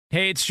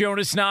Hey, it's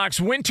Jonas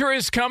Knox. Winter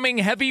is coming.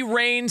 Heavy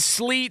rain,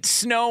 sleet,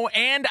 snow,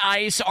 and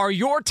ice. Are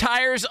your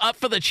tires up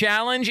for the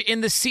challenge?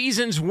 In the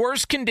season's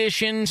worst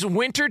conditions,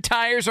 winter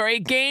tires are a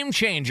game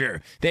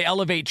changer. They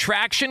elevate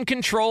traction,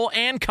 control,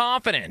 and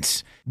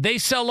confidence. They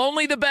sell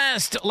only the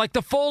best, like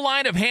the full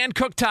line of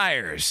hand-cooked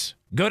tires.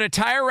 Go to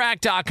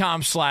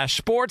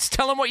TireRack.com/sports.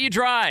 Tell them what you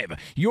drive.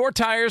 Your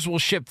tires will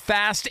ship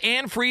fast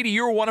and free to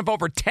your one of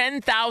over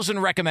 10,000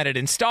 recommended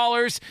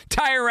installers.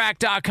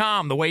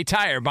 TireRack.com, the way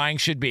tire buying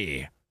should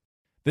be.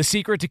 The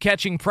secret to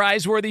catching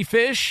prize-worthy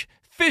fish?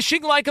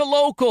 Fishing like a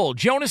local.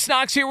 Jonas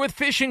Knox here with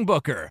Fishing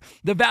Booker.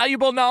 The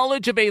valuable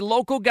knowledge of a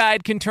local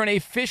guide can turn a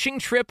fishing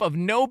trip of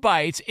no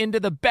bites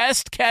into the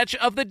best catch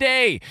of the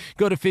day.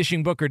 Go to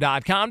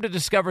fishingbooker.com to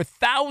discover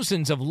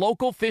thousands of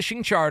local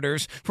fishing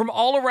charters from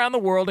all around the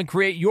world and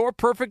create your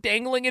perfect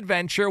angling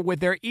adventure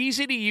with their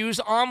easy-to-use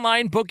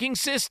online booking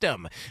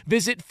system.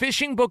 Visit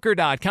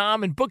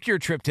fishingbooker.com and book your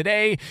trip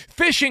today.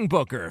 Fishing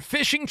Booker.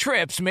 Fishing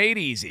trips made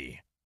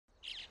easy.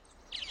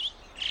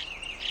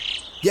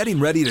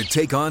 Getting ready to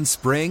take on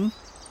spring?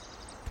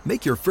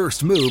 Make your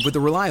first move with the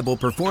reliable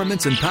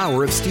performance and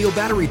power of Steel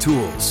battery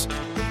tools.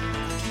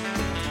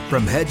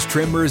 From hedge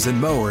trimmers and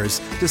mowers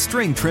to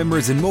string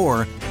trimmers and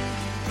more,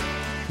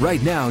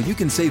 right now you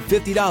can save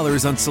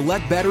 $50 on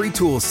select battery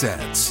tool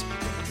sets.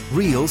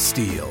 Real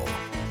Steel.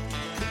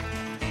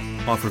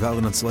 Offer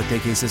valid on select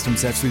AK system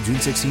sets through June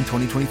 16,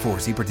 2024.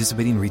 See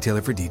participating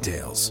retailer for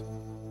details.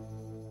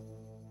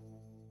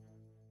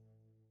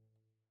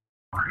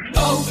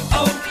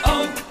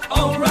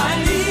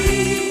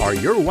 O'Reilly. Are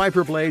your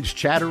wiper blades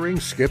chattering,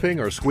 skipping,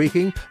 or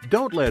squeaking?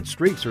 Don't let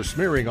streaks or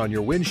smearing on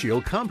your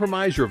windshield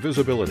compromise your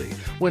visibility.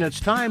 When it's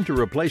time to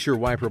replace your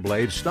wiper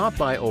blades, stop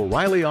by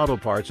O'Reilly Auto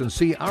Parts and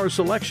see our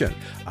selection.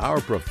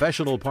 Our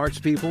professional parts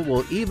people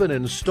will even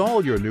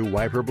install your new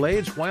wiper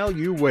blades while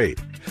you wait.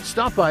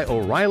 Stop by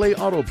O'Reilly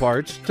Auto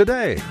Parts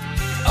today.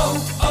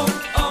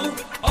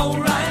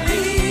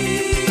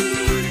 O'Reilly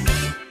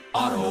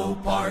Auto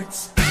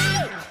Parts.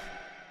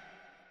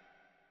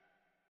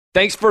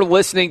 Thanks for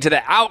listening to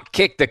the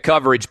Outkick the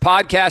Coverage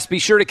podcast. Be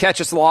sure to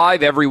catch us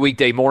live every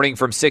weekday morning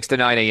from 6 to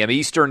 9 a.m.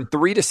 Eastern,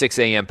 3 to 6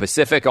 a.m.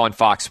 Pacific on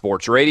Fox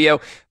Sports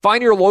Radio.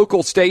 Find your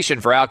local station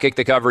for Outkick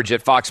the Coverage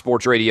at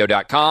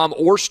foxsportsradio.com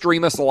or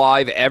stream us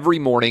live every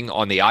morning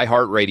on the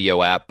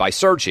iHeartRadio app by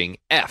searching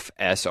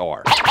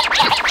FSR.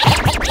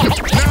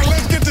 Now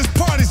let's get this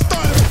party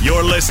started.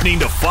 You're listening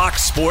to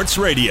Fox Sports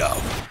Radio.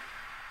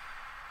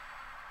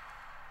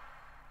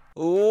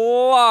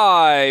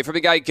 Live from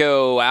the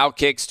Geico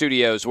Outkick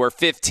Studios, where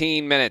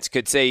 15 minutes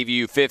could save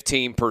you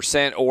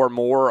 15% or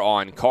more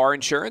on car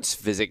insurance.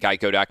 Visit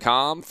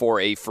geico.com for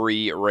a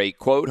free rate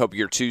quote. Hope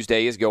your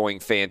Tuesday is going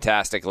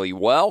fantastically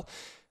well.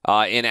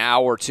 In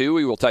Hour 2,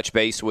 we will touch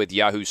base with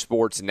Yahoo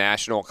Sports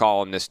national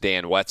columnist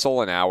Dan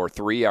Wetzel. In Hour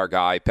 3, our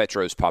guy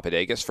Petros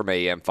Papadakis from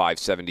AM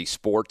 570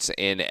 Sports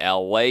in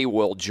L.A.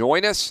 will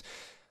join us.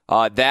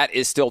 That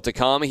is still to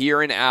come.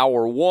 Here in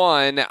Hour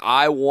 1,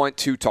 I want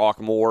to talk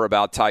more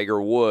about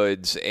Tiger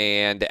Woods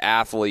and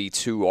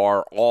athletes who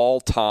are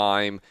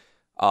all-time,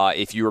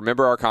 if you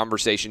remember our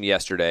conversation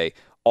yesterday,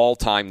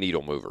 all-time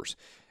needle movers.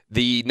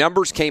 The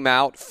numbers came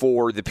out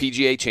for the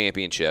PGA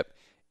Championship,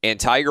 and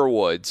Tiger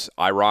Woods,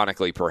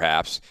 ironically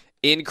perhaps,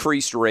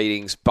 increased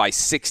ratings by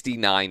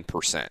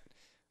 69%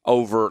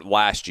 over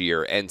last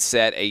year and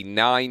set a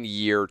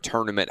 9-year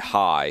tournament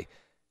high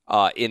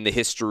in the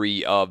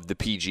history of the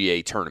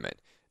PGA tournament.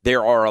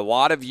 There are a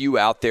lot of you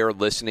out there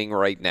listening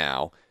right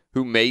now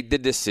who made the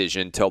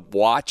decision to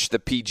watch the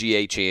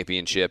PGA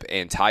Championship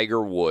and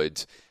Tiger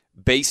Woods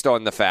based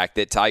on the fact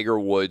that Tiger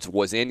Woods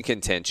was in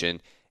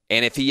contention,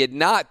 and if he had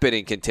not been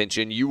in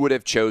contention, you would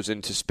have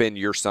chosen to spend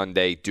your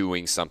Sunday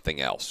doing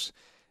something else.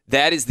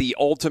 That is the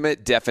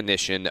ultimate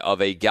definition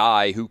of a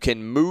guy who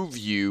can move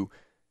you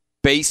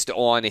based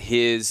on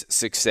his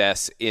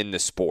success in the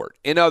sport.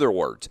 In other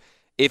words,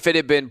 if it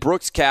had been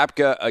Brooks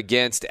Koepka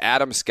against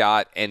Adam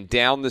Scott and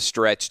down the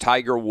stretch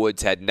Tiger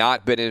Woods had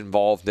not been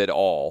involved at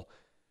all,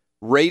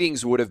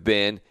 ratings would have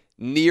been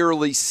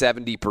nearly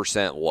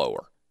 70%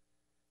 lower.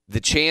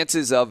 The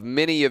chances of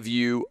many of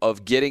you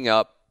of getting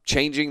up,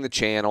 changing the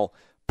channel,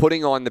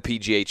 putting on the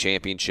PGA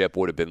Championship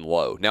would have been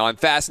low. Now, I'm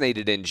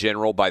fascinated in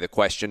general by the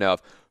question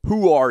of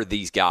who are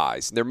these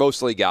guys? They're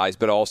mostly guys,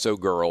 but also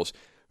girls,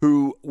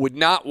 who would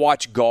not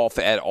watch golf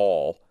at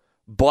all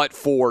but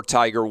for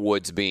Tiger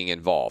Woods being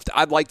involved.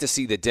 I'd like to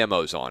see the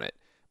demos on it.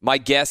 My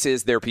guess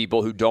is they're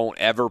people who don't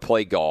ever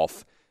play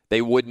golf. They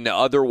wouldn't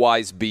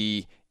otherwise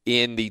be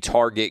in the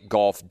Target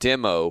Golf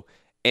demo.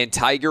 And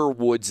Tiger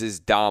Woods'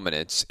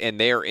 dominance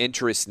and their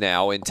interest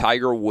now in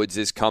Tiger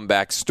Woods'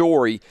 comeback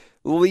story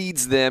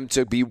leads them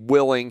to be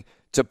willing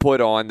to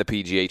put on the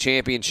PGA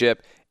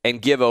Championship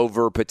and give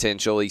over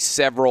potentially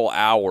several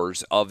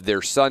hours of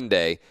their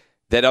Sunday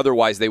that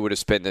otherwise they would have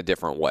spent in a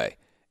different way.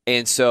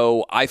 And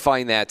so I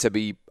find that to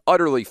be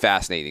utterly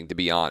fascinating, to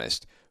be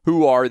honest.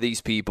 Who are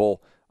these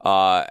people?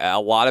 A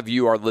lot of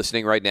you are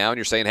listening right now and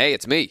you're saying, hey,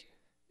 it's me.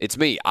 It's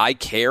me. I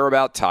care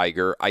about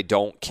Tiger. I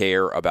don't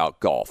care about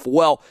golf.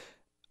 Well,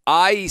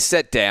 I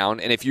sat down,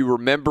 and if you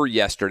remember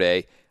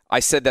yesterday, I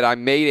said that I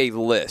made a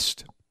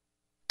list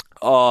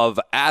of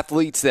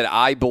athletes that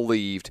I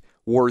believed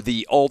were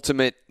the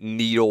ultimate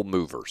needle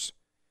movers.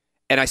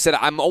 And I said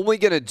I'm only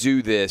going to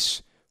do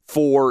this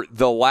for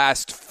the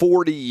last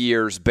 40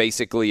 years,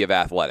 basically, of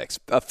athletics.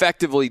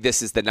 Effectively,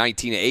 this is the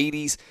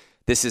 1980s,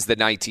 this is the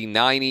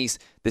 1990s,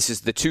 this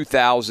is the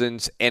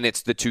 2000s, and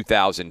it's the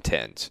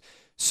 2010s.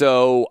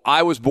 So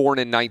I was born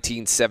in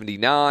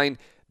 1979.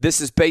 This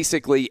is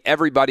basically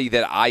everybody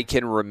that I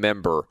can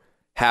remember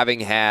having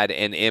had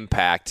an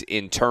impact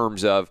in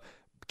terms of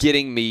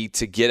getting me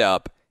to get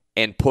up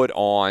and put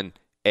on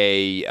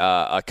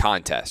a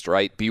contest,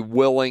 right? Be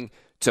willing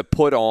to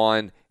put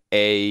on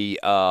a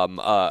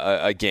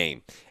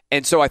game.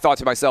 And so I thought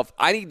to myself,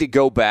 I need to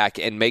go back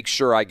and make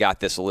sure I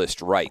got this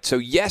list right. So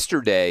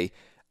yesterday,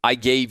 I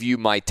gave you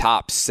my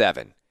top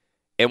 7.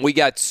 And we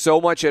got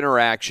so much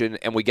interaction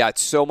and we got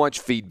so much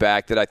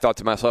feedback that I thought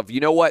to myself,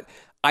 you know what?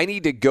 I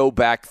need to go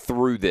back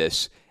through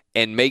this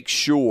and make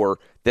sure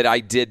that I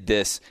did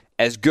this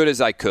as good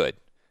as I could.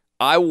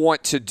 I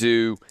want to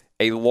do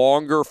a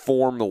longer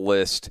form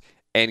list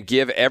and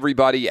give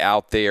everybody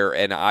out there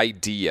an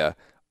idea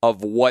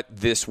of what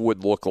this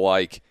would look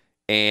like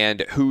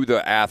and who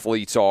the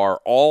athletes are,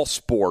 all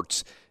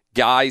sports,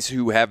 guys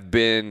who have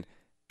been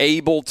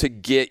able to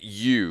get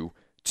you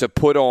to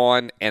put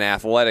on an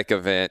athletic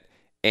event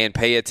and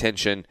pay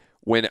attention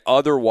when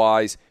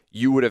otherwise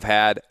you would have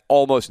had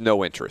almost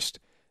no interest.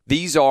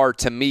 These are,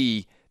 to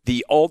me,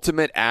 the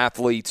ultimate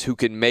athletes who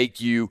can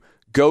make you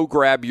go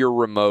grab your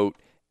remote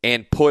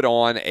and put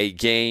on a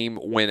game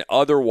when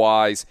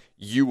otherwise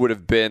you would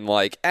have been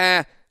like,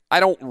 I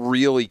don't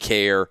really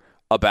care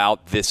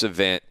about this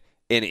event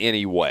in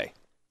any way,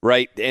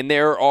 right? And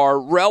there are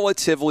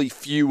relatively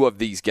few of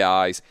these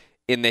guys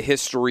in the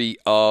history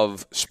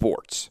of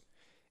sports.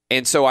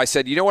 And so I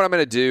said, you know what I'm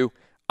going to do?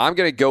 I'm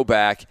going to go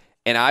back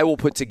and I will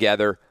put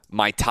together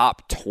my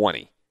top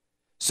 20.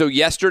 So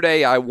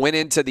yesterday I went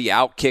into the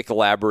Outkick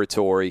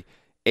laboratory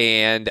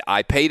and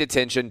I paid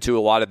attention to a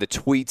lot of the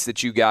tweets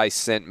that you guys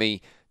sent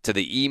me, to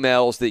the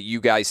emails that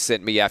you guys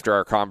sent me after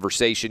our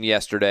conversation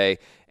yesterday.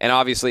 And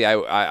obviously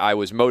I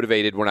was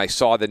motivated when I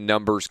saw the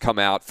numbers come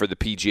out for the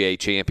PGA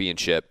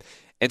Championship.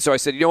 And so I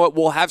said, you know what,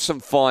 we'll have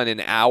some fun in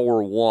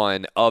hour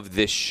 1 of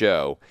this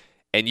show.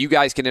 And you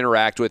guys can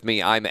interact with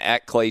me. I'm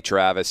at Clay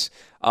Travis.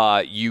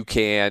 You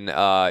can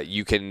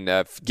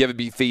give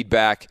me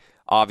feedback,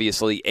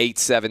 obviously,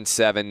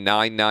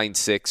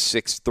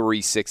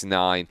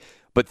 877-996-6369.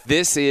 But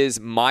this is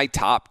my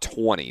top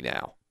 20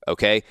 now,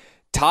 okay?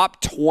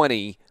 Top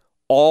 20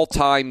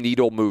 all-time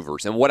needle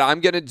movers. And what I'm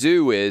going to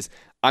do is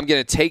I'm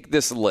going to take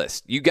this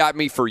list. You got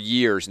me for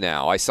years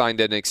now. I signed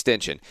an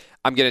extension.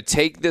 I'm going to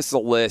take this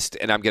list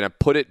and I'm going to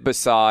put it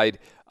beside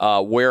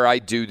where I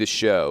do the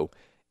show.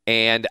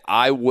 And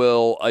I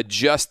will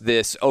adjust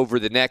this over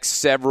the next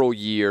several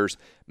years,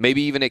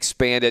 maybe even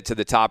expand it to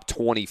the top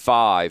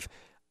 25.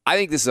 I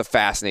think this is a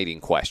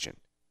fascinating question.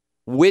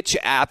 Which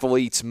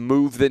athletes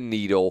move the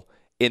needle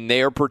in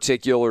their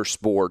particular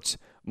sports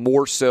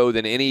more so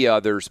than any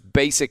others,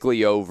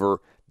 basically over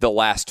the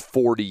last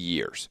 40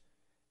 years?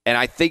 And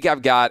I think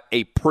I've got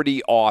a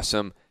pretty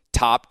awesome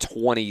top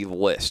 20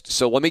 list.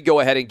 So let me go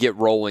ahead and get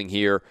rolling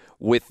here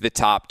with the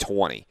top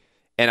 20.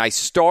 And I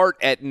start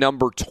at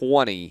number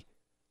 20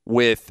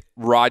 with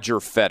Roger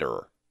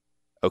Federer,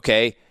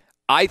 okay?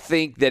 I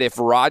think that if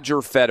Roger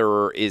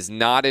Federer is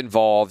not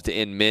involved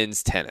in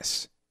men's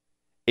tennis,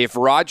 if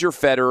Roger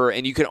Federer,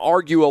 and you can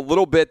argue a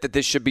little bit that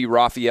this should be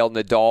Rafael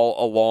Nadal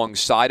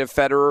alongside of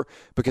Federer,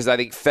 because I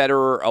think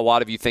Federer, a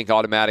lot of you think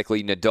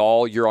automatically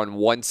Nadal, you're on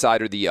one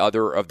side or the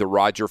other of the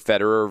Roger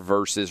Federer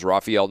versus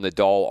Rafael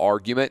Nadal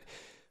argument.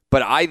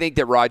 But I think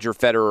that Roger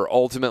Federer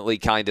ultimately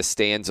kind of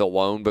stands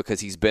alone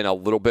because he's been a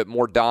little bit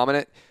more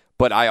dominant.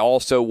 But I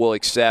also will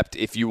accept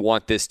if you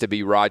want this to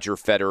be Roger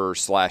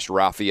Federer /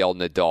 Rafael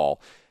Nadal.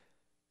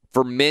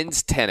 For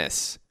men's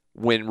tennis,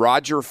 when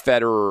Roger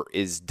Federer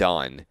is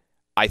done,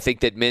 I think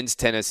that men's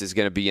tennis is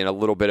going to be in a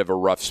little bit of a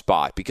rough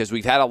spot because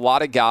we've had a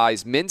lot of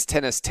guys. Men's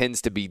tennis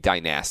tends to be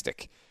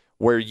dynastic,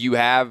 where you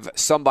have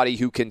somebody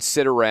who can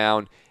sit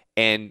around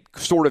and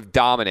sort of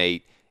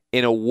dominate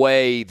in a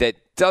way that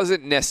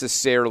doesn't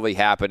necessarily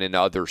happen in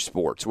other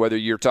sports, whether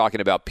you're talking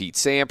about Pete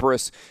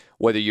Sampras,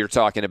 whether you're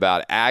talking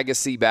about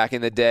Agassi back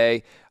in the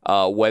day,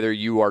 whether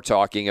you are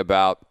talking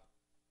about,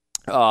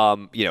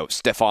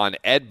 Stefan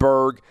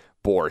Edberg,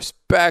 Boris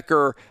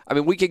Becker. I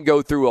mean, we can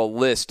go through a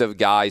list of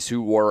guys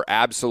who were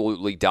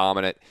absolutely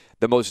dominant.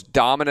 The most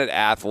dominant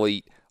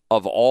athlete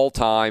of all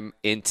time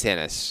in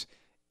tennis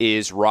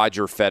is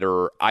Roger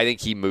Federer. I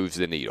think he moves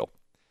the needle.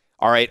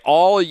 All right,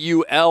 all of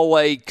you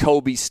LA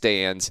Kobe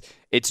stans,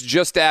 it's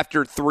just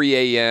after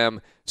 3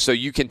 a.m., so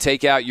you can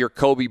take out your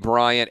Kobe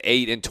Bryant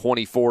 8 and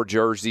 24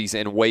 jerseys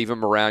and wave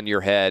them around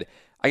your head.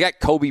 I got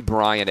Kobe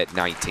Bryant at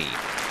 19.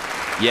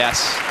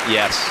 Yes.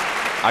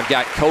 I've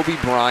got Kobe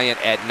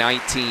Bryant at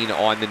 19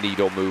 on the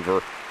needle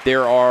mover.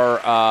 There are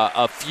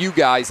a few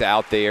guys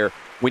out there,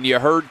 when you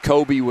heard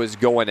Kobe was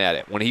going at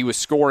it, when he was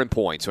scoring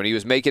points, when he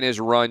was making his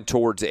run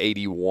towards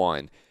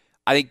 81,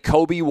 I think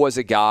Kobe was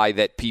a guy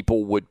that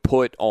people would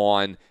put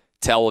on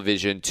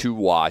television to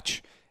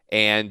watch,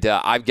 and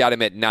I've got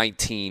him at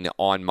 19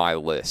 on my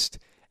list.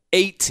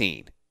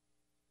 18.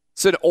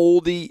 It's an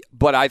oldie,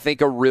 but I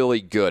think a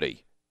really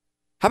goodie.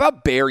 How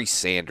about Barry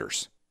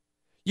Sanders?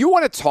 You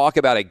want to talk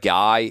about a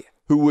guy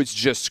who was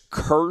just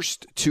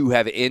cursed to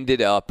have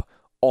ended up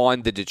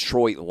on the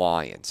Detroit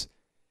Lions.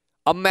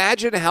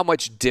 Imagine how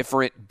much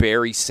different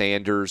Barry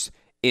Sanders'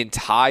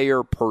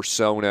 entire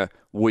persona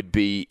would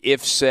be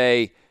if,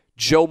 say,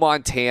 Joe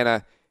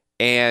Montana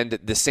and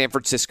the San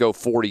Francisco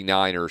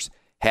 49ers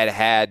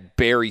had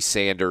Barry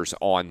Sanders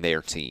on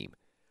their team.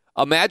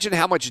 Imagine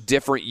how much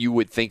different you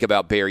would think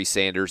about Barry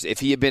Sanders if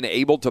he had been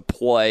able to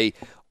play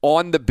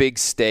on the big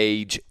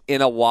stage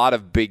in a lot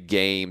of big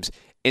games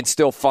and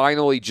still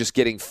finally just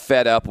getting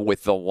fed up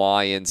with the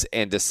Lions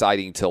and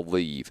deciding to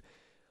leave.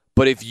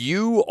 But if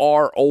you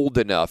are old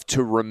enough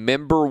to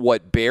remember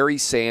what Barry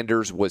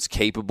Sanders was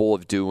capable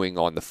of doing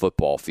on the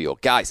football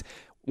field, guys,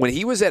 when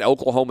he was at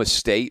Oklahoma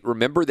State,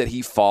 remember that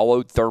he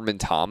followed Thurman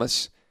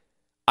Thomas?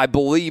 I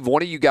believe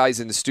one of you guys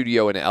in the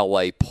studio in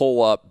LA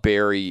pull up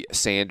Barry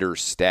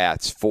Sanders'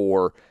 stats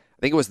for, I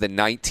think it was the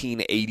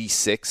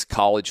 1986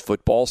 college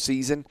football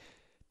season.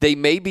 They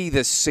may be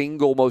the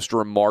single most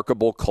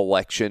remarkable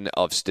collection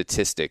of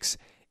statistics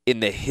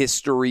in the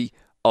history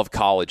of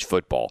college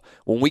football.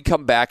 When we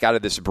come back out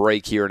of this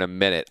break here in a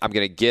minute, I'm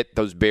going to get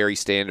those Barry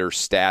Sanders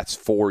stats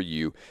for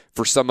you.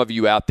 For some of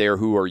you out there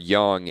who are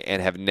young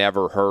and have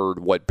never heard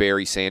what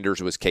Barry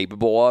Sanders was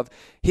capable of,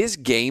 his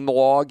game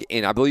log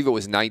in, I believe it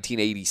was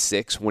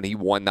 1986 when he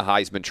won the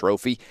Heisman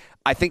Trophy,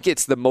 I think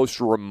it's the most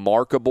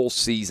remarkable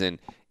season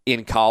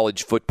in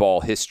college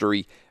football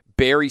history.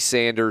 Barry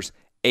Sanders,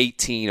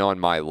 18 on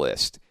my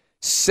list.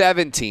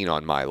 17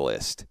 on my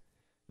list.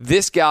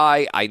 This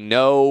guy, I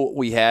know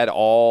we had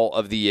all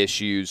of the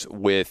issues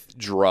with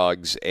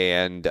drugs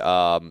and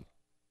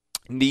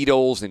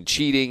needles and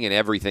cheating and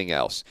everything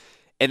else.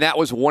 And that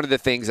was one of the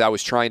things I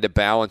was trying to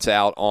balance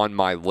out on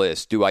my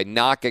list. Do I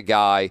knock a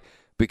guy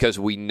because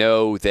we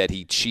know that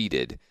he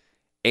cheated?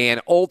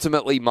 And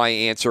ultimately my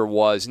answer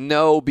was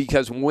no,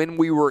 because when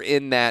we were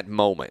in that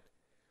moment,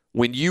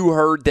 when you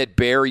heard that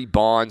Barry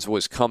Bonds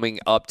was coming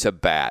up to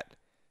bat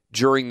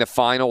during the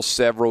final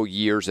several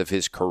years of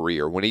his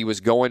career, when he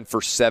was going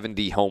for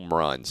 70 home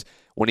runs,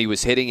 when he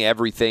was hitting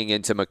everything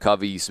into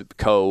McCovey's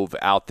Cove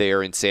out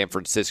there in San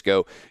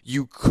Francisco,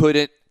 you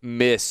couldn't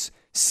miss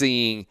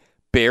seeing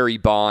Barry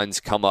Bonds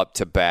come up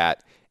to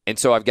bat. And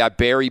so I've got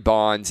Barry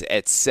Bonds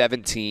at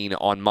 17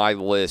 on my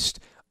list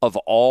of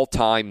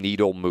all-time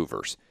needle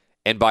movers.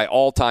 And by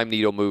all-time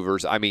needle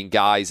movers, I mean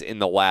guys in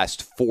the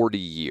last 40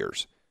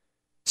 years.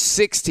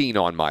 16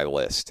 on my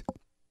list.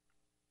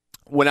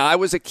 When I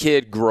was a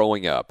kid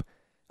growing up,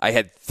 I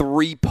had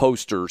 3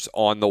 posters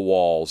on the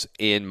walls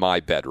in my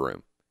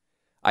bedroom.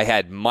 I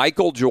had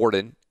Michael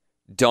Jordan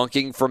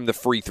dunking from the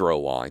free throw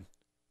line.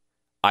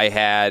 I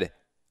had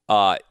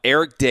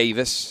Eric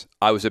Davis.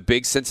 I was a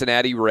big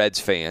Cincinnati Reds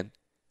fan.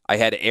 I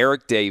had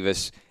Eric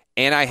Davis,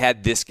 and I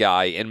had this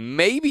guy, and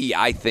maybe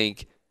I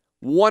think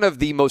one of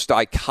the most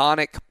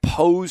iconic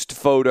posed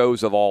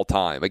photos of all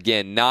time.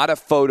 Again, not a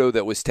photo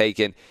that was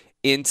taken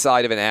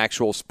inside of an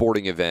actual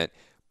sporting event,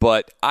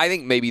 but I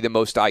think maybe the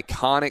most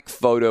iconic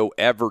photo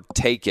ever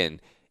taken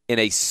in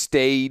a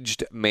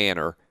staged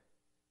manner.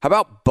 How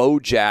about Bo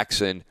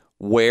Jackson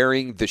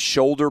wearing the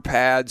shoulder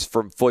pads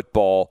from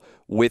football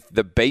with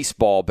the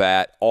baseball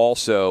bat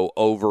also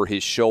over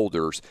his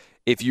shoulders?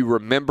 If you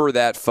remember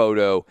that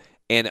photo,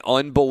 an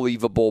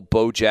unbelievable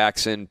Bo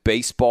Jackson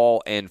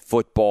baseball and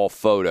football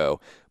photo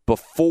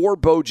before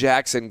Bo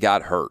Jackson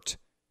got hurt.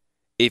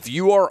 If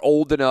you are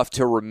old enough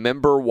to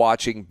remember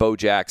watching Bo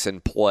Jackson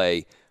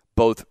play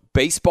both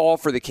baseball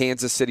for the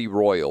Kansas City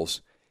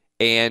Royals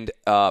and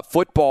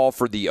football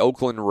for the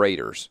Oakland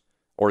Raiders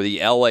or the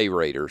LA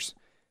Raiders,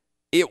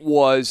 it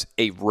was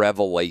a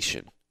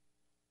revelation.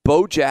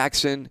 Bo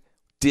Jackson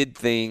did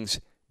things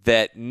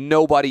that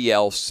nobody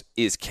else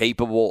is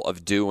capable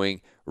of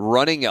doing,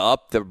 running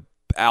up the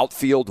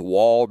outfield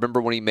wall.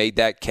 Remember when he made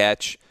that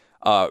catch?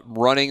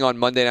 Running on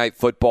Monday Night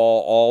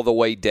Football all the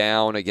way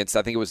down against,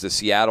 I think it was the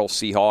Seattle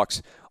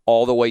Seahawks,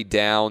 all the way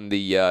down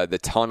the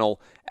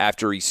tunnel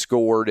after he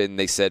scored, and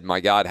they said, my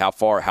God, how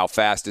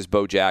fast is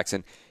Bo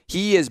Jackson?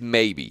 He is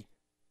maybe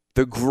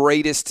the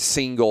greatest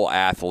single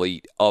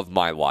athlete of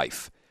my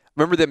life.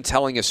 Remember them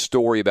telling a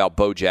story about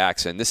Bo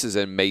Jackson. This is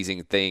an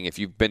amazing thing if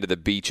you've been to the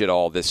beach at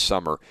all this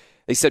summer.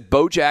 They said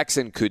Bo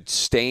Jackson could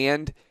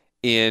stand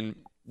in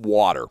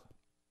water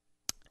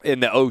in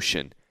the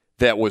ocean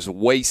that was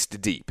waist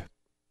deep.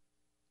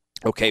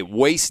 Okay,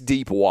 waist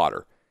deep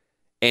water.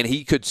 And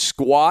he could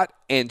squat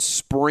and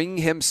spring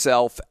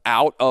himself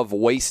out of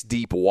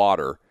waist-deep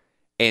water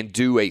and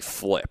do a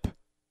flip.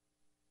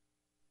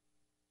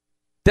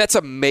 That's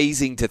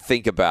amazing to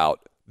think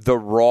about, the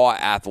raw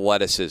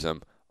athleticism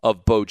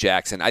of Bo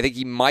Jackson. I think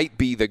he might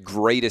be the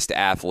greatest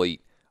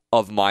athlete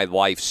of my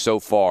life so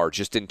far,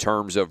 just in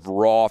terms of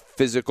raw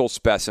physical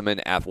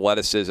specimen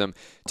athleticism,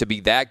 to be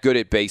that good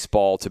at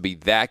baseball,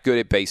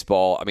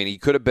 I mean, he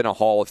could have been a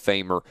Hall of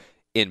Famer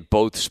in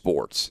both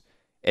sports.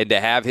 And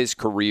to have his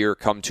career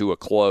come to a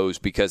close,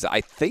 because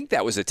I think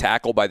that was a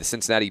tackle by the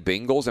Cincinnati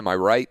Bengals, am I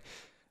right?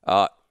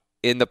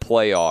 In the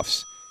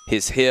playoffs,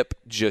 his hip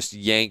just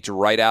yanked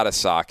right out of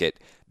socket.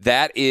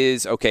 That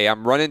is, okay,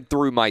 I'm running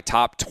through my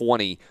top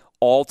 20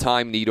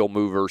 all-time needle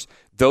movers.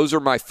 Those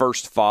are my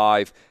first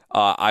 5.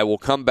 I will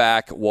come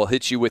back. We'll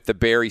hit you with the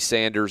Barry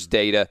Sanders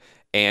data,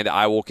 and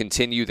I will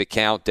continue the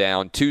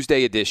countdown.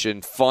 Tuesday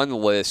edition, fun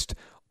list,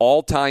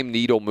 all-time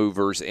needle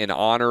movers in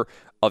honor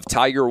of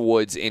Tiger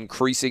Woods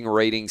increasing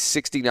ratings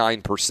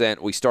 69%.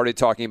 We started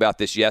talking about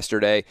this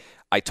yesterday.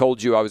 I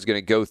told you I was going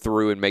to go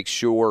through and make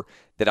sure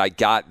that I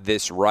got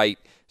this right.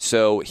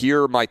 So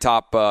here are my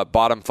top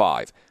bottom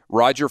 5.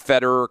 Roger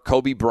Federer,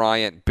 Kobe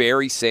Bryant,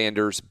 Barry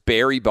Sanders,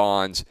 Barry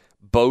Bonds,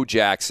 Bo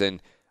Jackson,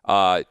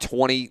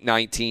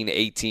 2019,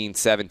 18,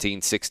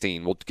 17,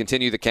 16. We'll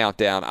continue the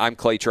countdown. I'm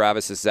Clay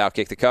Travis. This is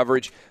Outkick the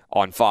Coverage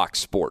on Fox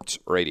Sports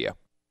Radio.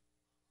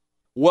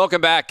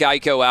 Welcome back,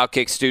 Geico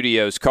Outkick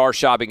Studios. Car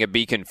shopping can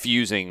be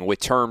confusing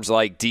with terms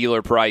like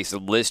dealer price,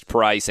 list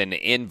price, and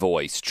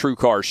invoice.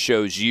 TrueCar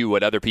shows you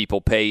what other people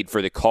paid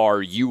for the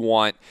car you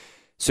want,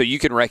 so you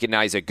can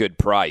recognize a good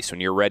price. When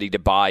you're ready to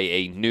buy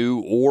a new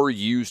or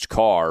used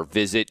car,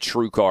 visit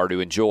TrueCar to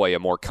enjoy a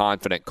more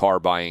confident car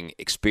buying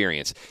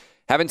experience.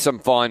 Having some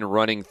fun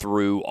running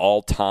through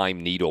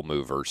all-time needle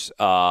movers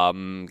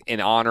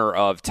in honor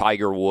of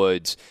Tiger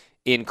Woods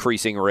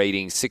increasing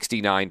ratings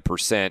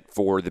 69%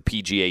 for the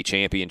PGA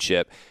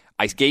Championship.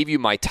 I gave you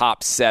my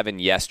top 7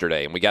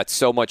 yesterday, and we got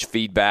so much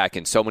feedback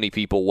and so many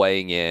people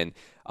weighing in.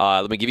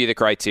 Let me give you the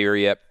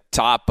criteria.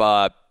 Top,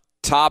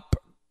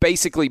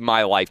 basically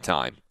my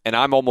lifetime, and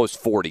I'm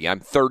almost 40. I'm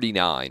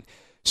 39.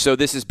 So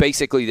this is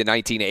basically the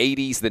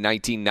 1980s, the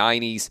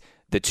 1990s,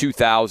 the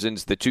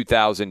 2000s, the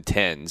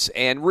 2010s.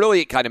 And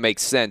really it kind of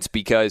makes sense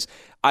because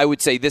I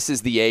would say this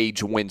is the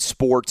age when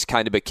sports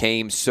kind of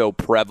became so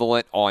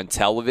prevalent on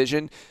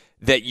television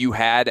that you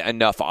had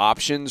enough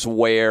options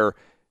where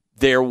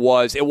it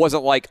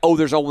wasn't like, oh,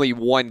 there's only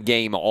one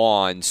game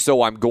on,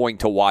 so I'm going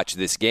to watch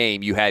this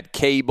game. You had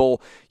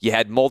cable, you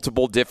had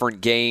multiple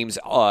different games,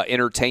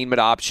 entertainment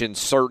options,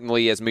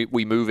 certainly as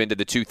we move into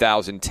the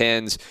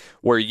 2010s,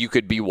 where you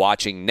could be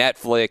watching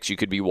Netflix, you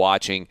could be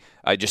watching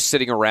just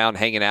sitting around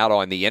hanging out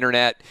on the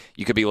internet.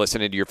 You could be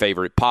listening to your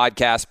favorite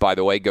podcast. By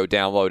the way, go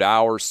download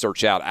ours,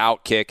 search out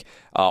Outkick.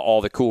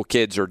 All the cool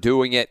kids are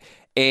doing it.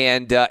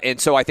 And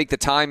so I think the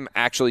time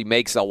actually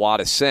makes a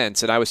lot of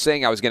sense. And I was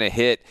saying I was going to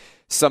hit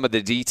some of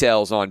the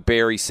details on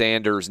Barry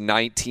Sanders'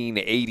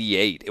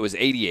 1988. It was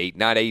 88,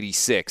 not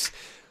 86,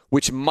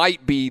 which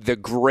might be the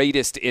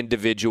greatest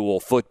individual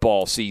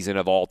football season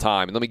of all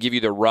time. And let me give you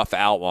the rough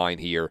outline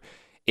here.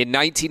 In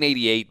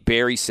 1988,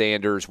 Barry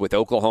Sanders with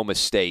Oklahoma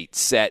State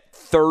set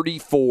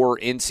 34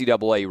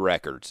 NCAA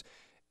records.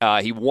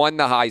 He won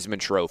the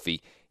Heisman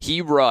Trophy.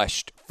 He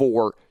rushed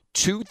for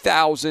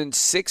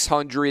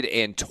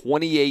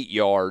 2,628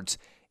 yards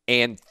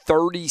and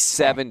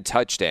 37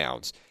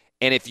 touchdowns.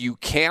 And if you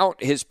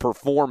count his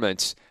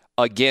performance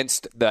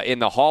against in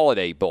the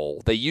Holiday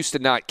Bowl, they used to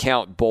not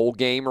count bowl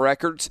game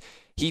records.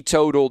 He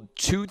totaled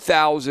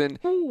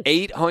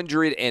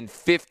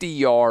 2,850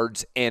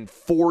 yards and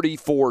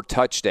 44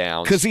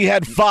 touchdowns. Because he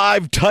had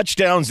 5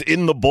 touchdowns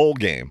in the bowl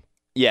game.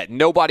 Yeah,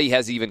 nobody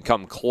has even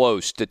come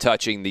close to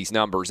touching these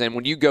numbers. And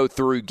when you go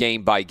through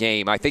game by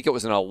game, I think it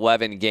was an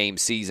 11-game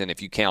season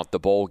if you count the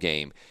bowl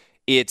game.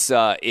 It's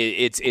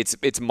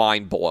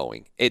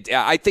mind-blowing.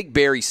 I think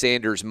Barry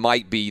Sanders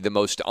might be the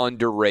most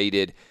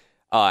underrated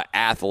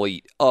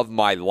athlete of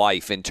my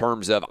life in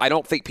terms of, I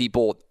don't think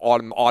people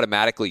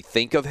automatically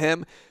think of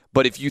him,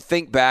 but if you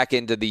think back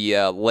into the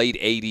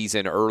late 80s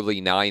and early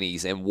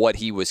 90s and what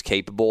he was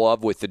capable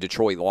of with the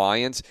Detroit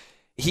Lions,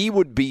 he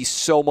would be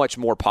so much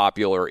more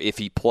popular if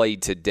he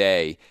played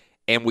today.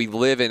 And we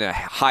live in a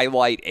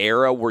highlight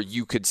era where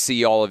you could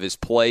see all of his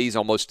plays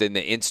almost in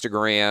the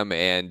Instagram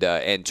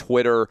and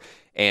Twitter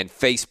and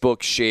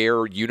Facebook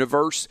share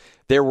universe.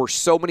 There were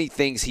so many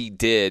things he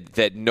did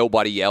that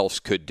nobody else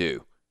could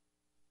do.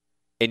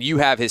 And you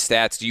have his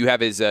stats. Do you have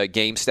his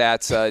game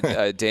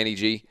stats, Danny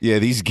G? Yeah,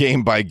 these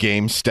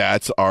game-by-game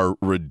stats are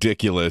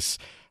ridiculous.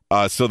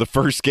 So the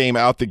first game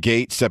out the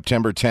gate,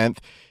 September 10th,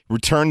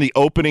 returned the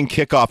opening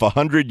kickoff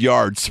 100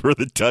 yards for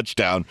the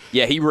touchdown.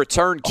 Yeah, he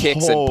returned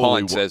kicks and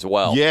punts as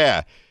well.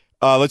 Yeah.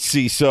 Let's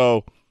see.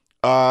 So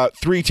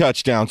 3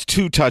 touchdowns,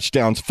 2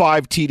 touchdowns,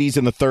 5 TDs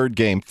in the third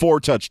game, 4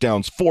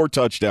 touchdowns, 4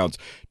 touchdowns,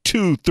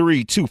 2,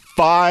 3, 2,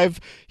 5.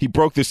 He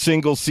broke the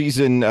single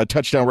season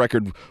touchdown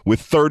record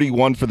with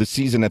 31 for the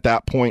season at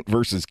that point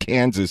versus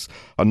Kansas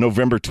on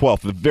November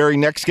 12th. The very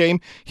next game,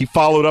 he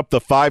followed up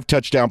the 5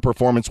 touchdown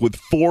performance with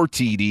 4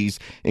 TDs,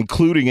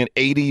 including an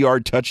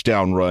 80-yard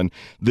touchdown run.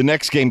 The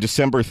next game,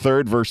 December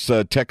 3rd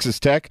versus Texas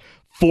Tech,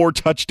 4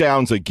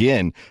 touchdowns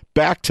again,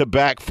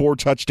 back-to-back 4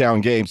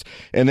 touchdown games.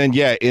 And then,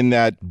 yeah, in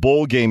that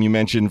bowl game you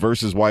mentioned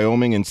versus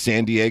Wyoming and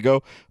San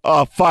Diego,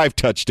 5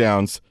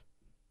 touchdowns.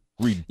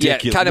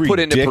 Ridiculous. Yeah, kind of put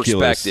into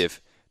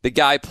perspective. The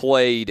guy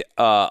played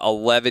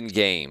 11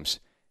 games,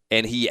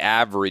 and he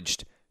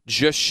averaged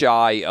just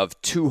shy of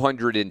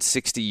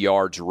 260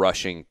 yards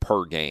rushing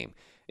per game.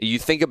 You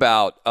think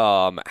about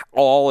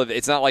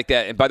it's not like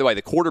that. And by the way,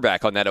 the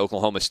quarterback on that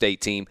Oklahoma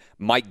State team,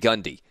 Mike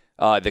Gundy,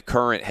 the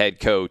current head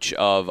coach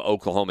of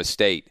Oklahoma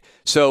State.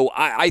 So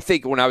I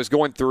think when I was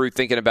going through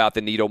thinking about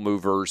the needle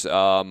movers,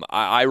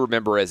 I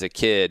remember as a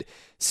kid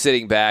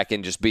sitting back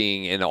and just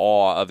being in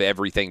awe of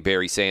everything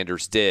Barry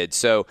Sanders did.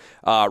 So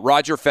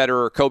Roger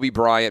Federer, Kobe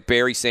Bryant,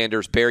 Barry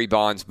Sanders, Barry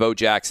Bonds, Bo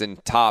Jackson,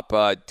 top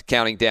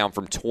counting down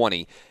from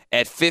 20.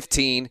 At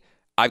 15,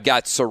 I've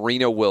got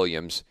Serena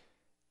Williams.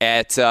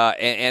 And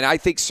I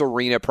think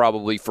Serena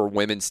probably for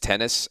women's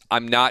tennis.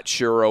 I'm not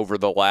sure over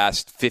the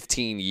last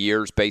 15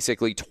 years,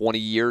 basically 20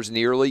 years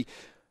nearly,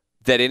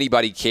 that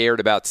anybody cared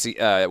about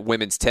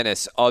women's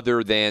tennis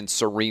other than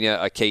Serena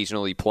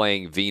occasionally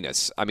playing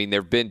Venus. I mean,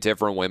 there have been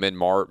different women.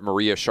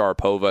 Maria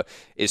Sharapova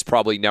is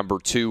probably number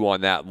 2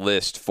 on that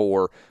list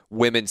for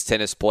women's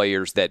tennis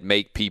players that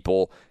make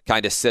people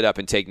kind of sit up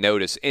and take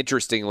notice.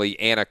 Interestingly,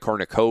 Anna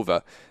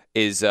Kournikova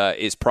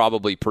is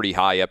probably pretty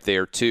high up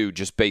there too,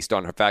 just based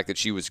on the fact that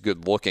she was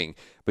good looking,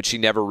 but she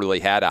never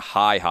really had a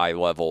high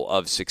level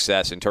of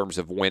success in terms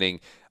of winning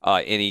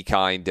any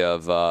kind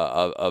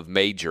of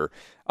major.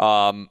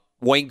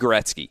 Wayne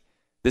Gretzky.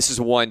 This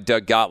is one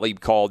Doug Gottlieb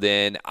called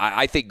in.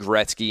 I think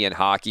Gretzky in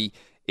hockey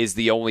is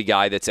the only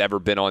guy that's ever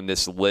been on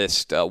this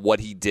list. What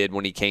he did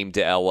when he came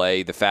to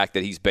L.A., the fact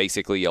that he's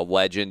basically a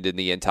legend in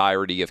the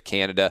entirety of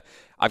Canada.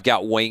 I've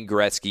got Wayne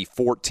Gretzky,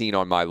 14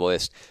 on my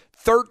list.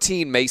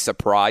 13 may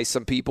surprise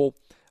some people,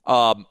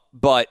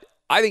 but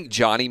I think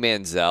Johnny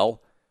Manziel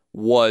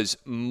was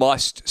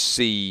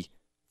must-see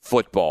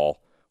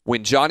football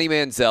when Johnny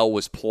Manziel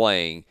was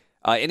playing,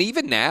 and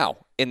even now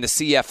in the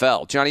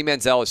CFL. Johnny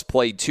Manziel has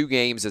played 2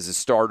 games as a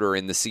starter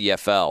in the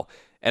CFL,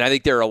 and I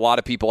think there are a lot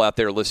of people out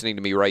there listening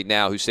to me right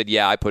now who said,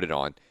 yeah, I put it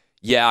on.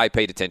 Yeah, I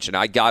paid attention.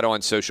 I got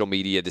on social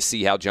media to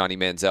see how Johnny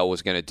Manziel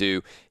was going to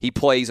do. He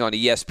plays on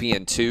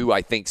ESPN2,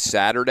 I think,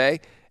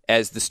 Saturday,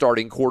 as the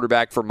starting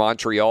quarterback for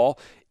Montreal.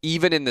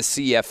 Even in the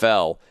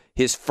CFL,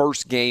 his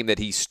first game that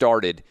he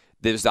started,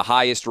 it was the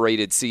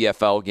highest-rated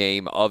CFL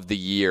game of the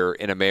year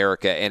in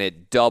America, and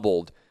it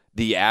doubled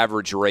the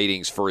average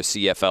ratings for a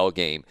CFL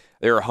game.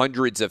 There are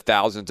hundreds of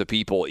thousands of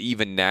people,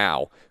 even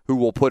now, who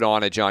will put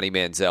on a Johnny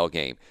Manziel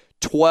game.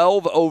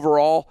 12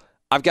 overall,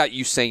 I've got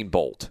Usain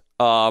Bolt.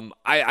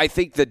 I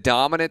think the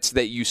dominance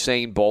that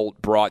Usain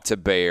Bolt brought to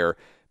bear,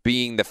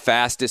 being the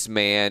fastest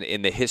man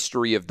in the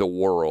history of the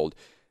world,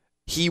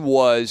 he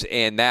was,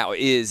 and that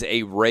is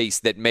a race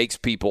that makes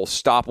people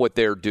stop what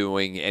they're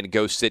doing and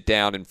go sit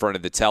down in front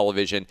of the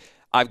television.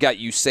 I've got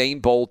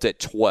Usain Bolt at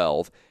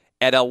 12.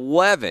 At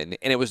 11,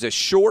 and it was a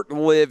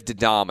short-lived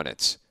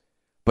dominance,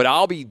 but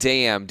I'll be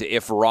damned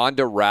if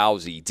Ronda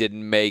Rousey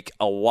didn't make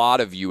a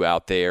lot of you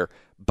out there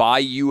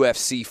buy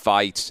UFC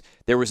fights.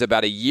 There was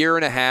about 1.5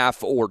 years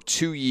or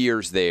 2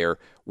 years there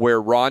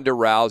where Ronda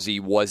Rousey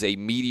was a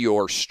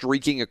meteor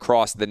streaking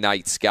across the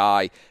night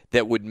sky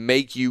that would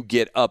make you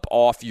get up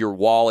off your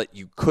wallet.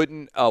 You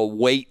couldn't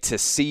wait to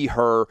see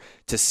her,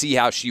 to see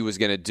how she was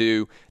going to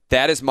do.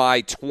 That is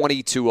my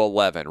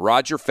 20-11.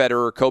 Roger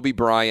Federer, Kobe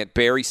Bryant,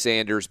 Barry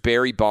Sanders,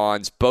 Barry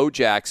Bonds, Bo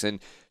Jackson,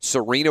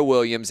 Serena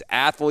Williams,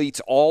 athletes,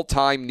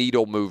 all-time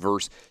needle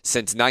movers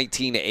since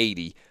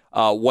 1980.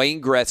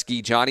 Wayne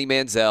Gretzky, Johnny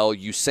Manziel,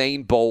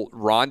 Usain Bolt,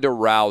 Ronda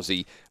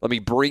Rousey. Let me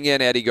bring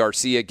in Eddie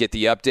Garcia, get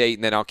the update,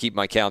 and then I'll keep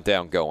my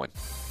countdown going.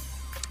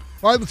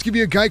 All right, let's give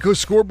you a Geico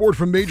scoreboard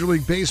from Major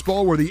League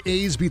Baseball, where the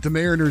A's beat the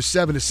Mariners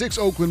 7-6.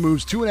 Oakland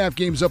moves 2.5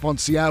 games up on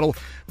Seattle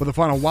for the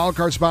final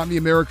wildcard spot in the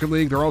American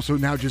League. They're also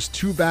now just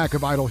 2 back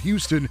of idle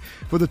Houston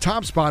for the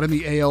top spot in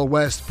the AL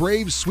West.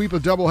 Braves sweep a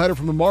doubleheader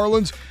from the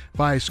Marlins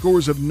by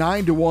scores of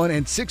 9-1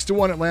 and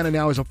 6-1. Atlanta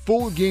now has a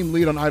full game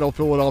lead on idle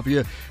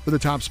Philadelphia for the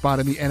top spot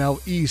in the NL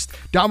East.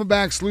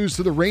 Diamondbacks lose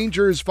to the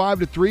Rangers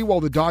 5-3,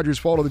 while the Dodgers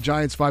fall to the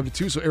Giants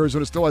 5-2. So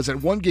Arizona still has that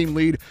 1-game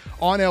lead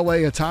on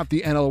LA atop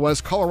the NL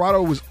West.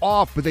 Colorado was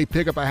off, but they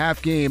pick up a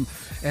half game,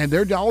 and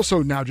they're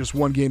also now just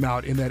 1 game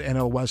out in that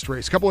NL West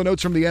race. A couple of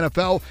notes from the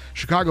NFL.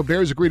 Chicago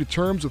Bears agree to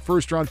terms with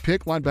first-round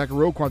pick linebacker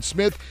Roquan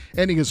Smith,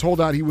 ending his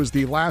holdout. He was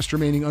the last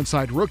remaining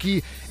unsigned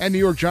rookie. And New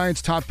York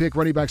Giants top pick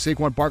running back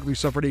Saquon Barkley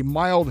suffered a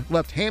mild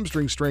left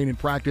hamstring strain in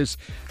practice,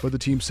 but the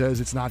team says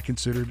it's not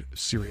considered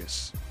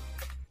serious.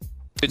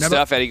 Good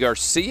stuff, Eddie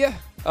Garcia.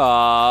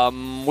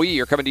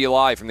 We are coming to you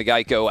live from the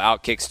Geico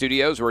Outkick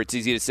Studios, where it's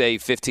easy to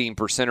save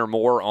 15% or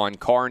more on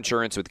car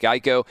insurance with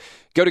Geico.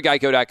 Go to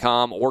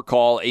geico.com or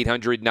call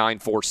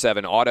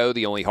 800-947-AUTO.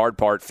 The only hard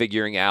part,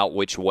 figuring out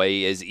which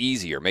way is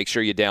easier. Make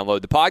sure you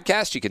download the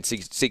podcast. You can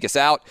seek us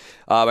out.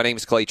 My name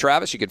is Clay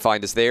Travis. You can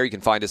find us there. You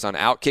can find us on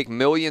Outkick.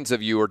 Millions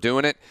of you are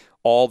doing it.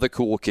 All the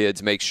cool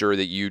kids, make sure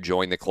that you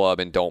join the club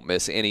and don't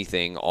miss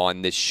anything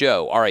on this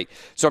show. All right,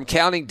 so I'm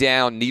counting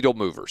down needle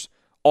movers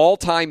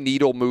all-time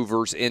needle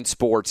movers in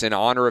sports in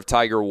honor of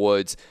Tiger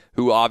Woods,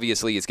 who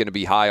obviously is going to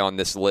be high on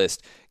this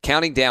list,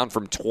 counting down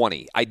from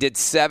 20. I did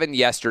 7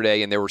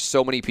 yesterday, and there were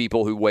so many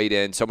people who weighed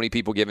in, so many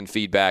people giving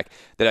feedback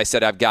that I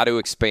said I've got to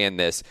expand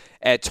this.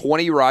 At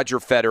 20, Roger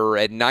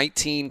Federer. At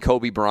 19,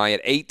 Kobe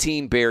Bryant.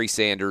 18, Barry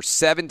Sanders.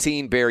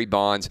 17, Barry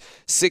Bonds.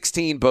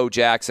 16, Bo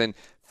Jackson.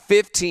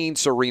 15,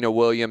 Serena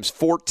Williams.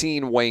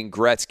 14, Wayne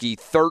Gretzky.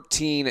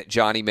 13,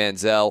 Johnny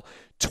Manziel.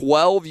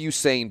 12,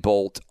 Usain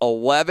Bolt.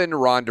 11,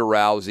 Ronda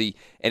Rousey.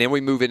 And then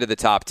we move into the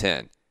top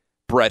 10.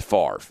 Brett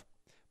Favre.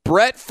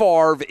 Brett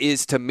Favre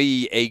is, to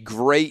me, a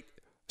great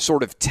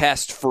sort of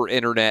test for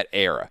internet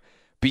era.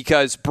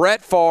 Because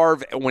Brett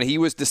Favre, when he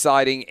was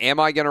deciding, am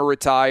I going to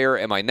retire?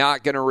 Am I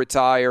not going to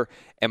retire?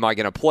 Am I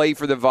going to play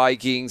for the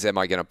Vikings? Am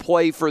I going to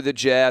play for the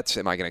Jets?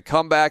 Am I going to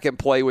come back and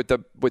play with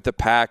the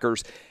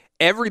Packers?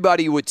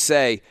 Everybody would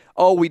say,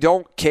 oh, we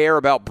don't care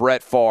about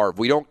Brett Favre.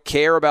 We don't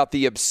care about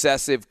the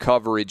obsessive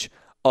coverage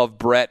of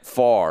Brett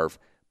Favre.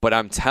 But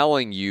I'm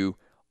telling you,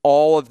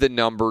 all of the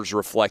numbers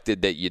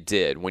reflected that you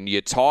did. When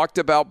you talked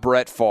about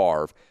Brett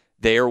Favre,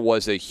 there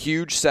was a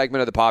huge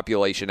segment of the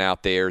population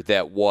out there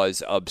that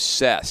was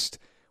obsessed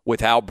with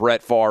how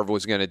Brett Favre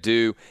was going to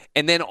do.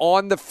 And then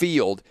on the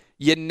field,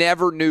 you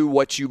never knew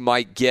what you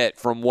might get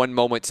from one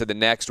moment to the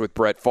next with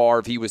Brett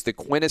Favre. He was the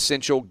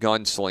quintessential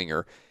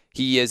gunslinger.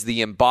 He is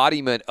the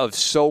embodiment of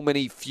so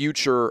many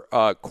future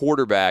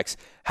quarterbacks.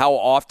 How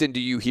often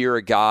do you hear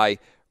a guy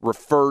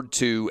referred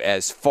to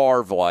as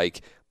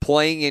Favre-like?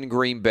 Playing in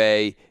Green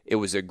Bay, it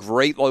was a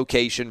great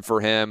location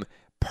for him,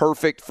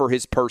 perfect for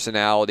his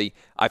personality.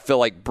 I feel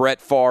like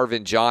Brett Favre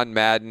and John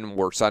Madden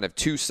were sort of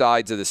two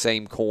sides of the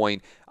same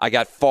coin. I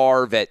got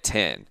Favre at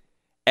 10.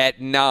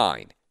 At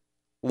 9,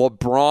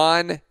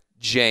 LeBron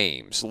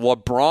James.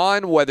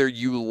 LeBron, whether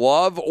you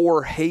love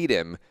or hate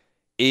him,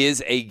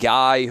 is a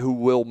guy who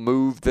will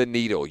move the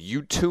needle.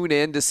 You tune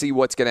in to see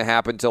what's going to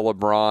happen to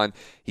LeBron.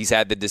 He's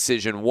had the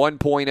decision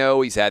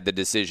 1.0. He's had the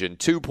decision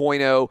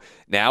 2.0.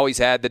 Now he's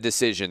had the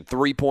decision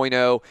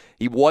 3.0.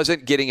 He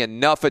wasn't getting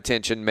enough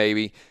attention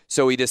maybe,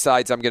 so he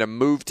decides, I'm going to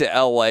move to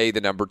L.A.,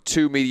 the number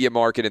 2 media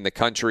market in the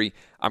country.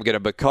 I'm going to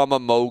become a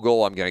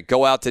mogul. I'm going to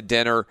go out to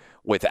dinner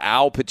with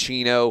Al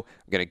Pacino.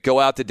 I'm going to go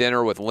out to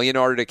dinner with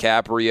Leonardo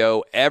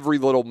DiCaprio. Every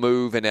little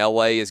move in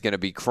L.A. is going to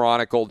be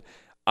chronicled.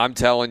 I'm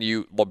telling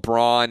you,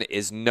 LeBron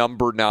is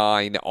number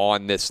 9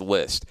 on this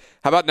list.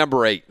 How about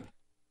number 8?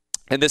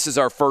 And this is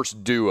our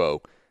first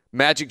duo,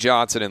 Magic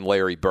Johnson and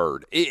Larry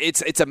Bird.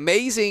 It's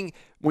amazing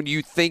when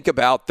you think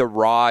about the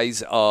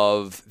rise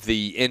of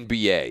the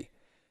NBA,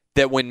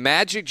 that when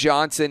Magic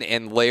Johnson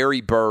and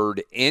Larry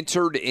Bird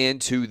entered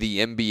into the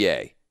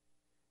NBA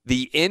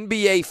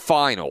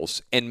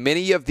Finals and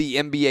many of the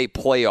NBA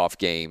playoff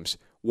games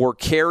were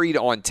carried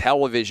on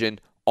television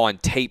on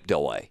tape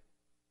delay.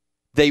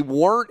 They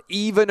weren't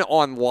even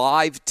on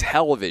live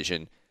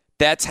television.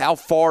 That's how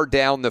far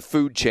down the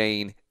food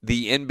chain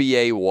the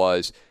NBA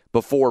was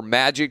before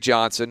Magic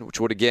Johnson, which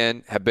would,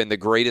 again, have been the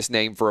greatest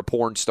name for a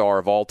porn star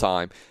of all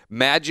time,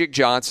 Magic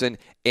Johnson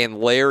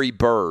and Larry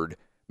Bird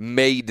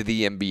made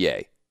the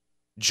NBA.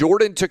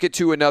 Jordan took it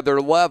to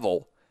another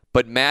level,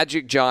 but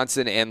Magic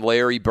Johnson and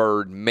Larry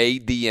Bird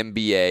made the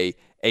NBA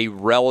a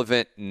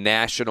relevant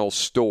national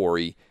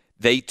story.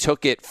 They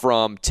took it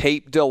from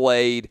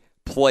tape-delayed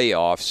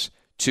playoffs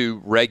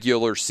to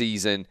regular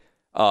season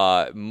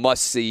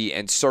must-see,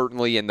 and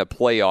certainly in the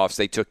playoffs,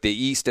 they took the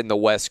East and the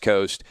West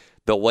Coast,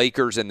 the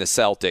Lakers and the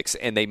Celtics,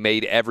 and they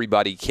made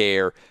everybody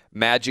care.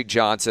 Magic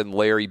Johnson,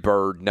 Larry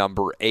Bird,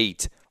 number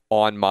 8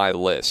 on my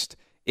list.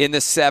 In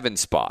the 7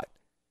 spot,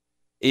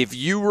 if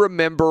you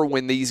remember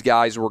when these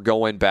guys were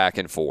going back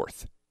and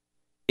forth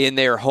in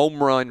their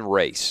home run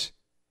race,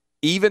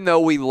 even though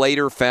we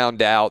later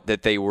found out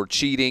that they were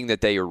cheating,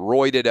 that they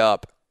roided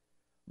up,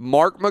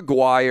 Mark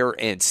McGwire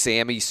and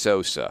Sammy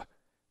Sosa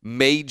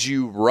made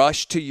you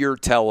rush to your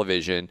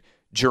television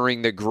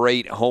during the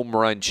great home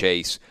run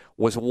chase.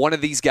 Was one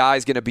of these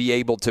guys going to be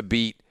able to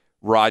beat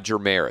Roger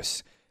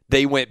Maris?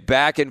 They went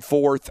back and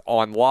forth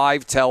on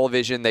live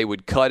television. They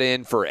would cut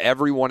in for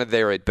every one of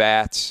their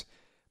at-bats.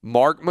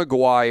 Mark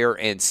McGwire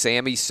and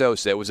Sammy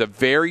Sosa. It was a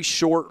very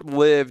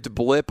short-lived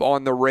blip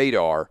on the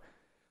radar,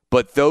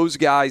 but those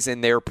guys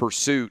in their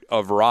pursuit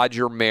of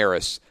Roger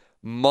Maris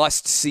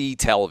must-see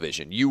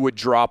television. You would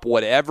drop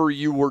whatever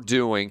you were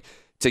doing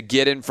to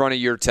get in front of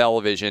your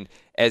television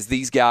as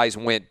these guys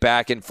went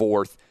back and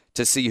forth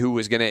to see who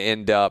was going to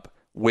end up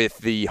with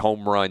the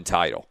home run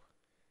title.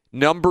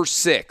 Number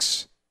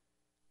 6,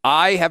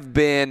 I have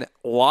been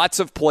lots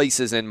of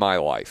places in my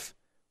life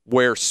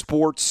where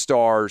sports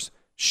stars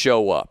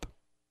show up.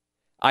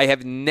 I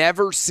have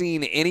never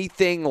seen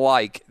anything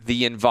like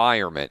the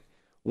environment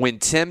when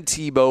Tim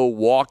Tebow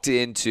walked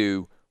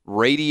into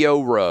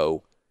Radio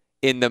Row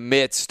in the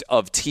midst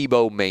of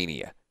Tebow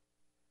mania.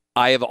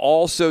 I have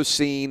also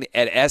seen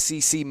at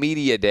SEC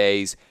Media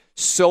Days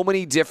so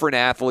many different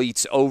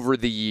athletes over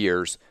the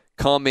years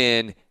come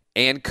in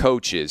and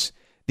coaches.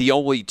 The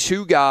only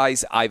 2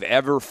 guys I've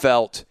ever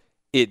felt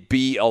it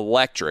be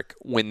electric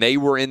when they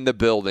were in the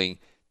building,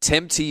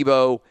 Tim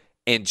Tebow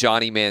and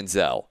Johnny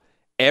Manziel.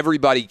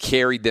 Everybody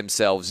carried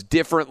themselves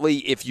differently.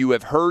 If you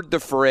have heard the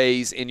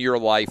phrase in your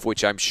life,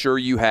 which I'm sure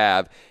you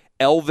have,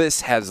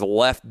 Elvis has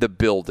left the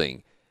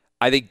building.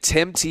 I think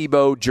Tim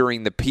Tebow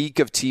during the peak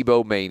of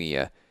Tebow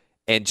mania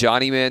and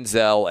Johnny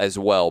Manziel as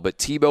well, but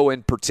Tebow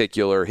in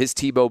particular, his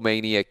Tebow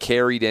mania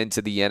carried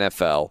into the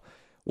NFL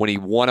when he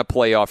won a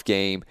playoff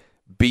game,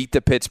 beat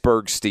the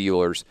Pittsburgh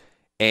Steelers,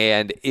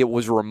 and it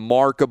was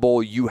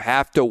remarkable. You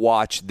have to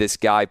watch this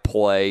guy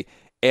play.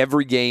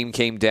 Every game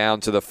came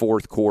down to the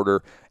fourth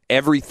quarter.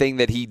 Everything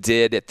that he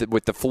did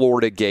with the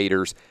Florida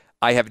Gators,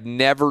 I have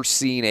never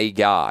seen a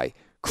guy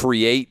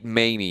create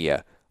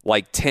mania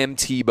like Tim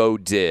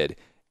Tebow did.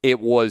 It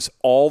was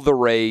all the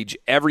rage.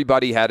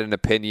 Everybody had an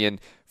opinion,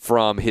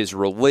 from his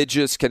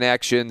religious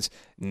connections,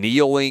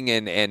 kneeling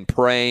and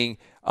praying,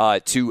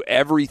 to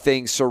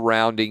everything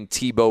surrounding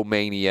Tebow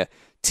mania.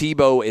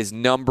 Tebow is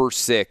number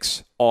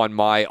 6 on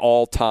my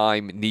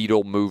all-time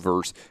needle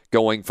movers,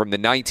 going from the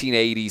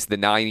 1980s, the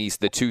 90s,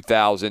 the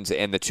 2000s,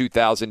 and the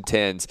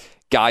 2010s.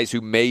 Guys who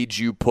made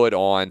you put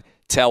on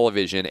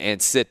television and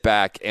sit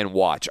back and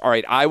watch. All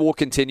right, I will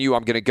continue.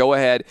 I'm going to go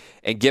ahead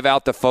and give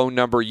out the phone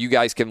number. You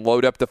guys can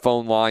load up the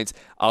phone lines.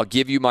 I'll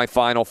give you my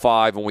final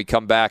 5 when we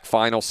come back.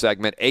 Final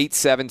segment,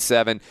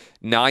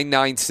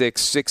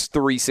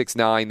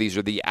 877-996-6369. These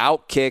are the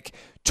Outkick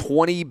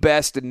 20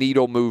 best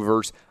needle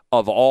movers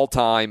of all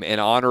time in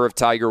honor of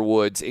Tiger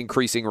Woods,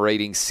 increasing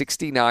rating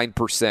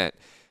 69%.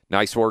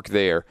 Nice work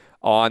there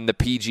on the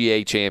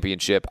PGA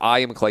Championship. I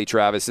am Clay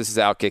Travis. This is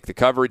Outkick the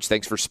Coverage.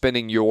 Thanks for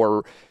spending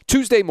your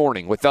Tuesday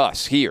morning with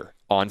us here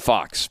on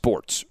Fox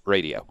Sports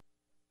Radio.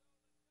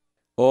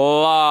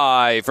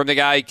 Live from the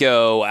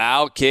Geico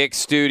Outkick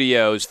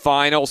Studios,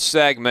 final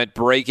segment,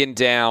 breaking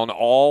down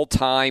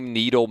all-time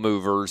needle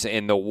movers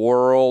in the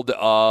world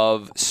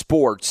of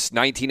sports.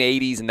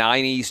 1980s,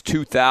 90s,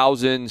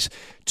 2000s,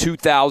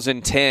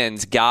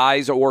 2010s,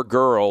 guys or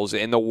girls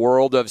in the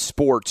world of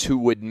sports who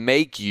would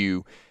make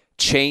you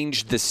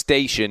change the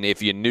station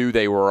if you knew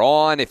they were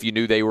on, if you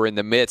knew they were in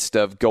the midst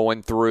of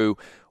going through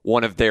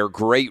one of their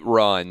great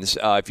runs.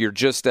 If you're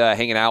just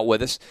hanging out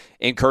with us,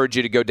 I encourage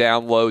you to go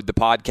download the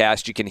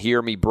podcast. You can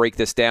hear me break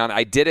this down.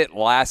 I did it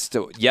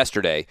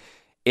yesterday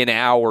in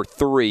hour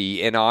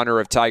 3 in honor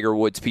of Tiger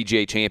Woods'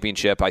 PGA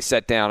Championship. I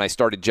sat down, I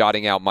started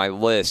jotting out my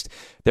list.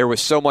 There was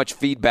so much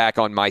feedback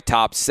on my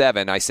top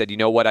 7. I said, you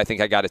know what, I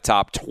think I got a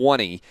top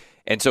 20.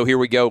 And so here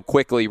we go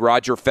quickly.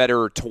 Roger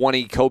Federer,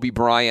 20. Kobe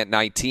Bryant,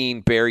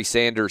 19. Barry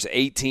Sanders,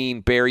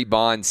 18. Barry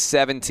Bonds,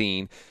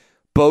 17.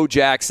 Bo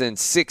Jackson,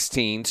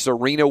 16.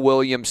 Serena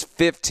Williams,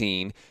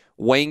 15.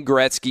 Wayne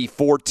Gretzky,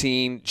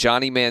 14.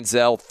 Johnny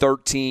Manziel,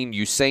 13.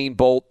 Usain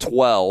Bolt,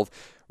 12.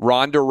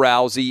 Ronda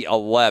Rousey,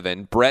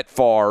 11. Brett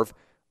Favre,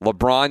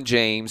 LeBron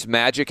James,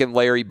 Magic and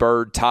Larry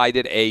Bird tied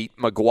at 8.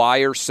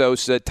 Maguire,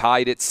 Sosa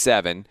tied at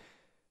 7.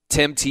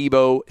 Tim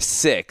Tebow,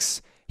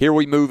 6. Here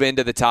we move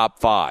into the top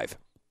 5.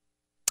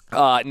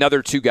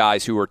 Another 2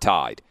 guys who are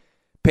tied.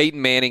 Peyton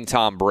Manning,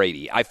 Tom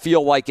Brady. I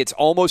feel like it's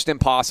almost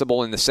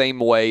impossible in the same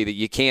way that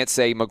you can't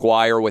say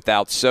Maguire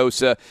without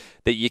Sosa,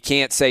 that you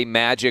can't say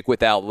Magic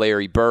without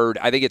Larry Bird.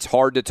 I think it's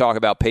hard to talk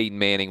about Peyton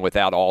Manning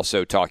without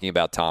also talking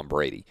about Tom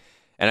Brady.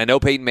 And I know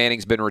Peyton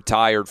Manning's been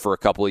retired for a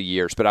couple of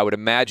years, but I would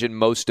imagine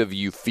most of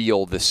you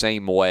feel the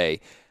same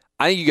way.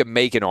 I think you could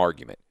make an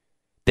argument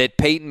that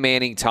Peyton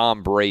Manning,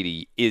 Tom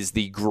Brady is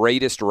the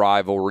greatest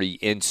rivalry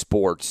in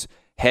sports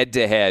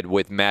head-to-head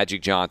with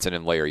Magic Johnson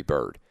and Larry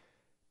Bird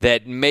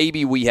that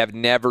maybe we have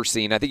never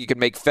seen. I think you could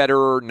make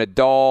Federer,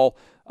 Nadal.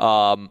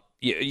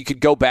 You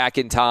could go back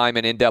in time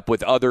and end up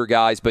with other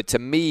guys. But to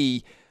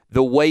me,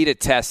 the way to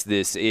test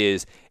this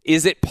is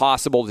it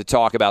possible to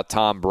talk about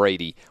Tom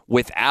Brady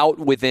without,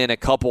 within a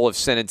couple of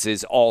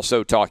sentences,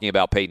 also talking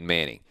about Peyton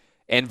Manning?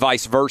 And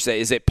vice versa.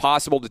 Is it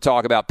possible to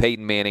talk about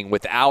Peyton Manning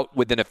without,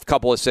 within a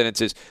couple of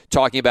sentences,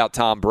 talking about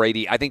Tom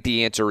Brady? I think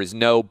the answer is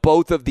no.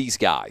 Both of these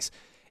guys,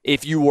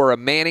 if you were a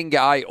Manning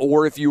guy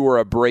or if you were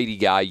a Brady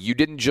guy, you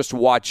didn't just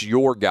watch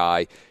your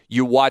guy.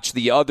 You watched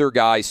the other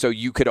guy so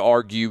you could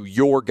argue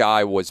your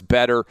guy was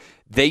better.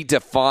 They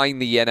defined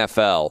the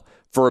NFL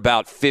for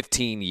about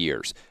 15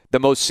 years. The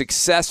most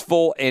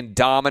successful and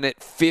dominant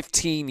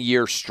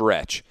 15-year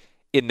stretch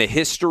in the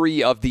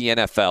history of the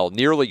NFL,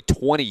 nearly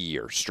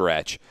 20-year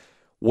stretch,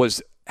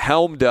 was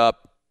helmed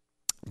up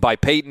by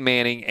Peyton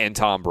Manning and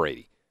Tom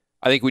Brady.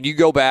 I think when you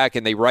go back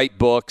and they write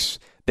books,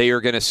 they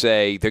are going to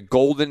say the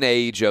golden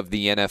age of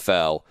the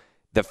NFL,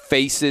 the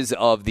faces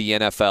of the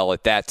NFL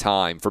at that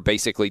time for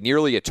basically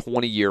nearly a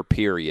 20-year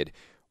period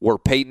were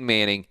Peyton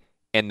Manning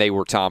and they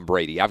were Tom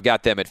Brady. I've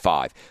got them at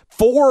 5.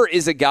 4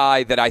 is a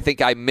guy that I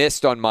think I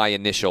missed on my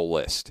initial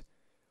list.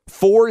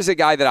 4 is a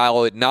guy that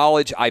I'll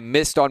acknowledge I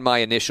missed on my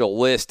initial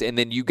list, and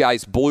then you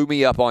guys blew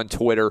me up on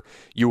Twitter.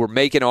 You were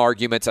making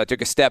arguments. I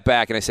took a step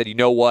back and I said, you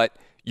know what?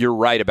 You're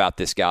right about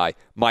this guy,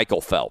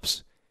 Michael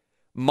Phelps.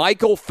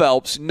 Michael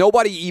Phelps,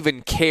 nobody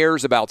even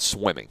cares about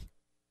swimming.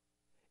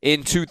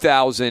 In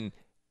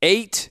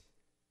 2008,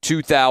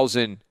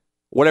 2000,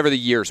 whatever the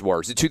years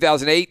were. In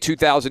 2008,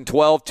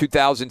 2012,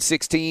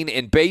 2016,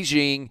 in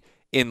Beijing,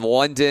 in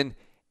London,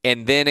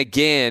 and then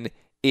again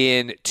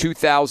in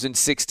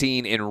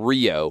 2016 in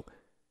Rio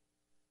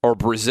or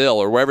Brazil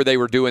or wherever they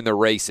were doing the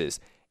races,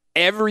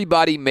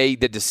 everybody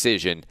made the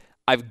decision,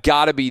 I've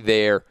got to be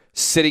there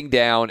sitting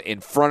down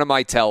in front of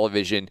my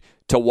television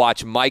to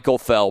watch Michael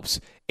Phelps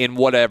in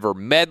whatever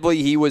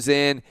medley he was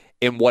in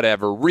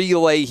whatever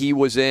relay he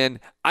was in.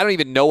 I don't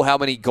even know how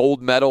many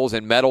gold medals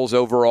and medals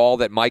overall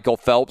that Michael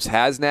Phelps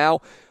has now,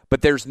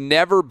 but there's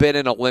never been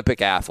an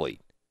Olympic athlete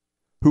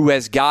who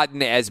has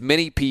gotten as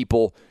many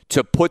people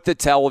to put the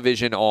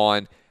television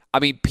on. I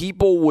mean,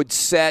 people would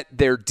set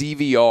their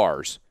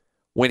DVRs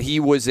when he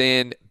was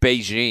in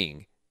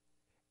Beijing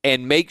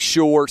and make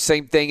sure,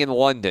 same thing in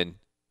London,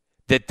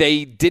 that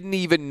they didn't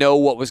even know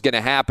what was going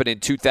to happen in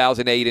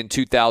 2008 and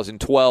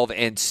 2012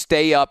 and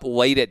stay up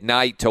late at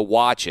night to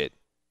watch it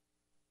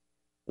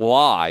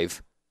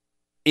live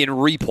in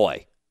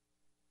replay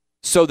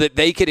so that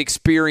they could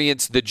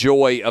experience the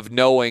joy of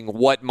knowing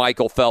what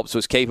Michael Phelps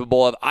was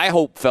capable of. I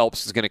hope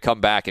Phelps is going to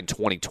come back in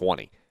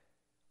 2020.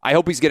 I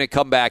hope he's going to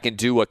come back and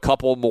do a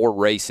couple more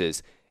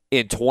races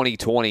in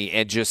 2020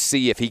 and just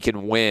see if he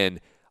can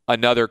win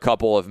another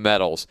couple of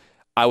medals.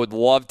 I would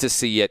love to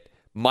see it.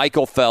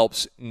 Michael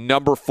Phelps,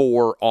 number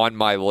 4 on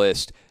my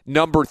list.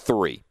 Number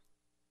 3,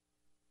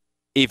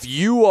 if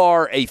you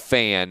are a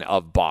fan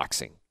of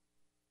boxing,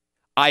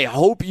 I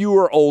hope you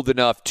are old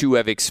enough to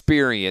have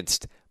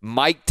experienced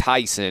Mike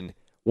Tyson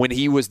when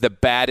he was the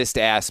baddest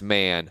ass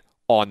man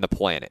on the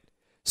planet.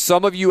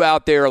 Some of you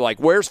out there are like,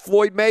 where's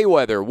Floyd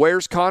Mayweather?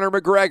 Where's Conor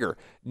McGregor?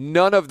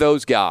 None of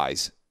those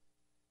guys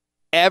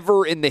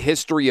ever in the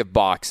history of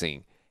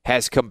boxing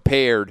has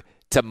compared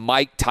to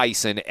Mike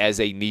Tyson as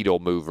a needle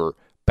mover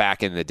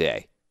back in the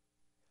day.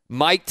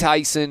 Mike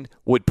Tyson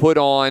would put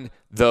on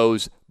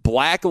those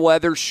black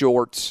leather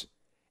shorts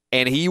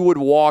and he would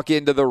walk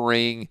into the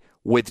ring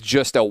with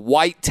just a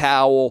white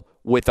towel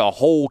with a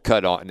hole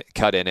cut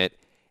in it,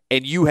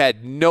 and you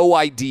had no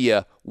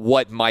idea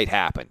what might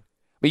happen.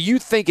 I mean, you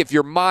think if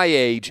you're my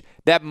age,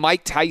 that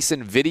Mike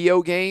Tyson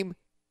video game,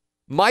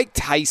 Mike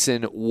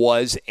Tyson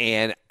was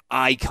an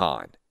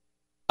icon.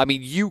 I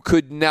mean, you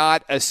could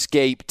not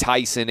escape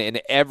Tyson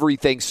and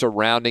everything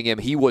surrounding him.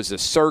 He was a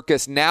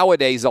circus.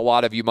 Nowadays, a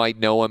lot of you might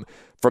know him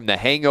from the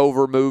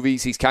Hangover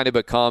movies. He's kind of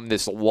become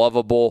this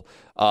lovable,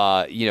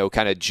 kind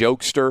of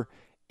jokester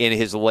in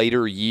his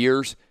later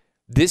years.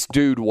 This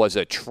dude was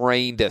a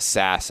trained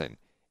assassin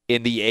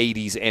in the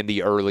 80s and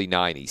the early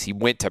 90s. He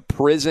went to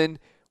prison,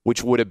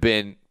 which would have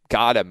been,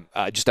 can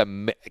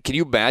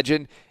you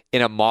imagine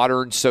in a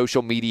modern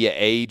social media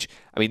age?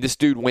 I mean, this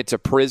dude went to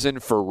prison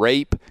for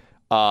rape.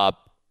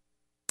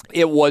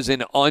 It was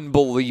an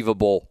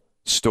unbelievable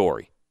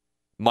story.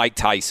 Mike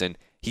Tyson,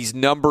 he's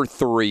number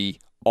 3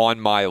 on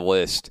my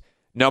list.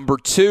 Number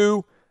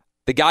 2,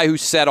 the guy who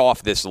set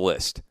off this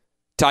list,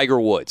 Tiger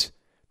Woods.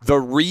 The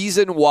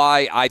reason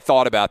why I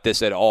thought about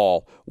this at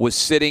all was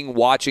sitting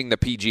watching the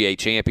PGA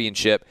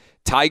Championship.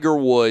 Tiger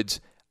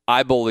Woods,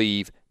 I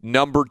believe,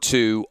 number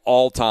 2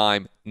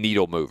 all-time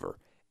needle mover.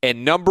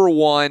 And number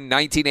 1,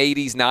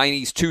 1980s,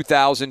 90s,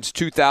 2000s,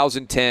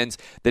 2010s,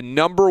 the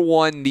number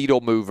 1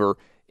 needle mover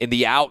in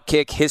the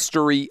Outkick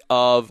history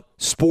of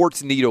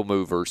sports needle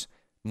movers,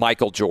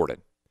 Michael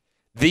Jordan.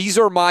 These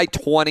are my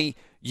 20.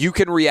 You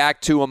can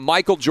react to them.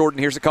 Michael Jordan,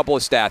 here's a couple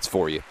of stats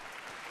for you.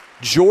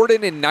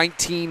 Jordan in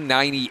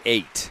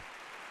 1998,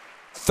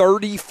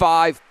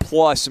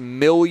 35-plus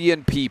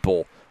million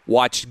people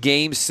watched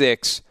Game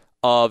 6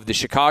 of the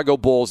Chicago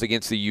Bulls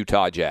against the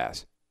Utah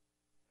Jazz.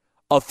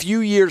 A few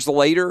years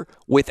later,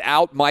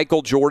 without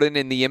Michael Jordan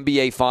in the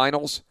NBA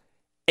Finals,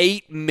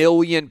 8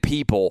 million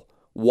people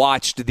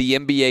watched the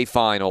NBA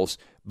Finals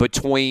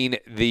between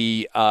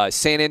the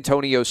San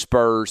Antonio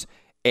Spurs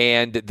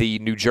and the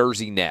New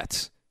Jersey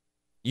Nets.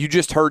 You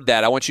just heard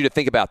that. I want you to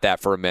think about that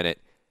for a minute.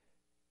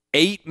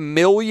 8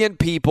 million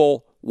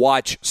people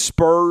watch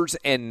Spurs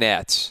and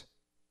Nets.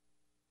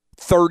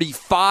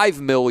 35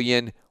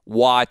 million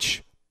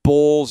watch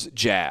Bulls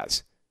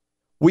Jazz.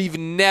 We've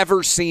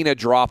never seen a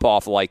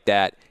drop-off like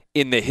that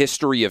in the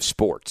history of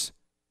sports.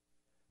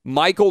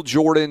 Michael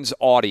Jordan's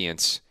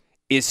audience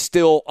is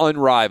still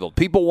unrivaled.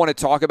 People want to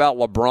talk about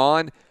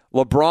LeBron.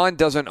 LeBron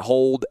doesn't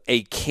hold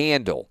a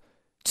candle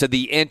to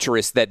the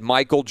interest that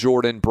Michael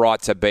Jordan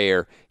brought to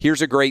bear.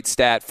 Here's a great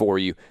stat for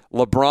you.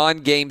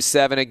 LeBron Game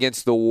 7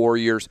 against the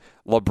Warriors.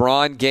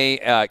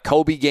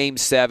 Kobe Game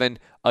 7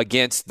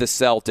 against the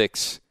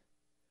Celtics.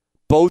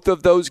 Both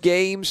of those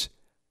games,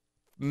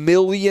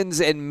 millions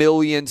and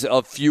millions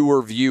of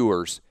fewer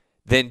viewers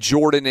than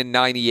Jordan in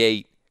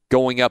 98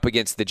 going up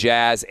against the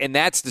Jazz. And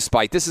that's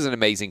despite, this is an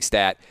amazing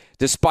stat,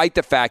 despite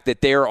the fact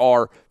that there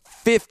are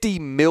 50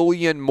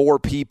 million more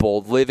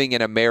people living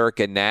in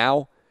America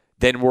now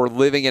than were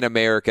living in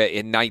America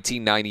in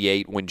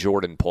 1998 when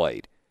Jordan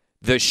played.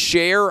 The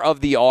share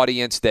of the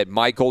audience that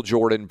Michael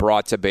Jordan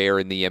brought to bear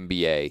in the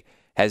NBA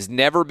has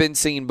never been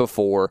seen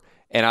before,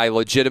 and I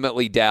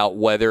legitimately doubt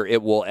whether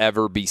it will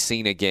ever be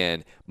seen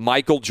again.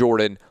 Michael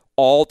Jordan,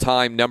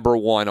 all-time number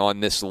 1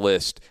 on this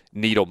list,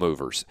 needle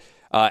movers.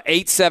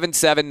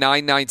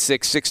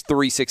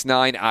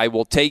 877-996-6369. I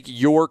will take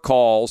your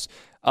calls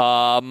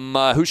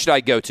Who should I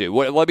go to?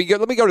 Let me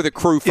go to the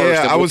crew first.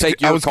 Yeah, and I was take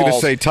your going to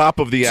say top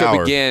of the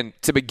hour.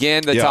 To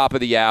begin the top of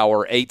the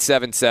hour,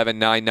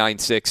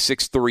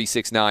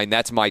 877-996-6369.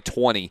 That's my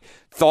 20.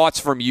 Thoughts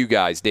from you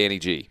guys, Danny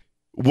G.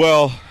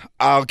 Well,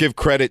 I'll give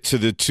credit to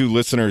the two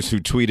listeners who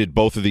tweeted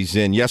both of these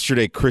in.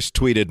 Yesterday, Chris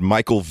tweeted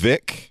Michael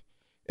Vick,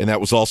 and that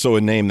was also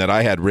a name that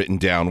I had written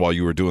down while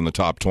you were doing the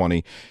top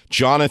 20.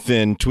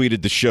 Jonathan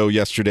tweeted the show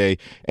yesterday,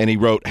 and he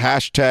wrote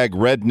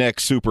 #redneck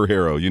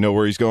superhero. You know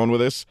where he's going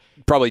with this?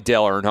 Probably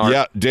Dale Earnhardt.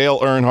 Yeah,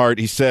 Dale Earnhardt.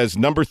 He says,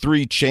 number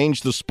 3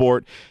 changed the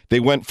sport. They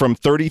went from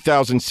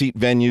 30,000-seat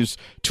venues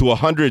to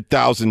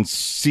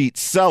 100,000-seat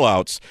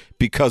sellouts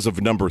because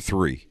of number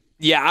 3.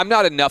 Yeah, I'm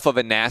not enough of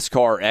a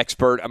NASCAR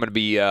expert. I'm going to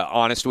be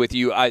honest with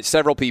you.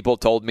 Several people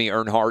told me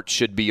Earnhardt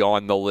should be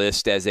on the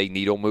list as a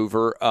needle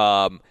mover.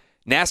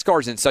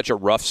 NASCAR's in such a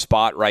rough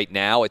spot right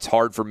now. It's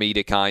hard for me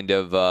to kind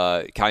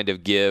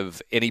of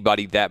give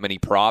anybody that many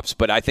props,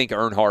 but I think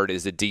Earnhardt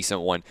is a decent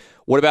one.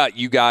 What about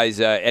you guys,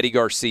 Eddie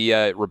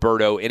Garcia,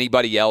 Roberto,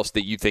 anybody else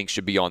that you think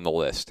should be on the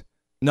list?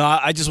 No,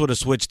 I just would have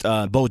switched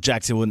Bo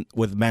Jackson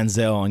with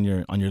Manziel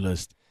on your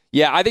list.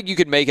 Yeah, I think you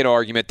could make an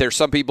argument. There's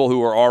some people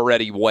who are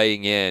already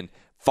weighing in,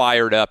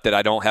 fired up that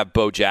I don't have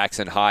Bo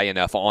Jackson high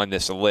enough on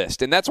this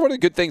list. And that's one of the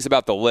good things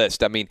about the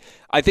list. I mean,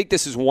 I think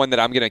this is one that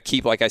I'm going to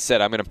keep, like I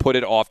said, I'm going to put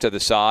it off to the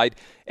side,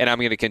 and I'm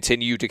going to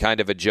continue to kind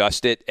of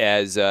adjust it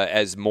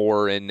as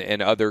more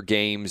and other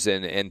games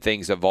and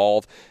things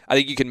evolve. I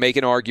think you can make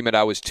an argument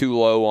I was too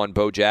low on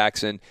Bo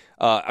Jackson.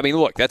 I mean,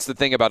 look, that's the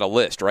thing about a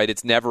list, right?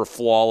 It's never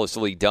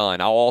flawlessly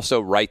done. I'll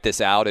also write this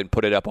out and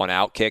put it up on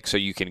Outkick so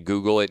you can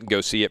Google it and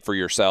go see it for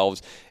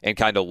yourselves and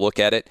kind of look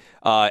at it.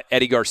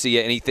 Eddie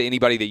Garcia,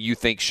 anybody that you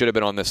think should have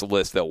been on this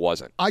list that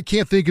wasn't? I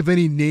can't think of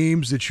any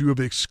names that you have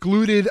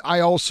excluded. I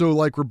also,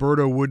 like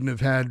Roberto, wouldn't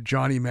have had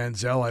Johnny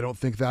Manziel. I don't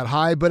think that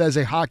high. But as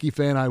a hockey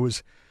fan, I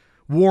was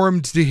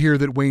warmed to hear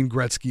that Wayne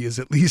Gretzky is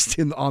at least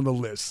on the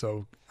list.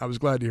 So I was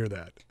glad to hear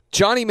that.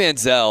 Johnny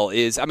Manziel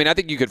is, I mean, I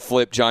think you could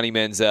flip Johnny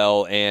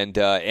Manziel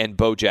and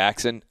Bo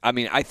Jackson. I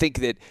mean, I think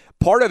that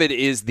part of it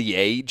is the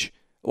age.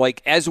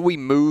 Like, as we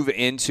move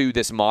into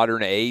this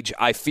modern age,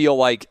 I feel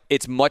like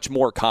it's much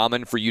more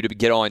common for you to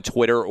get on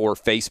Twitter or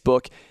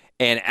Facebook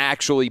and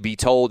actually be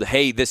told,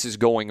 hey, this is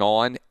going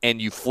on, and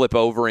you flip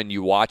over and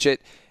you watch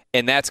it.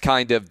 And that's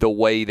kind of the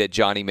way that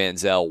Johnny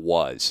Manziel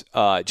was.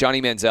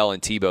 Johnny Manziel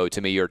and Tebow,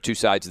 to me, are two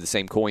sides of the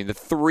same coin. The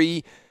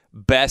 3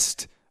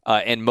 best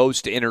and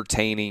most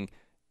entertaining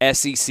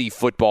SEC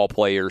football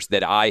players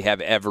that I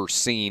have ever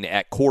seen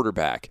at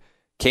quarterback,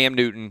 Cam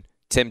Newton,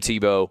 Tim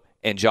Tebow,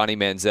 and Johnny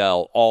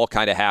Manziel, all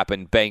kind of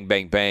happened bang,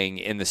 bang, bang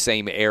in the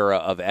same era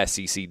of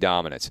SEC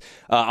dominance.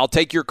 I'll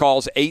take your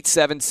calls,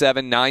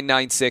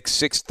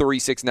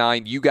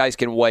 877-996-6369. You guys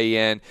can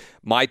weigh in.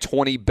 My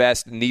 20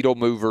 best needle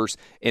movers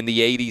in the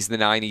 80s, the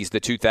 90s,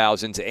 the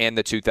 2000s, and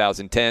the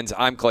 2010s.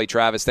 I'm Clay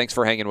Travis. Thanks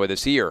for hanging with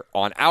us here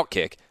on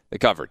Outkick the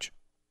Coverage.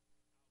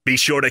 Be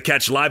sure to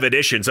catch live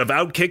editions of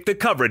Outkick the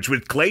Coverage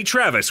with Clay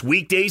Travis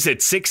weekdays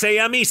at 6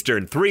 a.m.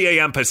 Eastern, 3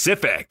 a.m.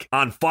 Pacific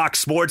on Fox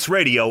Sports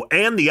Radio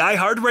and the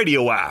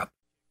iHeartRadio app.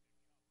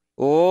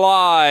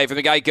 Live from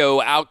the Geico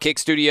Outkick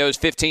Studios,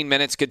 15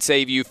 minutes could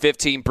save you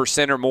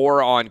 15% or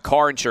more on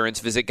car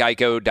insurance. Visit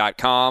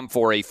geico.com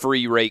for a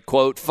free rate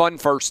quote. Fun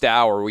first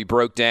hour. We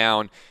broke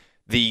down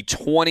the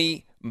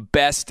 20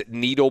 best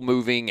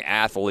needle-moving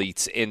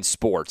athletes in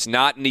sports.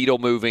 Not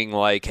needle-moving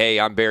like, hey,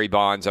 I'm Barry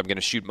Bonds, I'm going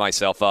to shoot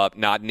myself up.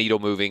 Not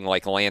needle-moving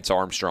like Lance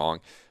Armstrong,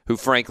 who,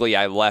 frankly,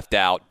 I left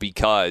out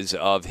because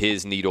of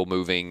his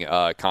needle-moving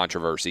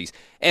controversies.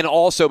 And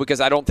also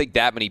because I don't think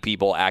that many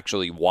people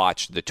actually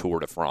watched the Tour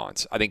de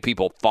France. I think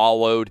people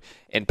followed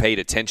and paid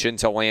attention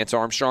to Lance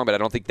Armstrong, but I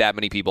don't think that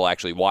many people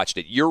actually watched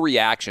it. Your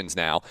reactions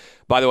now.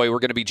 By the way, we're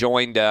going to be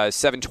joined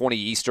 7:20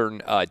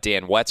 Eastern,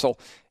 Dan Wetzel.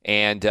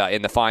 And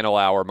in the final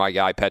hour, my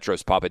guy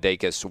Petros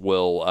Papadakis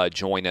will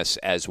join us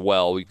as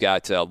well. We've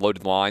got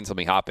loaded lines. Let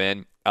me hop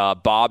in.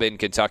 Bob in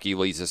Kentucky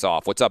leads us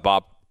off. What's up,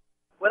 Bob?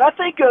 When I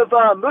think of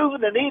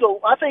moving the needle,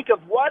 I think of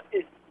what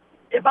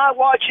am I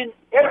watching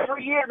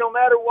every year, no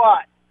matter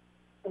what.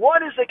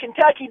 One is the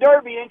Kentucky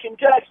Derby in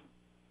Kentucky.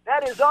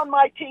 That is on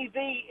my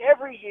TV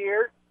every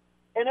year.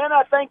 And then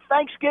I think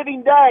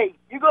Thanksgiving Day.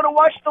 You're going to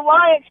watch the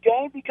Lions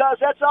game because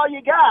that's all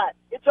you got.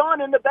 It's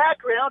on in the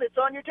background. It's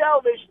on your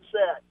television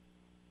set.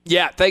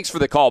 Yeah, thanks for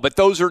the call. But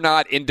those are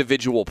not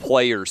individual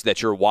players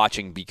that you're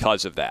watching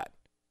because of that.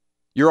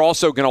 You're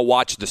also going to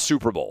watch the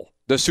Super Bowl.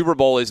 The Super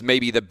Bowl is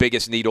maybe the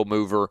biggest needle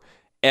mover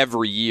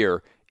every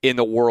year in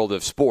the world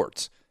of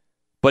sports.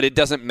 But it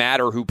doesn't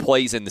matter who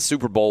plays in the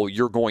Super Bowl,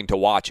 you're going to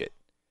watch it.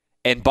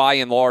 And by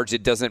and large,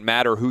 it doesn't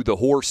matter who the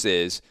horse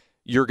is,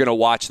 you're going to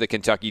watch the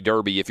Kentucky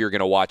Derby if you're going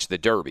to watch the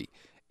Derby.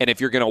 And if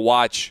you're going to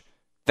watch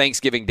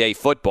Thanksgiving Day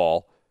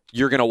football,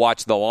 you're going to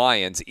watch the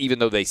Lions, even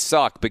though they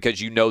suck,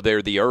 because you know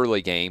they're the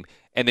early game.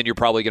 And then you're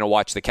probably going to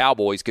watch the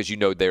Cowboys because you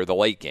know they're the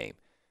late game.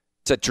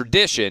 It's a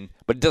tradition,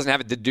 but it doesn't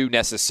have to do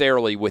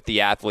necessarily with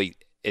the athlete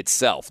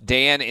itself.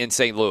 Dan in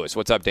St. Louis.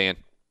 What's up, Dan?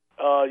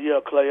 Yeah,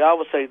 Clay, I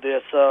would say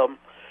this.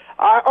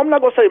 I'm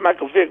not going to say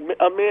Michael Vick.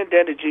 Me and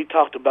Danny G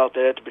talked about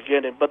that at the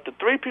beginning, but the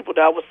three people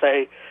that I would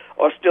say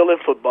are still in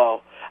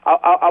football,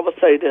 I would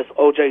say this: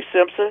 O.J.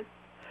 Simpson.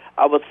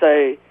 I would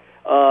say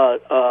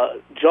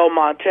Joe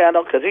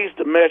Montana, because he's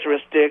the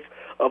measuring stick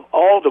of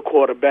all the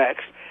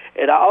quarterbacks.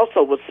 And I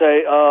also would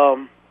say,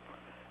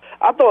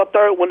 I throw a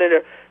third one in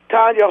there,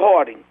 Tanya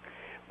Harding.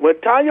 When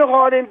Tanya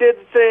Harding did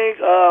the thing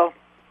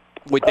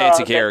with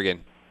Nancy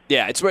Kerrigan,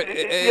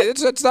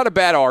 it's not a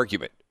bad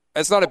argument.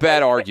 That's not a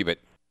bad argument.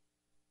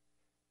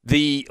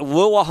 The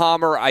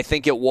Lillehammer, I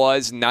think it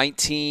was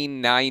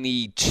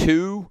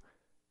 1992,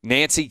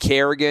 Nancy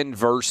Kerrigan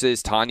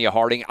versus Tanya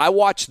Harding. I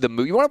watched the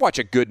movie. You want to watch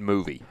a good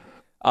movie?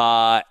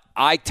 I,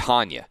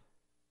 Tanya.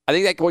 I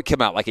think that would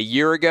come out like a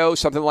year ago,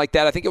 something like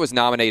that. I think it was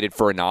nominated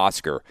for an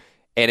Oscar,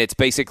 and it's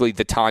basically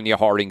the Tanya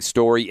Harding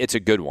story. It's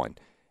a good one.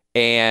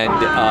 And,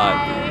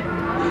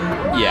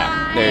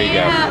 yeah, there you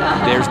go.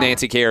 There's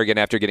Nancy Kerrigan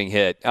after getting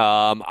hit.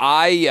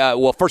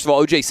 Well, first of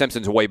all, O.J.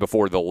 Simpson's way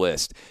before the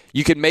list.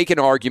 You can make an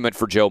argument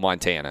for Joe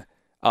Montana,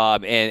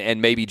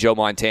 and maybe Joe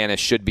Montana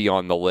should be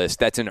on the list.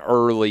 That's an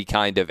early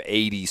kind of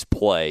 80s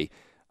play.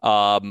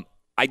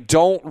 I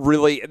don't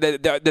really –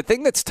 the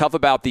thing that's tough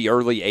about the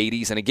early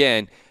 80s, and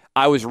again,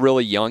 I was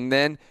really young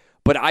then,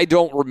 but I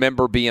don't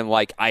remember being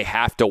like, I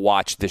have to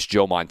watch this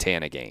Joe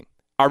Montana game.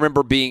 I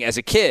remember being, as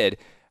a kid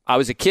 – I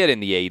was a kid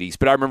in the 80s,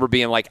 but I remember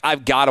being like,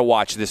 I've got to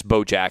watch this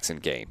Bo Jackson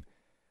game.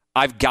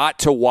 I've got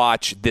to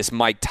watch this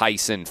Mike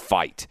Tyson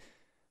fight.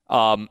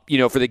 For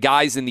the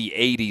guys in the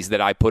 80s that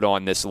I put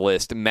on this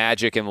list,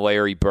 Magic and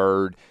Larry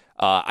Bird,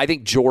 I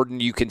think Jordan,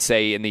 you can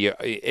say in the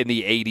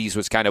 80s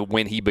was kind of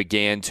when he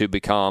began to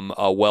become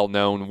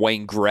well-known.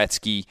 Wayne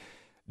Gretzky,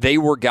 they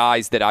were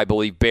guys that I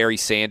believe, Barry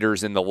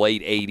Sanders in the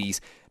late 80s,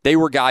 they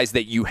were guys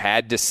that you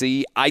had to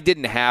see. I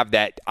didn't have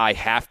that I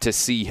have to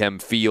see him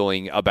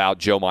feeling about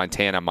Joe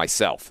Montana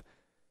myself.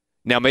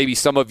 Now, maybe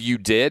some of you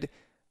did.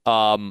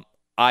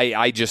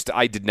 I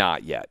did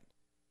not yet.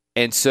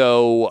 And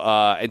so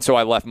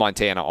I left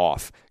Montana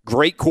off.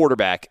 Great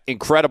quarterback,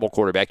 incredible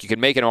quarterback. You can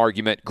make an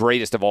argument,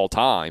 greatest of all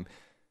time,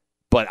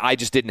 but I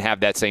just didn't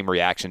have that same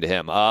reaction to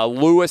him.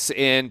 Lewis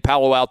in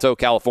Palo Alto,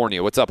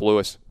 California. What's up,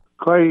 Lewis?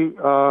 Clay,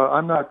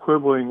 I'm not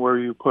quibbling where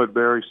you put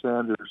Barry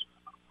Sanders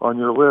on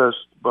your list,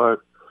 but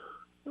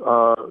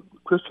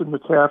Christian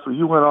McCaffrey,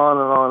 you went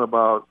on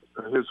about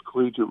his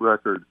collegiate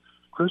record.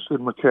 Christian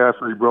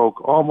McCaffrey broke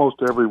almost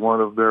every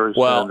one of Barry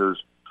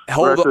Sanders'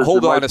 records.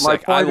 Hold on a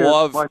sec.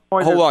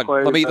 Hold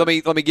on.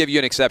 Let me give you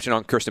an exception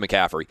on Christian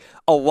McCaffrey.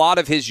 A lot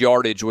of his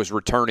yardage was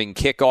returning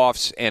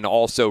kickoffs and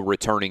also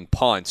returning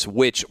punts,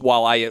 which,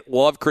 while I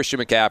love Christian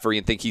McCaffrey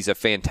and think he's a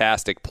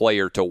fantastic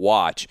player to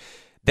watch,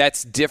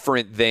 that's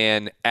different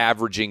than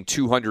averaging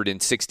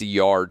 260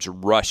 yards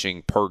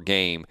rushing per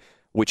game,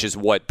 which is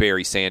what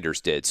Barry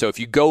Sanders did. So if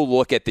you go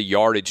look at the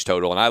yardage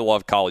total, and I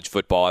love college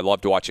football, I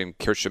loved watching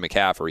Christian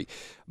McCaffrey,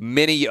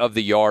 many of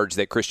the yards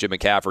that Christian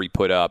McCaffrey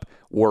put up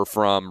were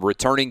from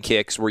returning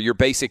kicks, where you're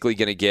basically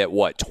going to get,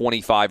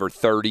 25 or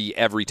 30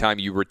 every time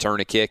you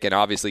return a kick, and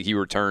obviously he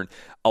returned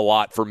a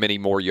lot for many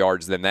more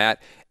yards than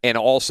that, and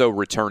also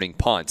returning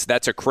punts.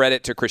 That's a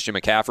credit to Christian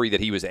McCaffrey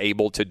that he was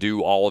able to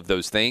do all of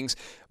those things,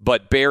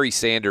 but Barry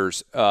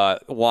Sanders,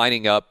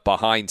 lining up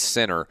behind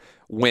center,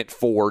 went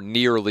for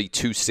nearly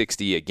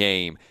 260 a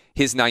game.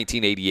 His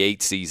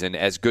 1988 season,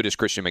 as good as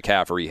Christian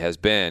McCaffrey has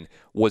been,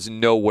 was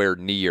nowhere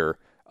near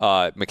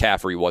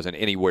McCaffrey wasn't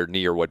anywhere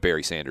near what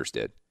Barry Sanders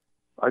did.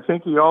 I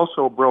think he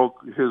also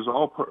broke his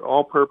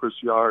all-purpose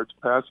yards,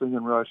 passing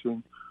and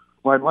rushing.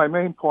 My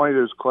main point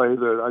is, Clay,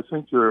 that I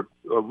think you're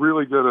a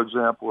really good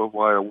example of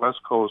why a West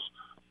Coast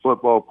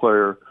football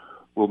player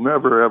will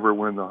never, ever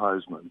win the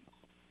Heisman.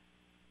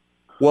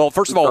 Well,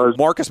 first of all,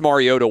 Marcus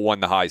Mariota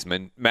won the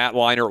Heisman. Matt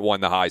Leinart won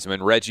the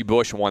Heisman. Reggie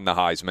Bush won the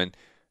Heisman.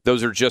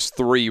 Those are just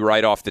three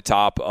right off the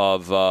top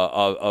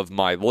of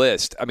my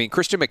list. I mean,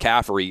 Christian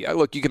McCaffrey,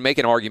 look, you can make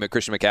an argument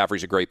Christian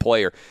McCaffrey's a great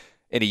player,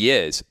 and he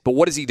is. But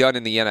what has he done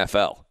in the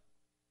NFL?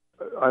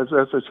 As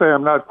I say,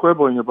 I'm not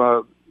quibbling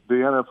about the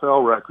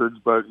NFL records,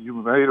 but you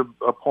made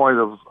a point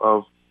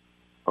of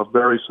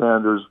Barry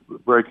Sanders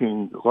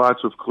holding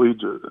lots of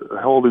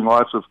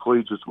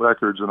collegiate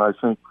records, and I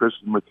think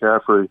Christian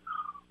McCaffrey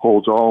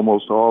holds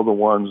almost all the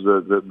ones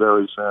that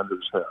Barry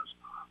Sanders has.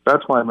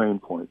 That's my main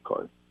point,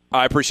 Clay.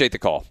 I appreciate the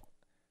call.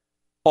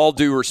 All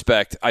due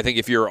respect, I think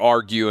if you're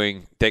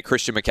arguing that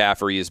Christian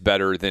McCaffrey is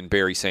better than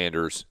Barry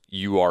Sanders,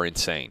 you are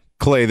insane.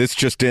 Clay, this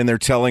just in, they're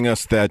telling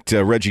us that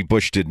Reggie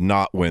Bush did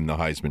not win the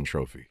Heisman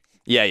Trophy.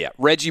 Yeah.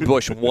 Reggie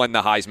Bush won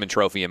the Heisman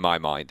Trophy in my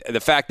mind.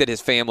 The fact that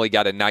his family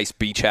got a nice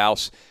beach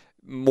house,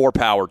 more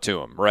power to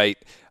him, right?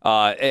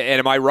 And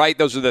am I right?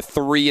 Those are the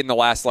three in the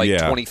last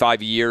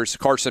 25 years.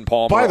 Carson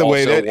Palmer By the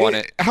way, also won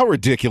it. How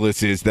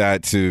ridiculous is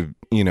that to,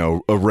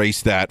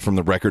 erase that from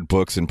the record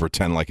books and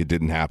pretend like it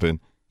didn't happen?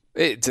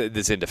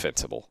 It's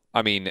indefensible.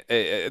 I mean,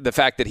 the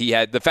fact that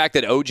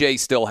OJ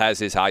still has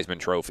his Heisman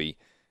Trophy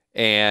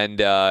and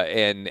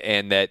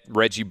that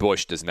Reggie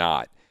Bush does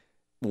not.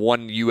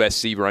 one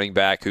USC running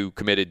back who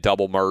committed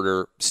double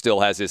murder still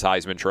has his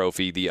Heisman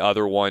Trophy. The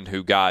other one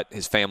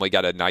his family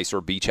got a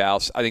nicer beach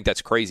house. I think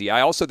that's crazy.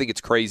 I also think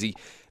it's crazy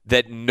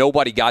that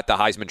nobody got the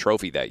Heisman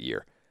Trophy that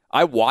year.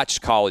 I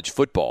watched college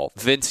football.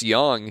 Vince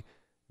Young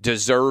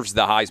deserves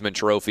the Heisman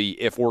Trophy.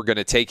 If we're going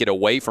to take it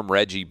away from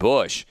Reggie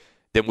Bush,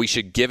 then we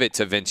should give it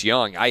to Vince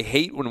Young. I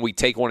hate when we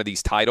take one of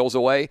these titles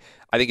away.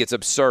 I think it's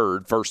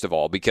absurd, first of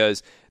all,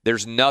 because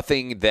there's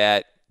nothing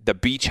that the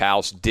beach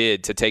house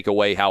did to take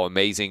away how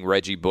amazing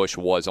Reggie Bush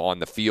was on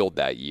the field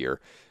that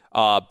year.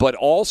 But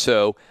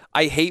also,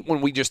 I hate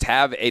when we just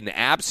have an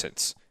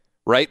absence,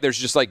 right? There's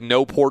just like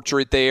no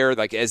portrait there,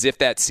 like as if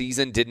that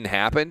season didn't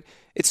happen.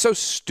 It's so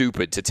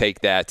stupid to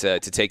take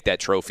that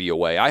trophy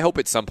away. I hope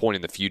at some point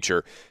in the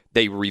future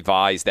they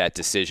revise that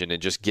decision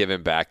and just give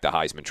him back the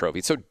Heisman Trophy.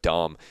 It's so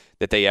dumb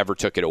that they ever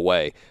took it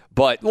away.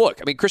 But look,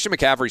 I mean, Christian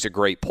McCaffrey's a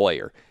great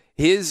player.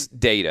 His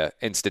data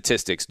and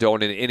statistics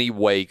don't in any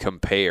way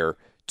compare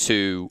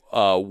to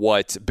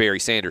what Barry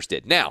Sanders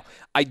did. Now,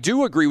 I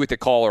do agree with the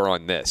caller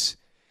on this.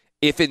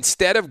 If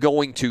instead of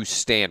going to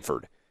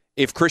Stanford,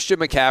 if Christian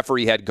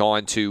McCaffrey had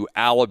gone to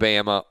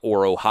Alabama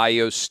or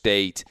Ohio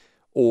State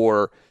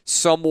or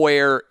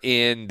somewhere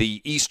in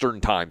the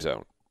Eastern time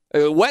zone,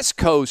 West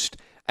Coast,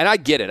 and I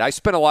get it. I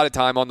spent a lot of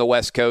time on the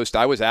West Coast.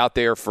 I was out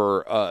there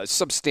for a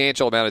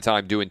substantial amount of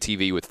time doing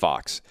TV with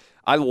Fox.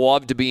 I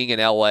loved being in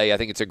L.A. I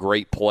think it's a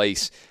great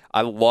place.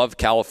 I love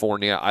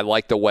California. I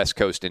like the West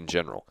Coast in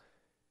general.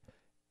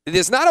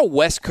 There's not a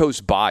West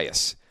Coast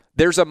bias.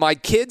 There's a my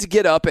kids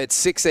get up at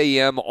 6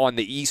 a.m. on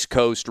the East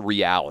Coast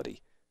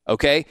reality,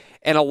 okay?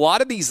 And a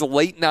lot of these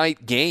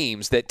late-night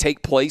games that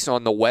take place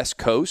on the West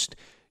Coast,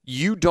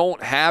 you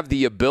don't have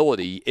the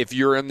ability, if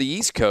you're on the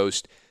East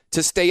Coast,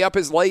 to stay up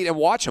as late and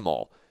watch them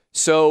all.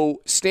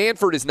 So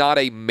Stanford is not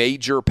a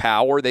major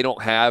power. They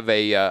don't have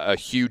a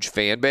huge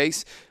fan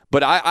base.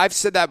 But I've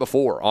said that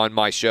before on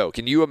my show.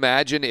 Can you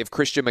imagine if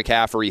Christian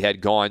McCaffrey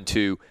had gone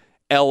to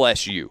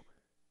LSU,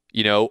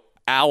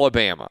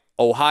 Alabama,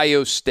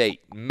 Ohio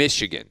State,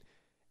 Michigan,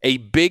 a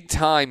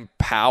big-time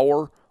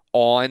power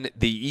on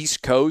the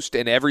East Coast,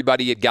 and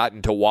everybody had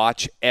gotten to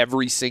watch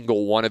every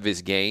single one of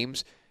his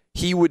games?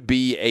 He would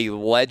be a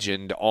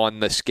legend on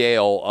the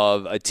scale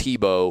of a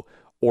Tebow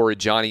or a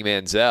Johnny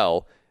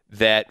Manziel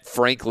that,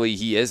 frankly,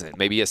 he isn't.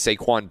 Maybe a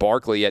Saquon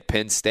Barkley at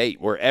Penn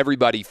State, where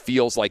everybody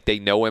feels like they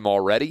know him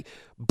already.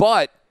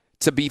 But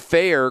to be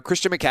fair,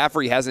 Christian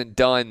McCaffrey hasn't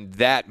done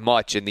that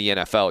much in the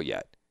NFL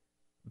yet.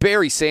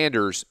 Barry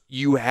Sanders,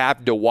 you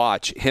have to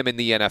watch him in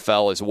the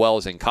NFL as well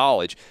as in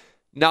college.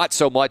 Not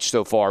so much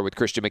so far with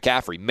Christian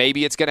McCaffrey.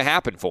 Maybe it's going to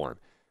happen for him.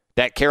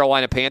 That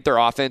Carolina Panther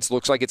offense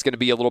looks like it's going to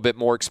be a little bit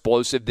more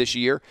explosive this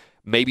year.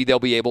 Maybe they'll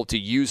be able to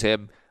use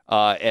him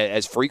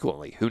as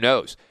frequently. Who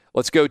knows?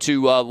 Let's go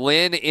to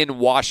Lynn in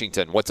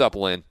Washington. What's up,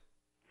 Lynn?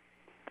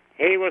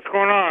 Hey, what's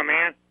going on,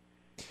 man?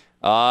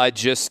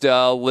 Just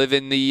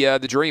living the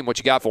dream. What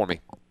you got for me?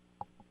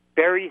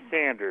 Barry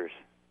Sanders.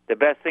 The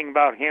best thing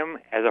about him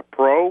as a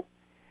pro,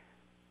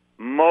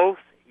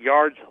 most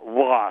yards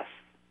lost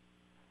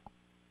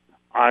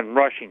on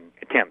rushing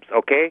attempts,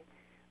 okay?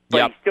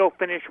 But he still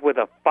finished with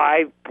a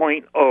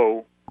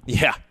 5.0.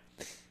 Yeah.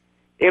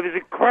 It was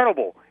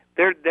incredible.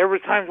 There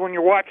was times when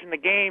you're watching the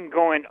game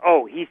going,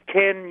 oh, he's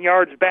 10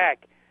 yards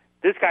back.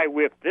 This guy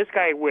whipped.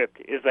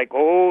 It's like,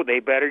 oh, they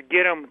better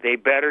get him.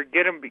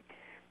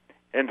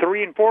 And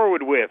 3 and 4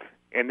 would whiff.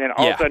 And then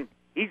all of a sudden,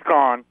 he's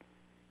gone.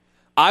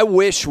 I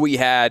wish we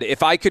had,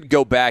 if I could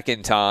go back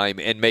in time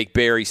and make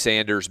Barry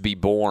Sanders be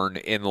born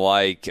in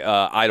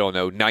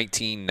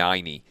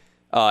 1990,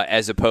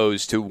 as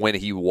opposed to when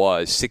he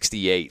was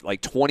 68, like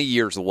 20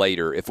 years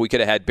later, if we could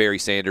have had Barry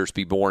Sanders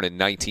be born in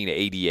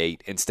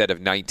 1988 instead of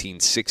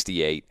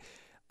 1968,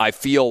 I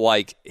feel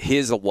like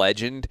his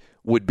legend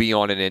would be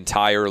on an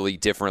entirely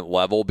different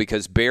level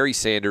because Barry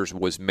Sanders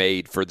was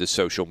made for the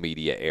social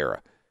media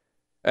era.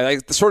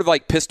 Sort of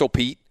like Pistol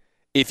Pete.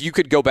 If you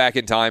could go back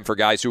in time for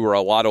guys who were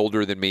a lot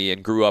older than me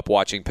and grew up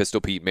watching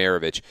Pistol Pete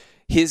Maravich,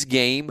 his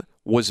game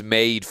was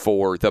made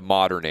for the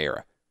modern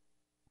era.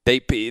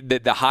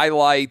 The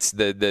highlights,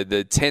 the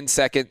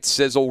 10-second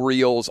sizzle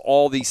reels,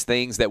 all these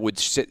things that would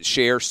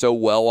share so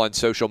well on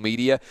social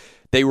media,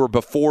 they were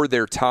before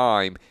their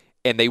time,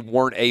 and they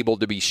weren't able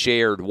to be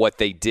shared what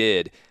they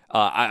did.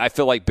 I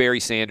feel like Barry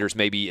Sanders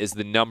maybe is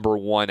the number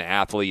one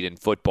athlete in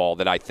football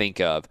that I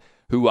think of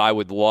who I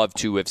would love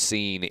to have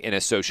seen in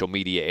a social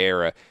media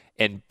era.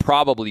 And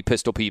probably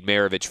Pistol Pete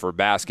Maravich for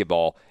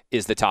basketball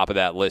is the top of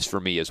that list for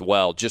me as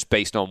well, just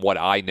based on what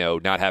I know,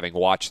 not having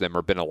watched them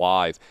or been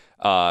alive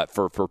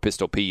for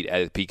Pistol Pete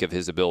at the peak of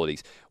his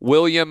abilities.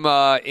 William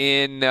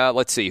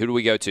let's see, who do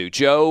we go to?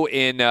 Joe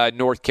in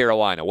North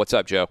Carolina. What's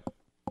up, Joe?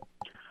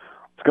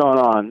 What's going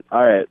on?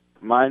 All right.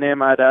 My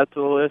name I'd add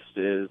to the list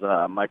is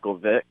Michael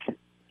Vick.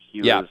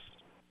 He was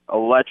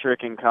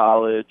electric in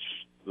college,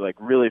 like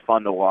really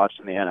fun to watch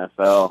in the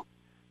NFL.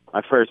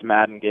 My first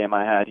Madden game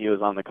I had, he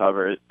was on the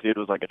cover. Dude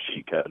was like a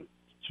cheat code.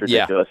 It's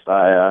ridiculous.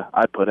 Yeah.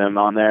 I put him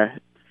on there.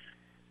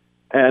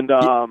 And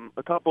a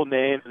couple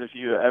names, if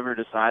you ever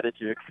decided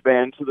to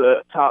expand to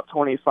the top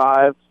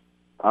 25,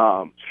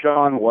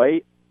 Shaun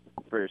White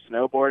for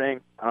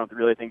snowboarding. I don't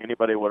really think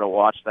anybody would have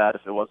watched that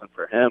if it wasn't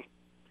for him.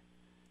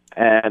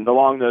 And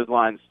along those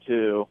lines,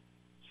 too,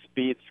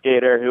 speed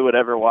skater, who would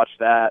ever watch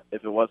that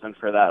if it wasn't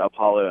for that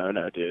Apollo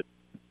Ono dude?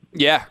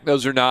 Yeah,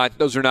 those are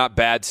not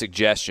bad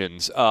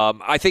suggestions.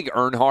 I think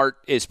Earnhardt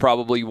is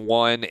probably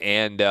one,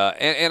 and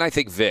I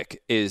think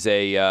Vic is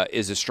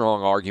a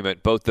strong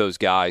argument. Both those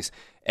guys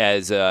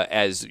as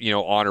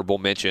honorable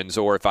mentions,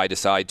 or if I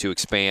decide to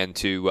expand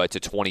to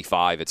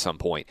 25 at some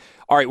point.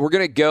 All right, we're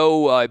going to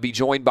go be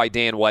joined by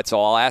Dan Wetzel.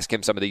 I'll ask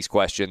him some of these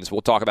questions.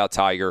 We'll talk about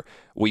Tiger.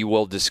 We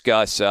will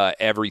discuss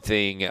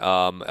everything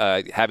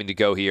having to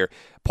go here.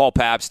 Paul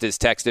Pabst has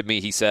texted me.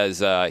 He says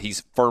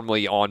he's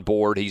firmly on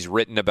board. He's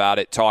written about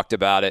it, talked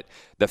about it,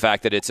 the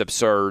fact that it's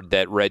absurd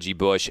that Reggie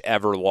Bush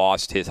ever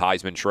lost his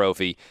Heisman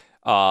Trophy.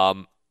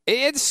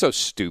 It's so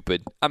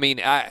stupid. I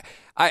mean,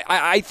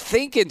 I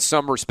think in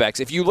some respects,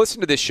 if you listen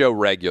to this show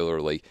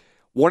regularly,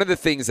 one of the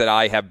things that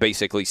I have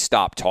basically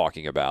stopped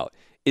talking about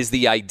is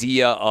the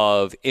idea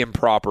of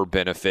improper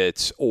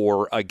benefits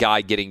or a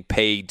guy getting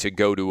paid to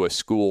go to a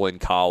school in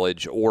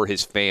college or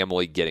his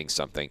family getting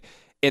something.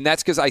 And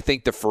that's because I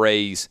think the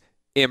phrase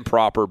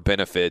improper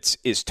benefits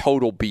is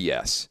total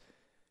BS.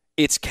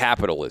 It's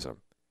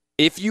capitalism.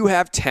 If you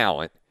have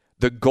talent,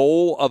 the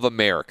goal of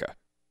America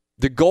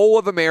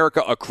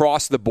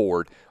across the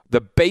board,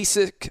 the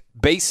basic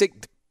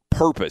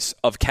purpose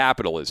of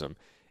capitalism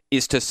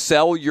is to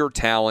sell your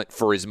talent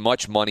for as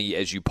much money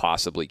as you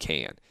possibly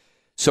can.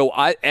 So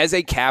as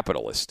a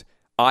capitalist,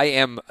 I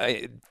am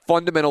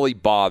fundamentally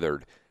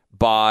bothered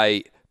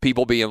by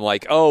people being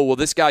like, oh, well,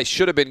 this guy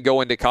should have been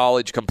going to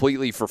college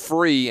completely for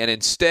free, and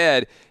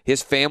instead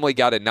his family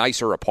got a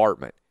nicer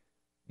apartment.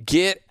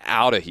 Get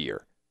out of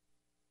here.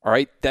 All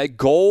right? That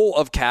goal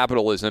of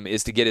capitalism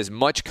is to get as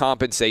much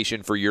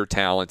compensation for your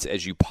talents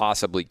as you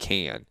possibly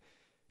can.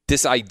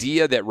 This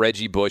idea that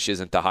Reggie Bush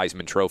isn't the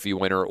Heisman Trophy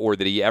winner or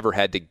that he ever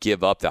had to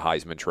give up the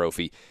Heisman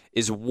Trophy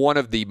is one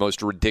of the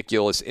most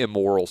ridiculous,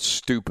 immoral,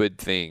 stupid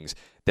things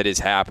that has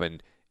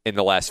happened in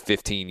the last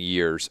 15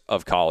 years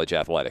of college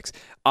athletics.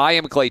 I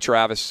am Clay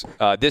Travis.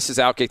 This is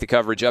Outkick the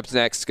Coverage. Up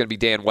next is going to be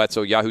Dan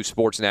Wetzel, Yahoo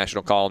Sports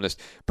national columnist.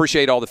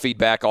 Appreciate all the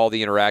feedback, all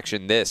the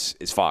interaction. This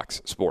is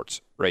Fox Sports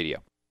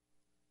Radio.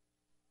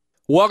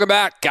 Welcome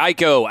back.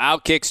 Geico,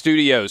 Outkick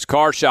Studios.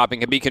 Car shopping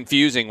can be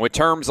confusing with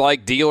terms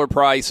like dealer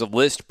price,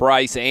 list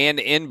price, and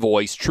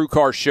invoice.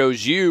 TrueCar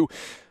shows you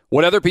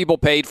what other people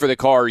paid for the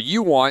car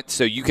you want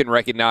so you can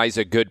recognize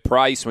a good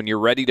price when you're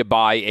ready to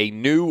buy a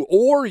new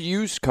or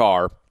used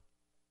car.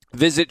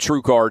 Visit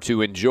TrueCar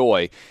to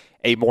enjoy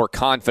a more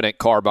confident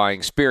car buying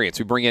experience.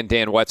 We bring in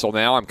Dan Wetzel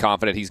now. I'm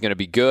confident he's going to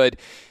be good.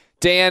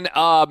 Dan,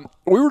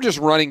 we were just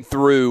running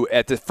through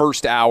at the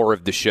first hour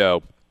of the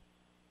show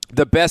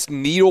the best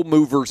needle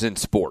movers in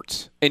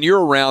sports. And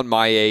you're around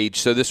my age,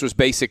 so this was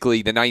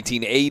basically the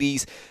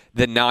 1980s,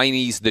 the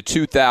 90s, the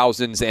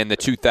 2000s, and the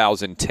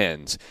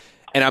 2010s.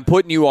 And I'm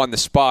putting you on the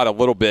spot a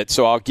little bit,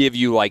 so I'll give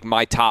you like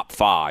my top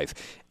 5.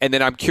 And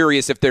then I'm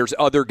curious if there's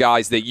other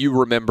guys that you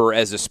remember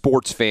as a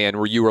sports fan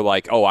where you were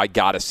like, oh, I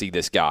got to see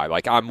this guy.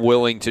 Like, I'm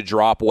willing to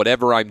drop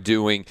whatever I'm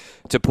doing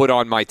to put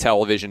on my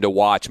television to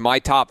watch. My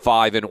top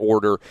 5 in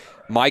order: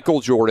 Michael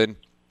Jordan,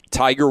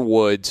 Tiger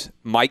Woods,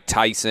 Mike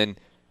Tyson,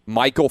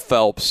 Michael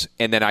Phelps,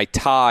 and then I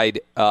tied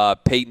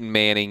Peyton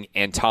Manning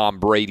and Tom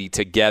Brady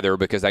together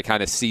because I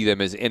kind of see them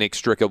as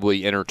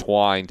inextricably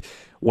intertwined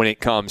when it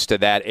comes to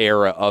that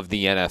era of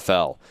the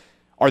NFL.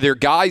 Are there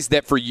guys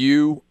that for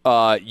you,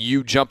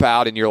 you jump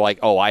out and you're like,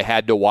 oh, I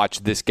had to watch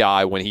this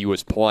guy when he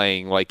was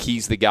playing? Like,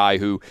 he's the guy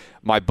who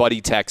my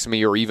buddy texts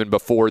me, or even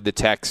before the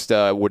text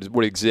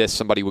would exist,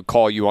 somebody would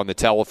call you on the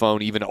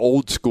telephone, even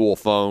old school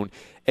phone,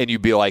 and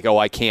you'd be like, oh,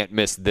 I can't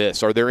miss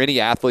this. Are there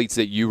any athletes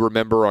that you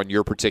remember on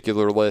your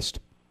particular list?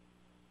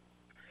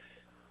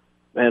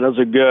 Man, those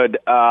are good.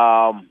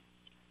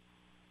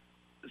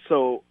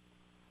 So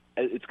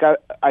it's got,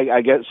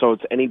 I guess, so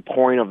it's any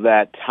point of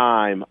that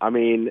time. I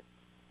mean,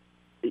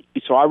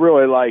 so I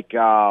really like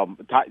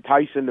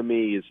Tyson. To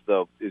me is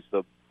the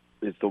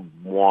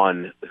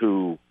one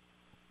who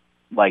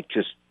like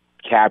just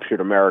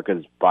captured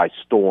Americans by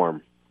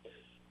storm.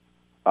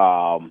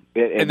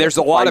 And there's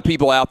a lot of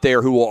people out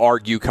there who will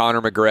argue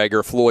Conor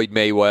McGregor, Floyd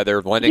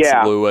Mayweather, Lennox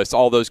Lewis,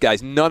 all those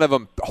guys. None of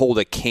them hold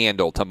a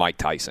candle to Mike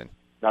Tyson.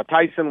 Now,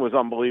 Tyson was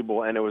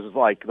unbelievable, and it was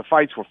like the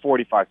fights were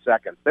 45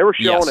 seconds. They were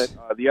showing it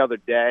the other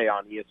day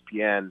on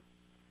ESPN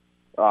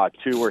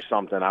 2 or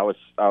something. I was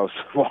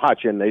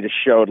watching. They just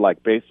showed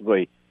like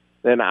basically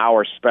an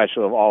hour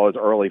special of all his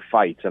early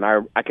fights, and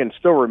I can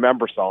still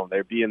remember some of them.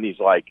 They'd be in these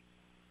like,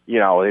 you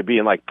know, they'd be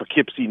in like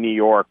Poughkeepsie, New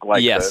York,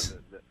 like the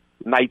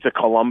Knights of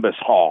Columbus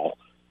Hall,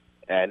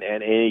 and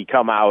he'd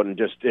come out and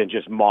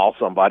just maul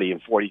somebody in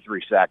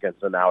 43 seconds,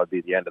 and that would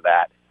be the end of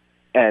that.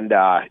 And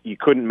you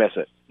couldn't miss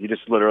it. You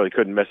just literally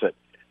couldn't miss it.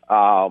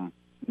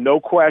 No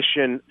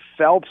question,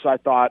 Phelps, I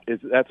thought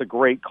that's a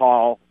great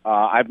call.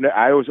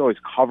 I was always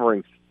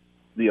covering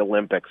the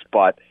Olympics,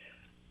 but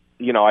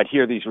you know, I'd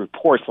hear these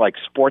reports like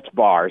sports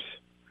bars,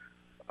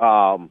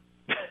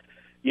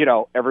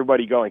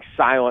 everybody going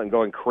silent and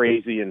going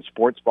crazy in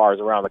sports bars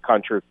around the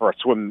country for a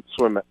swim.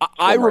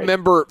 I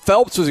remember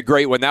Phelps was a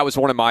great one. That was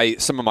one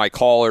of some of my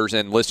callers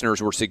and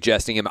listeners were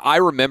suggesting him. I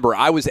remember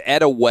I was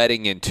at a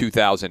wedding in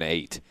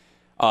 2008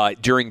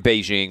 during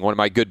Beijing. One of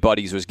my good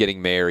buddies was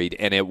getting married,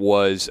 and it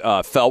was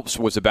Phelps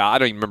was about. I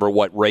don't even remember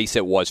what race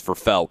it was for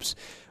Phelps,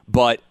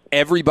 but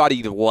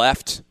everybody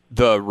left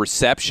the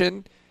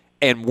reception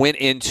and went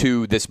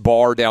into this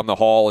bar down the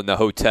hall in the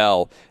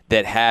hotel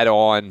that had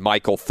on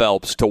Michael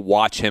Phelps to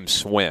watch him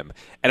swim.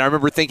 And I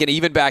remember thinking,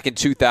 even back in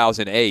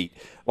 2008,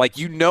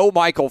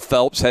 Michael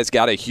Phelps has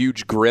got a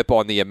huge grip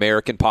on the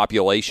American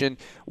population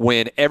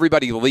when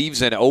everybody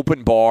leaves an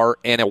open bar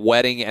and a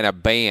wedding and a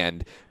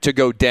band to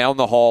go down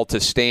the hall to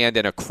stand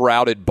in a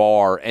crowded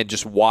bar and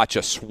just watch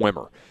a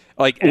swimmer.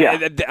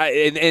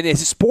 And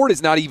his sport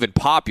is not even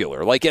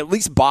popular. At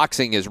least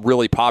boxing is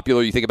really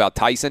popular. You think about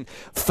Tyson.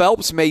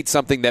 Phelps made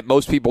something that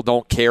most people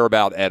don't care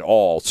about at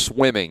all,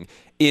 swimming,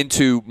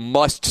 into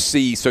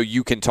must-see so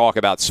you can talk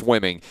about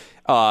swimming,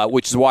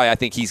 which is why I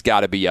think he's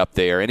got to be up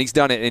there. And he's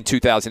done it in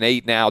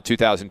 2008 now,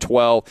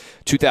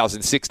 2012,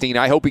 2016.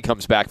 I hope he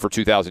comes back for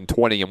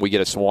 2020 and we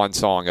get a swan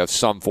song of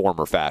some form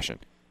or fashion.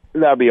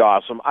 That'd be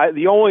awesome.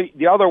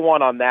 The other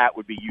one on that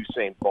would be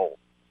Usain Bolt.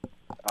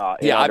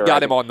 I've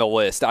got him on the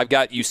list. I've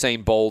got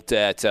Usain Bolt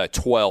at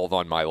 12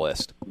 on my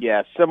list.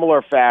 Yeah,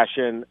 similar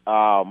fashion.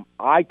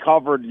 I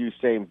covered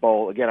Usain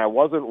Bolt. Again, I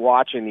wasn't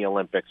watching the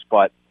Olympics,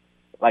 but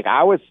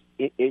I was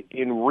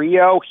in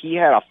Rio. He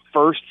had a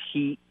first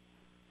heat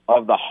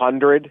of the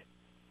 100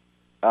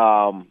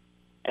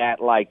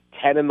 at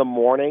 10 in the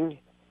morning,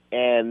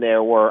 and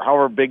there were,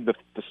 however big the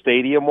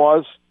stadium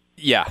was,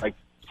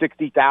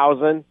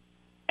 60,000,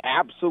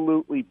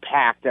 absolutely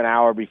packed an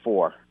hour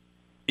before.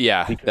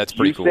 Yeah, because that's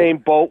pretty cool.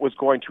 Usain Bolt was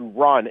going to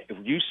run. If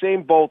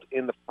Usain Bolt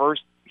in the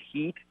first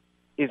heat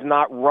is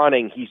not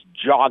running, he's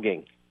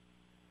jogging.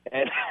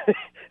 And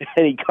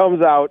and he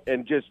comes out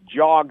and just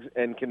jogs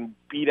and can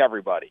beat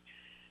everybody.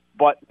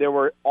 But there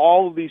were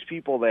all of these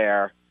people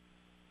there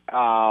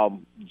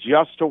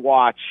just to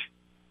watch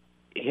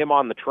him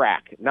on the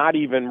track, not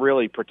even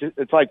really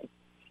it's I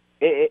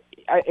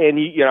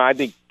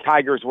think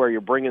Tiger's where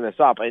you're bringing this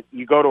up.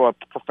 You go to a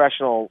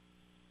professional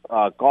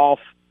golf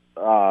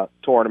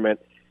tournament,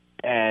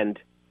 and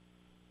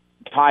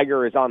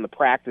Tiger is on the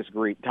practice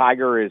green.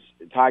 Tiger is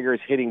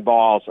hitting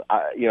balls,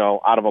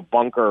 out of a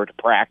bunker to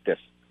practice.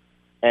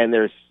 And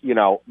there's,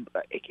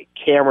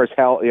 cameras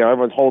held,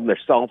 everyone's holding their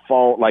cell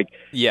phone.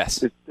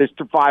 Yes, there's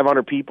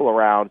 500 people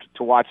around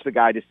to watch the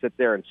guy just sit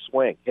there and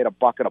swing, hit a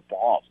bucket of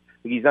balls.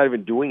 He's not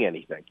even doing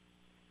anything.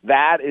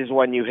 That is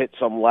when you hit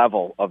some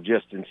level of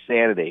just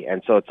insanity.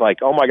 And so it's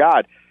oh my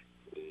God,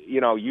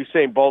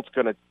 Usain Bolt's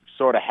going to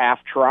sort of half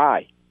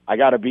try. I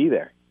got to be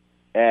there.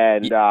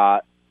 And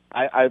I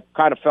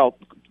kind of felt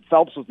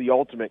Phelps was the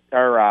ultimate,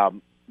 or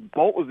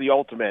Bolt was the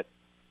ultimate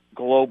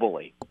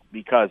globally,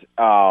 because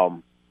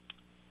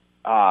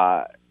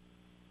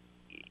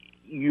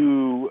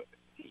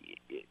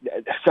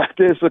this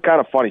is a kind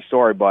of funny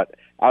story, but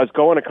I was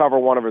going to cover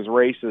one of his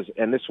races,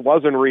 and this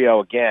was in Rio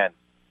again,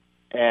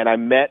 and I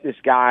met this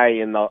guy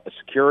in the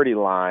security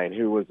line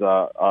who was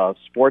a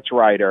sports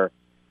writer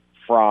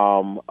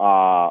from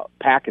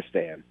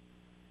Pakistan,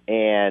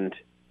 and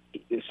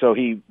so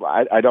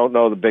I don't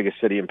know the biggest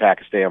city in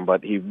Pakistan,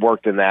 but he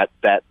worked in that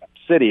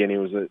city, and he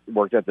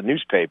worked at the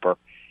newspaper.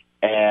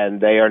 And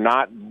they are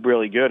not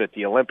really good at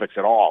the Olympics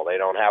at all. They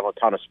don't have a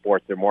ton of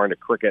sports. They're more into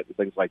cricket and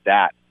things like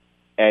that.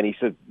 And he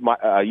said,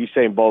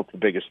 Usain Bolt's the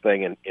biggest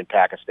thing in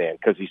Pakistan,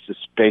 because he's just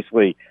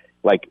basically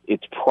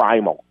it's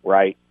primal,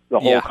 right? The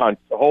whole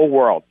country, the whole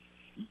world.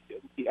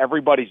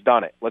 Everybody's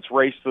done it. Let's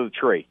race to the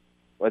tree.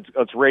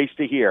 Let's race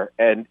to here.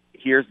 And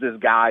here's this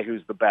guy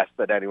who's the best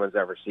that anyone's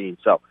ever seen.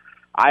 So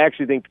I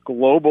actually think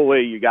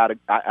globally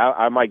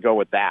I might go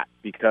with that,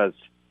 because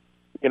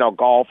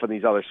golf and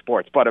these other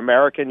sports. But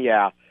American,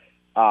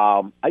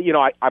 I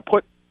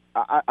put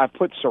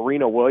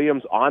Serena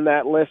Williams on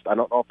that list. I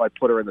don't know if I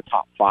put her in the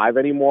top 5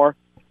 anymore.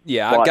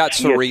 Yeah, I've got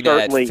Serena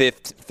at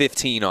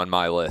 15 on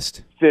my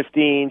list.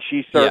 15.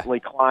 She certainly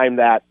climbed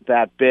that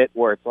bit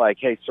where it's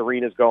hey,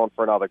 Serena's going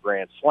for another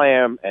Grand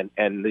Slam,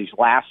 and these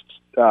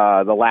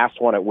the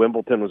last one at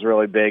Wimbledon was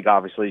really big.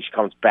 Obviously, she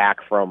comes back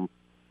from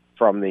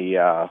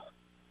the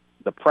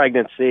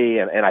pregnancy,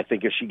 and I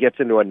think if she gets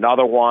into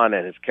another one,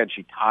 and can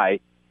she tie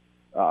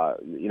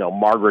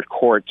Margaret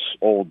Court's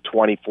old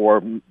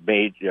 24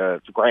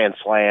 major Grand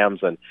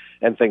Slams and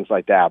things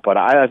like that. But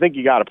I think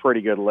you got a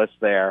pretty good list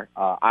there.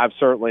 I'm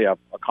certainly a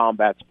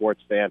combat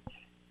sports fan.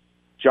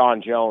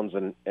 John Jones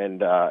and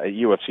a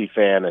UFC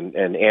fan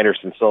and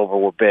Anderson Silva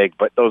were big,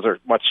 but those are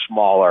much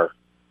smaller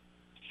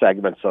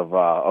segments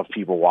of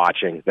people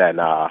watching than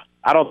I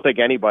don't think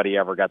anybody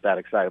ever got that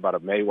excited about a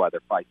Mayweather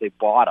fight. They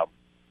bought him,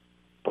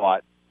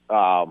 but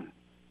I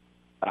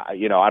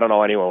don't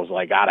know anyone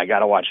was God, I got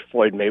to watch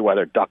Floyd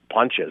Mayweather duck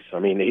punches. I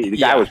mean, the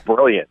guy was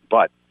brilliant,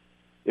 but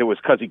it was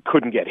because he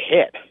couldn't get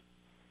hit.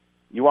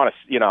 You want to,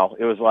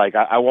 it was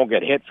I won't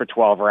get hit for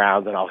 12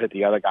 rounds, and I'll hit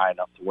the other guy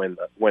enough to win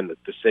the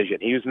decision.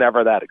 He was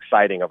never that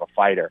exciting of a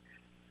fighter.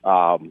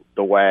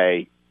 the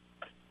way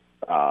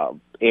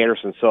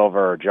Anderson Silva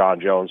or John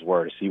Jones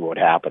were to see what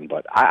happened.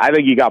 But I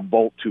think you got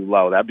Bolt too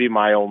low. That'd be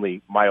my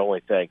only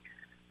thing.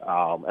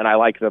 And I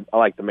like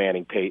the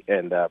Manning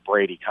and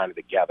Brady kind of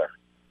together.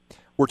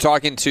 We're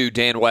talking to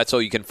Dan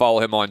Wetzel. You can follow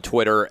him on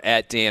Twitter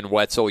at Dan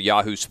Wetzel,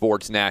 Yahoo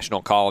Sports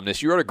national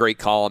columnist. You wrote a great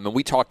column, and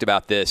we talked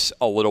about this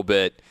a little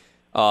bit.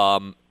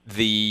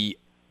 The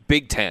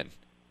Big Ten.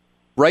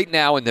 Right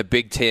now in the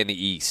Big Ten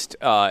East,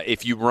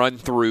 if you run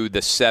through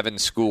the 7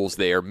 schools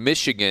there,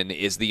 Michigan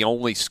is the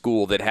only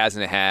school that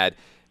hasn't had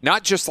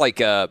not just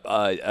like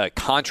a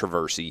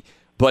controversy,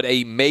 but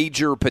a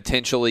major,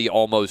 potentially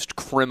almost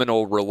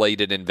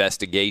criminal-related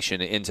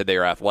investigation into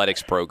their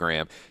athletics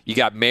program. You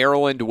got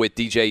Maryland with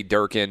DJ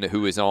Durkin,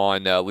 who is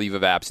on leave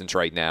of absence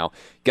right now.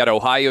 Got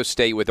Ohio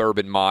State with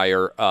Urban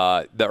Meyer.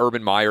 The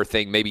Urban Meyer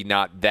thing, maybe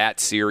not that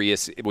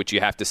serious, which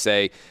you have to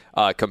say,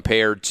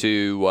 compared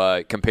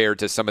to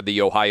some of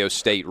the Ohio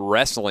State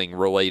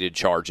wrestling-related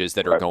charges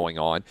that are going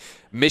on.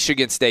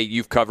 Michigan State,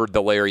 you've covered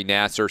the Larry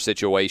Nassar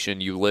situation.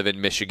 You live in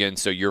Michigan,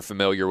 so you're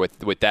familiar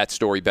with that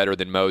story better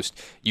than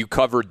most. You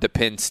covered the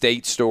Penn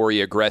State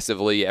story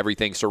aggressively,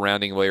 everything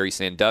surrounding Larry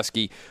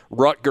Sandusky.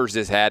 Rutgers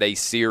has had a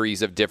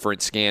series of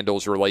different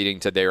scandals relating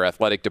to their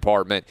athletic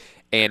department,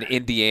 and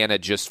Indiana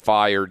just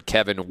fired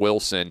Kevin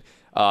Wilson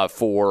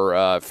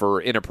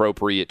for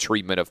inappropriate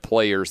treatment of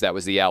players. That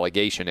was the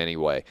allegation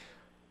anyway.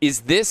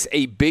 Is this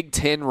a Big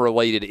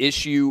Ten-related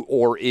issue,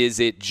 or is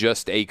it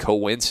just a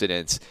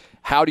coincidence?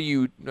 How do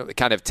you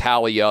kind of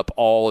tally up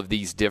all of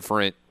these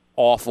different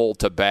awful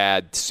to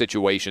bad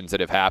situations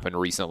that have happened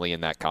recently in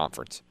that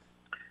conference?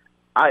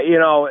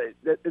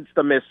 It's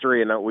the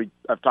mystery, and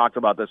I've talked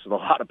about this with a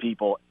lot of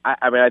people.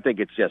 I mean, I think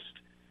it's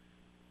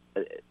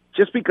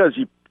just because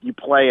you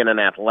play in an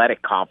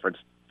athletic conference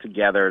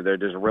together, there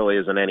just really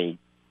isn't any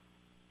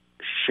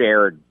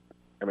shared.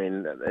 I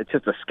mean, it's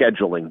just a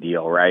scheduling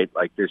deal, right?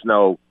 Like there's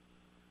no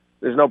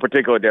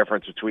particular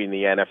difference between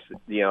the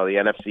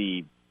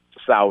NFC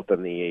South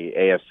and the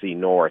AFC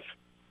North.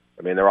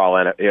 I mean, they're all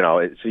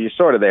so you're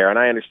sort of there, and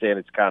I understand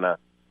it's kind of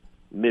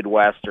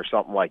Midwest or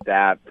something like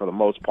that for the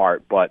most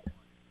part, but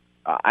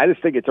I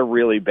just think it's a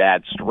really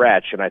bad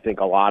stretch, and I think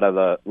a lot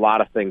of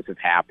things have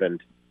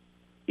happened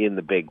in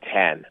the Big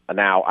Ten.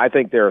 Now, I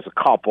think there's a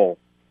couple,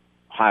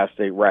 Ohio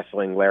State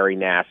wrestling, Larry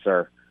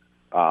Nassar,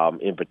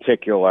 in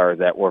particular,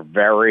 that were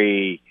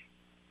very.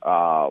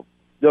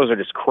 Those are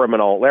just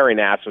criminal. Larry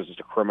Nassar was just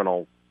a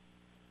criminal.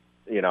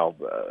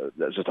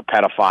 Just a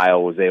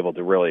pedophile, was able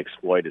to really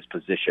exploit his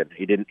position.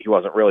 He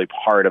wasn't really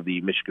part of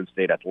the Michigan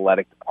State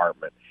athletic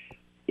department.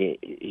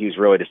 He was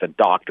really just a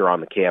doctor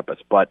on the campus.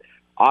 But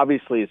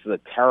obviously, this is a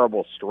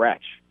terrible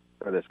stretch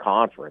for this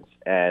conference,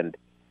 and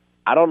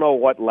I don't know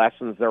what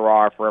lessons there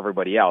are for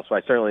everybody else. So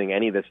I certainly think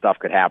any of this stuff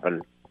could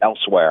happen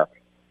elsewhere.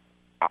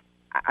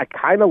 I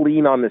kind of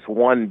lean on this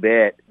one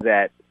bit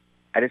that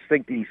I just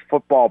think these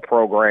football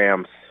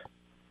programs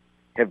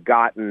have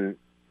gotten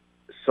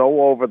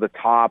so over the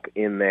top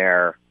in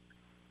their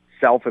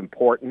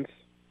self-importance,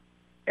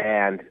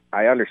 and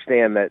I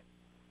understand that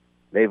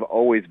they've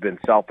always been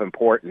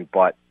self-important,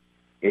 but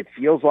it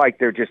feels like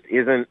there just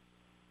isn't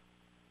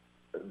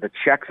the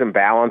checks and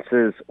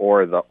balances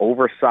or the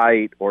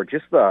oversight or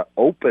just the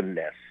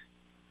openness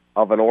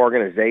of an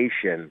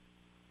organization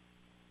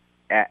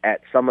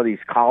at some of these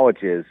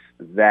colleges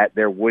that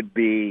there would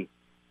be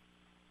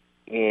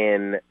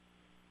maybe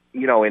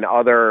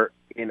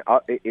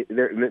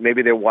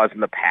there was in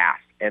the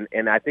past.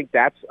 And I think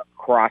that's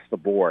across the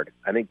board.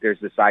 I think there's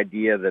this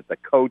idea that the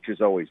coach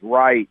is always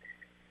right,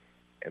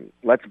 and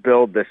let's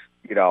build this,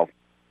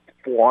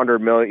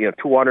 $400 million,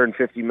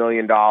 $250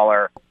 million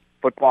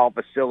football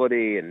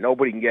facility, and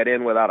nobody can get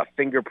in without a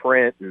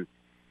fingerprint. And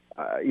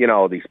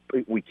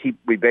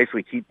we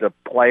basically keep the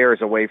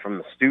players away from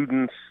the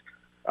students.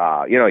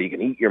 You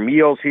can eat your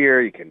meals here,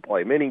 you can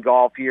play mini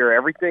golf here.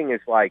 Everything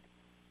is like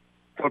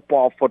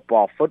football,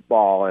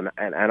 and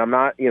I'm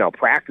not.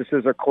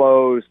 Practices are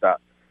closed.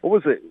 What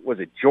was it?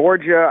 Was it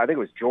Georgia? I think it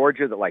was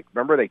Georgia that,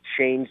 remember they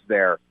changed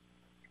their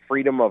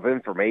Freedom of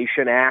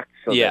Information Act?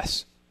 So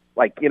yes.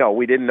 That,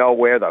 we didn't know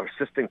where the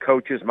assistant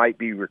coaches might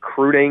be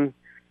recruiting.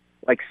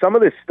 Some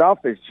of this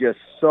stuff is just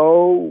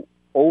so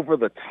over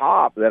the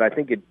top that I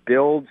think it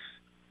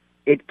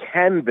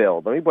can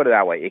build, let me put it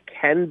that way, it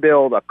can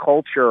build a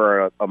culture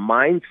or a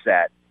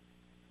mindset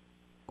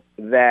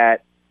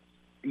that,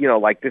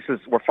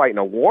 we're fighting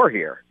a war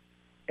here.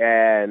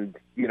 And,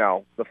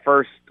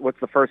 what's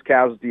the first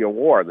casualty of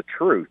war? The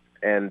truth.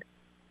 And,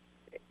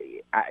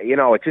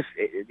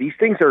 these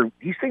things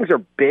are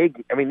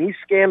big. I mean, these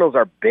scandals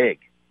are big.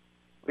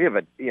 We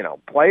have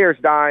players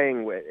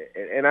dying,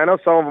 and I know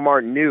some of them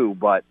aren't new,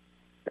 but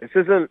this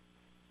isn't,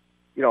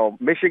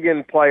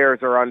 Michigan players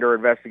are under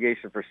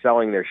investigation for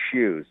selling their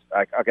shoes.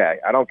 Okay,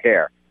 I don't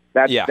care.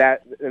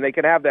 That, and they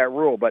can have that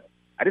rule, but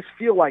I just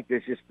feel like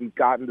we've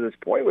gotten to this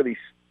point where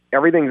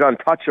everything's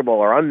untouchable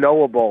or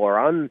unknowable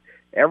or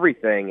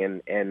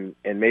everything, and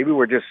maybe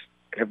we're just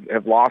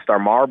have lost our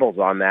marbles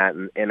on that,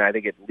 and I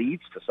think it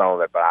leads to some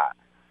of it. But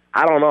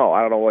I don't know.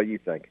 I don't know what you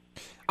think.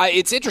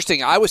 It's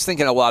interesting. I was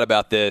thinking a lot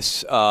about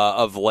this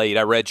of late.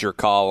 I read your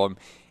column,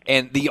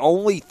 and the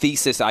only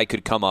thesis I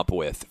could come up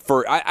with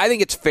I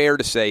think it's fair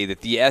to say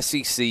that the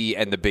SEC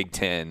and the Big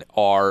Ten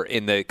are,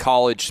 in the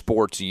college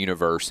sports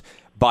universe,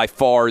 by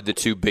far the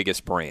two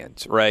biggest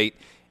brands, right?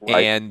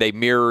 And they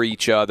mirror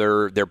each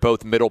other. They're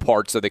both middle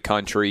parts of the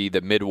country, the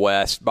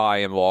Midwest by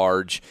and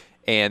large,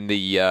 and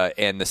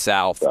the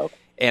South.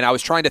 And I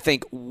was trying to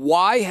think,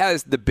 why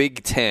has the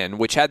Big Ten,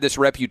 which had this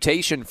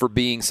reputation for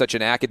being such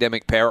an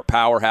academic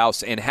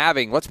powerhouse and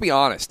having, let's be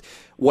honest,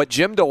 what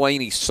Jim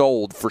Delaney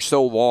sold for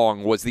so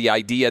long was the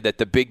idea that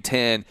the Big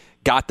Ten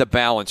got the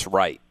balance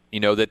right,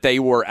 that they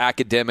were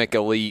academic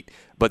elite,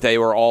 but they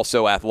were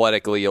also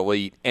athletically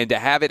elite. And to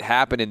have it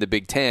happen in the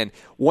Big Ten,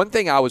 one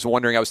thing I was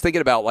wondering, I was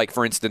thinking about, like,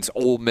 for instance,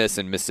 Ole Miss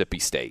and Mississippi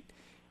State,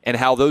 and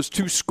how those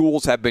two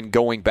schools have been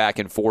going back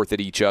and forth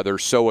at each other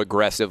so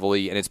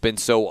aggressively, and it's been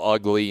so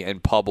ugly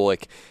and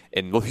public.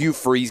 And Hugh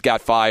Freeze got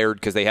fired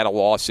because they had a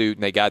lawsuit,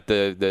 and they got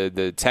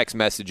the text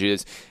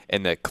messages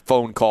and the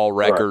phone call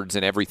records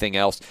and everything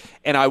else.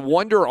 And I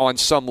wonder on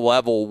some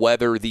level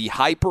whether the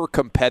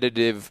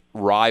hyper-competitive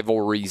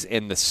rivalries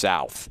in the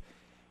South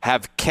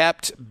have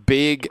kept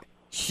big,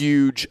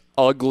 huge,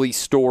 ugly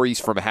stories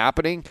from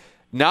happening,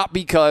 not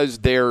because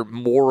they're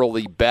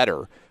morally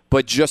better,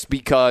 but just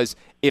because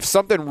if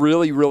something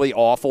really, really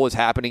awful is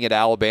happening at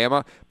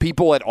Alabama,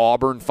 people at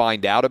Auburn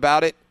find out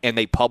about it, and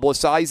they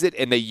publicize it,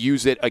 and they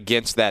use it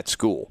against that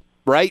school,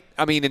 right?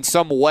 I mean, in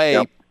some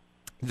way,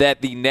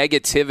 that the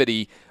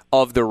negativity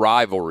of the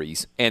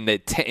rivalries and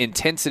the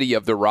intensity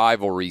of the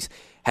rivalries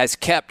has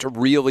kept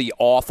really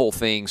awful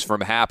things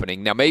from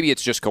happening. Now, maybe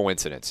it's just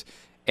coincidence,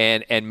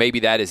 and maybe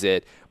that is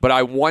it. But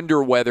I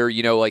wonder whether,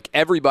 like,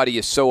 everybody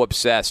is so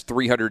obsessed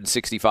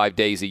 365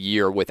 days a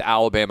year with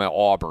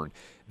Alabama-Auburn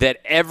that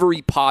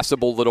every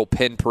possible little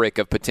pinprick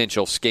of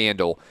potential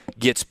scandal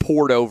gets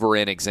poured over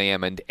and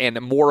examined. And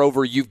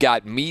moreover, you've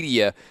got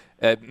media.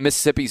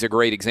 Mississippi's a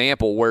great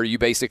example where you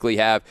basically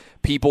have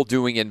people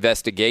doing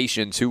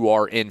investigations who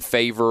are in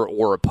favor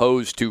or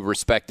opposed to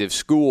respective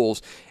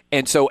schools.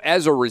 And so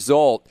as a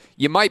result,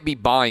 you might be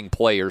buying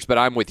players, but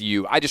I'm with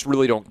you. I just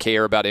really don't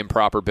care about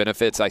improper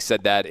benefits. I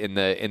said that in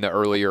the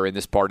earlier in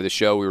this part of the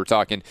show. We were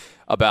talking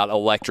about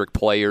electric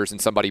players, and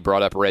somebody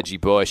brought up Reggie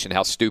Bush and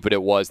how stupid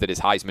it was that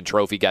his Heisman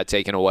Trophy got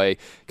taken away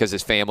because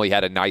his family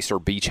had a nicer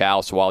beach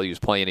house while he was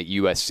playing at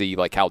USC,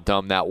 like how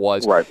dumb that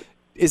was. Right.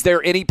 Is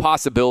there any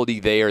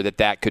possibility there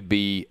that could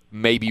be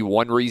maybe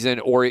one reason?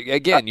 Or,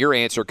 again, your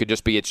answer could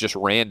just be it's just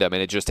random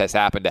and it just has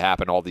happened to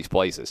happen all these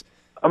places?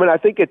 I mean, I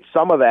think it's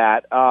some of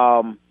that.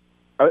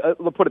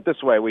 Let's put it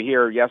this way. We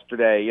hear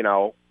yesterday,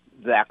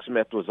 Zach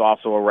Smith was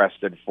also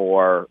arrested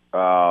for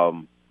a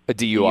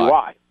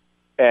DUI.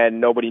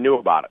 And nobody knew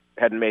about it,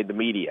 hadn't made the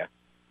media.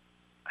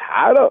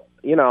 I don't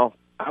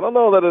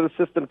know that an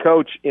assistant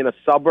coach in a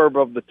suburb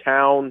of the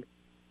town,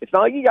 it's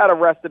not like he got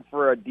arrested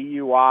for a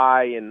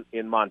DUI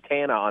in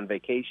Montana on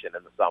vacation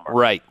in the summer.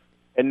 Right.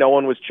 And no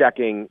one was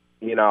checking,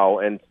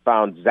 and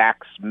found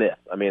Zach Smith.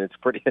 I mean, it's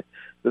pretty,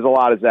 there's a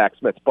lot of Zach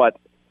Smiths, but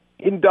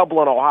in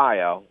Dublin,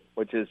 Ohio,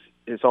 which is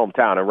his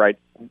hometown, and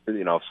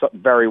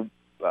very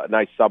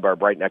nice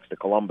suburb right next to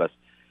Columbus,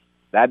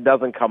 that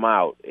doesn't come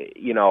out.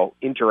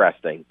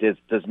 Interesting.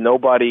 Does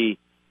nobody?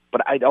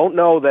 But I don't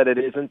know that it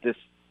isn't this.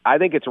 I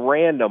think it's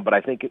random, but I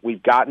think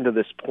we've gotten to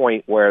this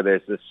point where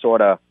there's this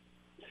sort of.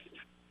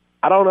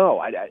 I don't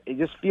know. It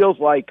just feels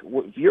like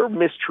if you're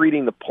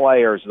mistreating the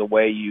players the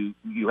way you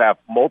have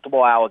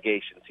multiple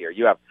allegations here.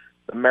 You have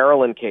the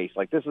Maryland case.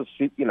 Like this is,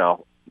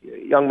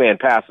 young man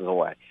passes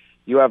away.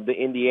 You have the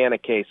Indiana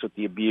case with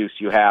the abuse.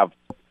 You have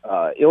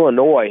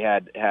Illinois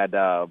had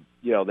they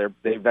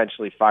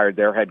eventually fired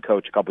their head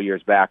coach a couple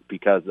years back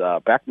because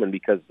Beckman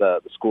because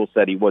the school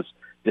said he was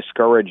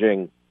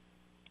discouraging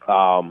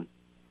players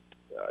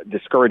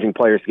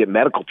to get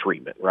medical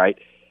treatment. Right,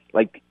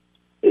 like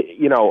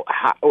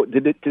how,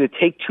 did it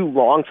take too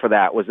long for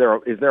that?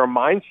 Is there a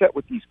mindset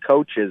with these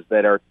coaches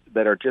that are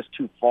just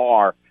too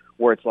far?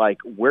 Where it's like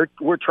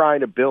we're trying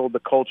to build the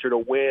culture to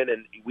win,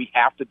 and we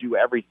have to do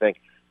everything.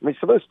 I mean,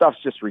 some of this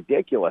stuff's just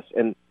ridiculous,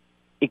 and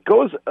it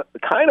goes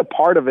kind of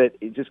part of it.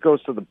 It just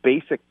goes to the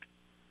basic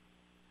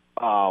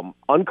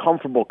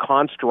uncomfortable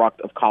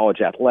construct of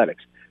college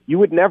athletics. You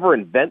would never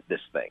invent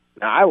this thing.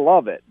 Now, I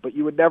love it, but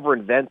you would never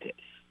invent it.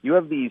 You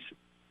have these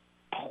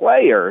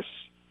players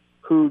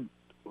who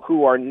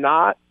are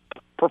not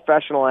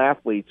professional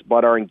athletes,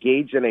 but are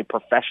engaged in a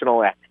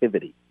professional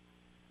activity,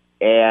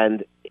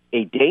 and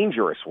a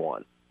dangerous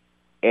one,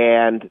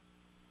 and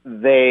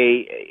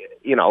they,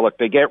 look,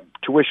 they get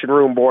tuition,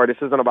 room, board. This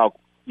isn't about,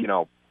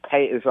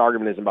 pay. This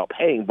argument isn't about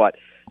paying, but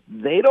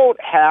they don't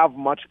have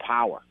much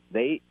power.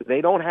 They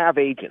don't have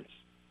agents.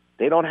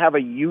 They don't have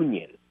a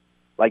union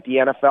like the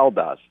NFL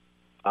does.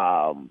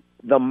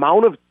 The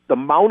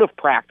amount of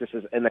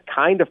practices and the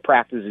kind of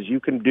practices you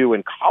can do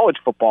in college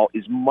football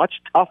is much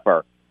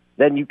tougher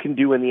than you can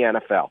do in the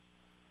NFL.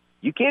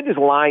 You can't just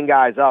line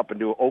guys up and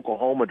do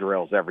Oklahoma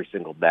drills every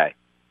single day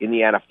in the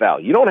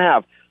NFL. You don't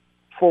have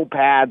full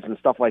pads and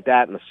stuff like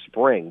that in the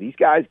spring. These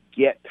guys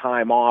get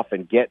time off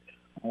and get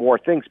more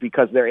things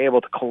because they're able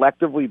to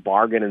collectively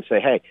bargain and say,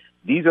 hey,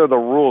 these are the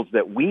rules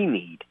that we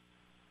need.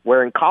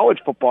 Where in college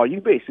football,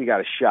 you basically got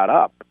to shut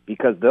up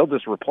because they'll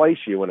just replace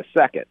you in a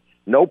second.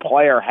 No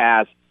player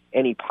has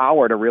any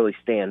power to really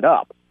stand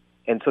up.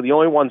 And so the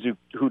only ones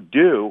who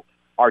do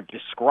are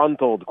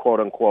disgruntled, quote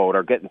unquote,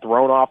 are getting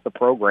thrown off the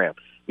program.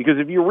 Because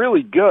if you're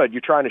really good,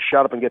 you're trying to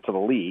shut up and get to the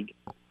league.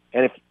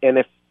 And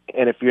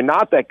if you're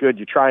not that good,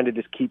 you're trying to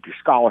just keep your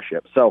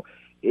scholarship. So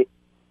and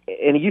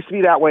it used to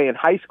be that way in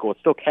high school. It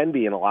still can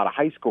be in a lot of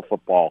high school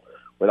football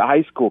where the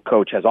high school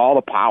coach has all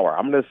the power.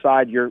 I'm going to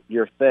decide your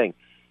thing.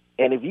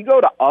 And if you go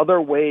to other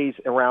ways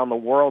around the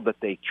world that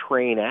they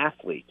train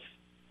athletes,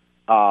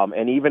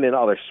 and even in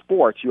other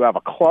sports, you have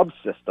a club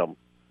system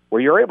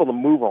where you're able to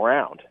move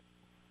around.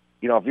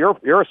 You know, if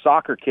you're a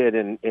soccer kid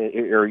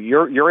or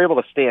you're able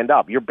to stand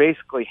up, you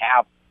basically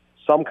have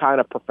some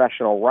kind of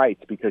professional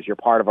rights because you're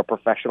part of a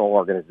professional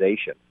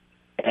organization.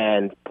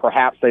 And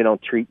perhaps they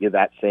don't treat you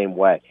that same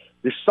way.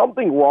 There's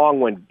something wrong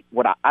when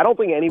I don't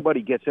think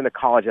anybody gets into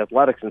college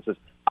athletics and says,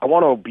 I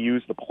want to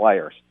abuse the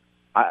players.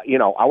 I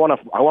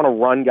want to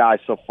run guys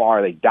so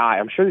far they die.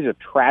 I'm sure these are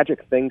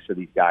tragic things for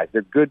these guys.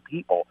 They're good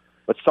people,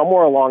 but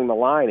somewhere along the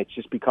line, it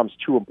just becomes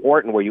too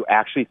important where you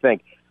actually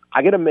think,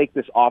 I got to make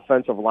this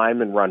offensive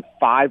lineman run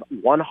 5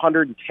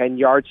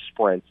 110-yard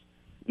sprints,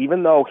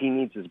 even though he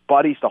needs his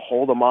buddies to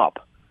hold him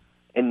up,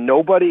 and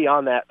nobody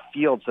on that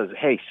field says,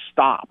 "Hey,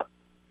 stop."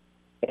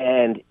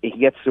 And he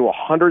gets to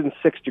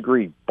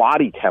 106-degree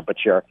body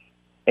temperature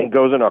and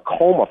goes into a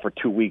coma for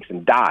 2 weeks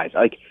and dies.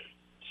 Like,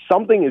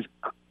 something is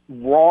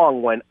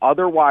wrong when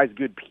otherwise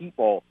good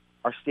people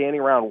are standing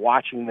around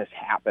watching this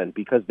happen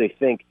because they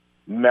think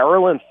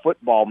Maryland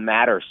football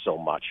matters so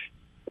much,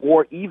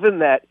 or even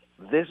that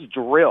this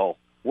drill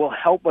will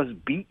help us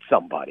beat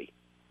somebody.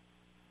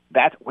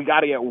 We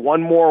got to get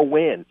one more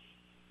win.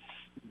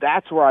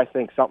 That's where I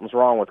think something's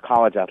wrong with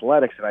college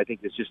athletics, and I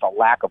think there's just a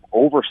lack of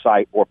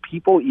oversight, or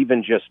people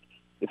even just,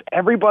 if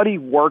everybody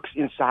works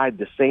inside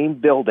the same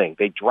building,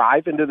 they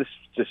drive into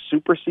this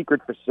super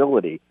secret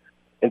facility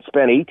and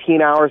spend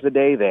 18 hours a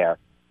day there,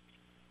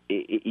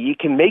 it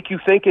can make you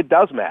think it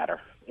does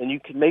matter, and you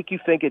can make you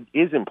think it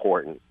is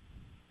important.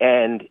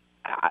 And,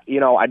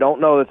 I don't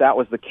know that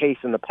was the case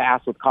in the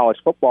past with college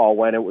football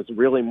when it was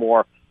really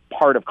more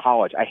part of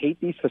college. I hate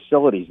these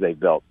facilities they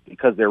built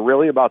because they're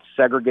really about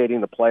segregating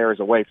the players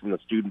away from the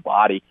student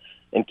body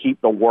and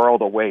keep the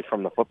world away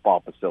from the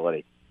football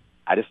facility.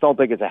 I just don't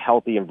think it's a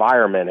healthy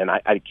environment, and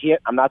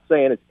I'm not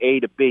saying it's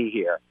A to B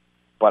here,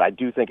 but I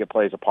do think it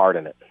plays a part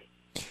in it.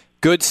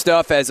 Good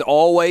stuff as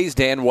always.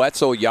 Dan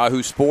Wetzel,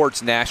 Yahoo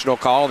Sports national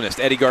columnist.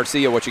 Eddie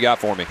Garcia, what you got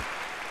for me?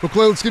 Well,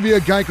 Clay, let's give you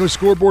a Geico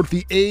scoreboard.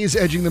 The A's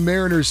edging the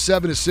Mariners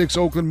 7-6.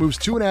 Oakland moves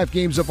 2.5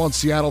 games up on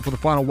Seattle for the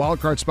final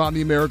wildcard spot in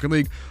the American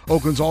League.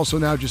 Oakland's also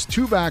now just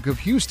 2 back of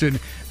Houston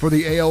for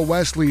the AL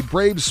West lead.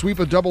 Braves sweep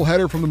a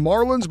doubleheader from the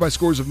Marlins by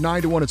scores of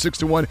 9-1 and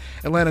 6-1.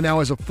 Atlanta now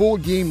has a full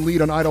game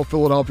lead on idle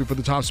Philadelphia for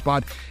the top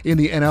spot in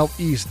the NL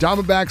East.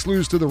 Diamondbacks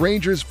lose to the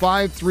Rangers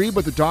 5-3,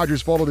 but the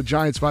Dodgers fall to the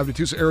Giants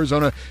 5-2. So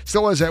Arizona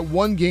still has that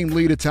 1-game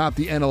lead atop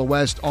the NL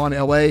West on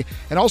LA.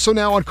 And also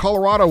now on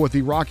Colorado with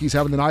the Rockies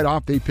having the night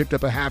off. They picked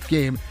up a half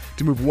game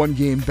to move 1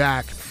 game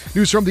back.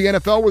 News from the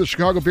NFL where the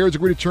Chicago Bears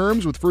agreed to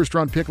terms with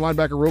first-round pick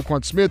linebacker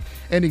Roquan Smith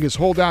ending his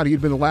holdout. He had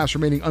been the last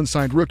remaining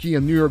unsigned rookie,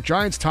 and New York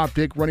Giants top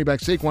pick running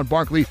back Saquon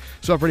Barkley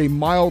suffered a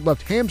mild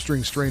left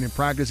hamstring strain in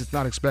practice. It's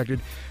not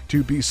expected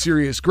to be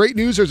serious. Great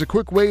news, there's a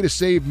quick way to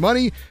save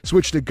money.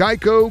 Switch to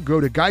Geico.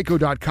 Go to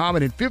geico.com,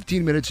 and in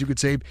 15 minutes you could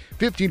save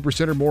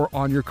 15% or more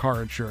on your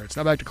car insurance.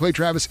 Now back to Clay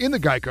Travis in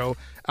the Geico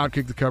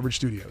Outkick the Coverage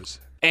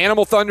studios.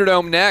 Animal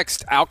Thunderdome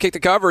next. Outkick the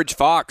Coverage,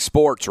 Fox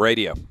Sports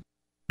Radio.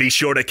 Be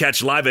sure to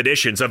catch live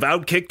editions of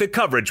Outkick the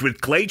Coverage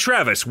with Clay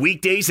Travis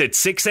weekdays at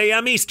 6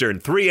 a.m. Eastern,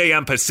 3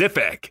 a.m.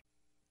 Pacific.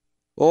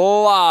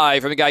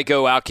 Live from the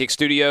Geico Outkick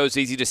Studios.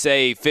 Easy to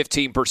save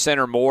 15%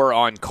 or more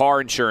on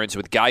car insurance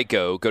with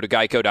Geico. Go to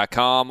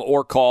geico.com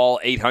or call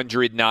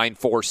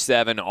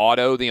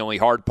 800-947-AUTO. The only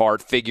hard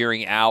part,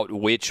 figuring out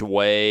which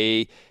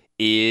way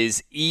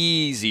is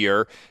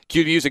easier.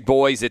 Cue the music,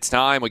 boys. It's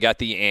time. We got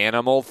the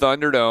Animal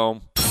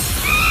Thunderdome.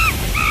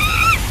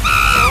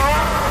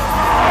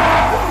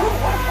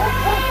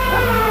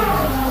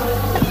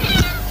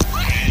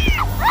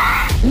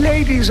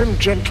 Ladies and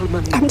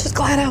gentlemen. I'm just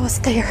glad I was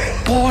there.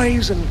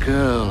 Boys and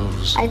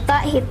girls. I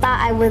thought he thought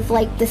I was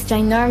like this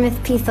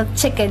ginormous piece of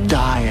chicken.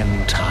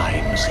 Dying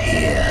times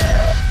here.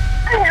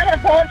 I have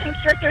a boa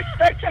constrictor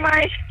stuck to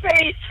my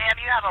face. Sam,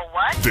 you have a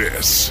what?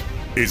 This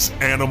is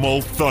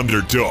Animal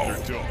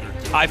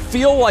Thunderdome. I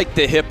feel like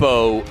the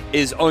hippo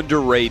is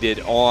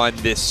underrated on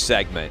this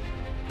segment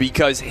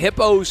because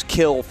hippos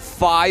kill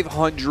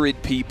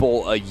 500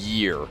 people a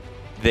year,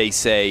 they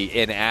say,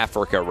 in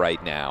Africa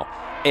right now.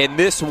 And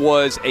this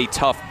was a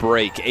tough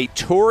break. A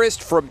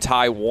tourist from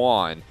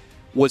Taiwan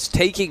was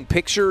taking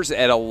pictures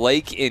at a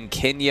lake in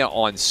Kenya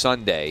on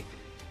Sunday,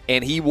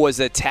 and he was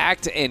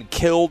attacked and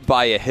killed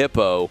by a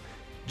hippo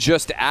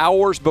just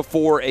hours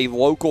before a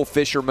local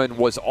fisherman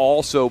was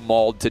also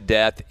mauled to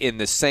death in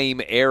the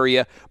same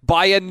area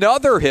by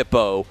another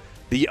hippo.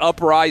 The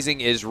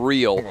uprising is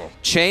real.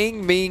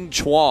 Chang Ming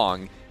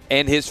Chuang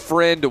and his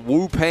friend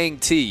Wu Peng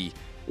Ti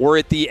were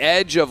at the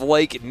edge of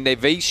Lake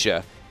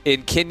Naivasha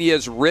in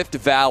Kenya's Rift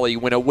Valley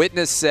when a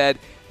witness said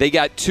they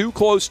got too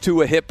close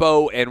to a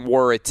hippo and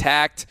were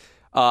attacked.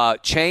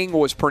 Chang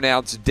was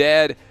pronounced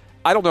dead.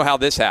 I don't know how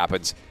this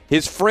happens.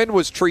 His friend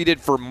was treated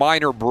for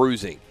minor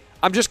bruising.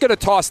 I'm just going to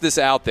toss this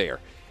out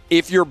there.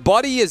 If your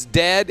buddy is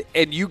dead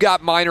and you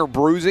got minor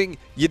bruising,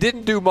 you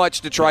didn't do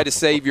much to try to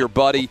save your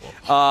buddy.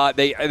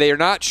 They are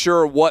not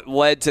sure what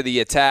led to the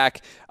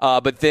attack,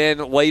 but then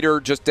later,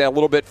 just a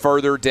little bit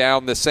further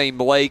down the same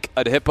lake,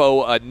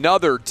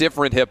 another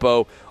different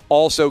hippo,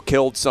 also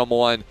killed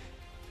someone.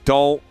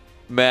 Don't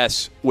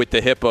mess with the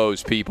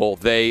hippos, people.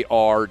 They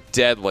are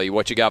deadly.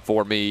 What you got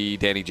for me,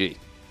 Danny G?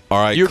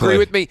 All right, you agree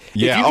with me?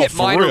 Yeah, if you get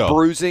minor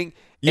bruising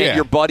yeah. and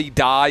your buddy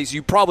dies,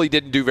 you probably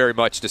didn't do very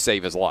much to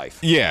save his life.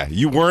 Yeah,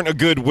 you weren't a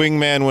good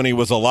wingman when he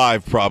was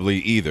alive, probably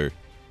either.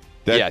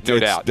 No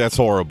doubt. That's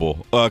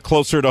horrible.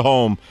 Closer to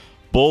home,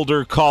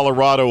 Boulder,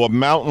 Colorado, a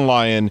mountain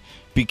lion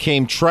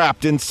became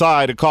trapped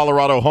inside a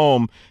Colorado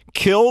home,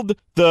 killed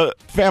the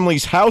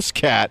family's house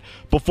cat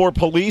before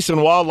police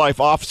and wildlife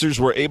officers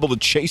were able to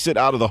chase it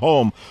out of the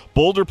home.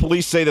 Boulder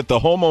police say that the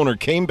homeowner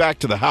came back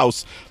to the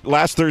house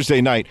last Thursday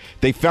night.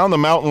 They found the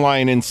mountain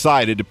lion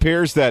inside. It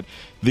appears that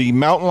the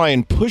mountain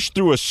lion pushed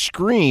through a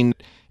screen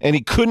and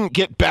he couldn't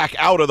get back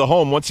out of the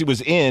home once he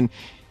was in.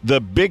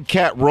 The big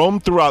cat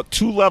roamed throughout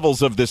 2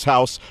 levels of this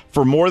house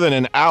for more than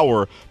an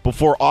hour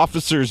before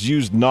officers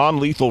used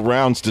non-lethal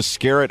rounds to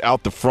scare it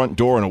out the front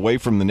door and away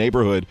from the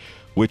neighborhood,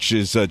 which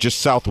is just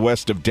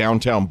southwest of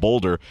downtown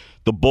Boulder.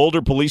 The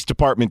Boulder Police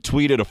Department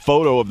tweeted a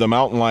photo of the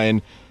mountain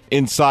lion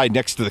inside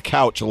next to the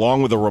couch,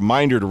 along with a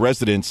reminder to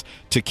residents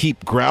to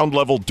keep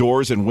ground-level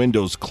doors and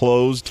windows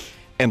closed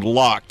and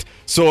locked.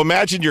 So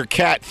imagine your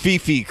cat,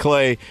 Fifi,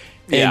 Clay,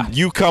 and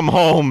you come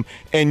home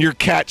and your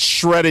cat's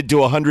shredded to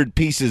 100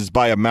 pieces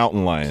by a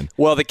mountain lion.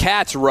 Well, the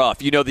cat's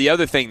rough. You know, the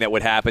other thing that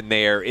would happen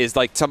there is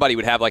like somebody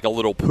would have like a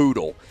little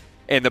poodle,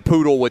 and the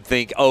poodle would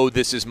think, oh,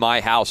 this is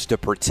my house to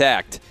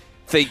protect,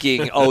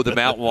 thinking, oh, the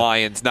mountain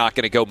lion's not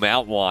going to go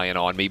mountain lion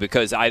on me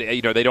because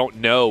they don't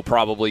know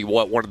probably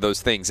what one of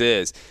those things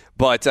is.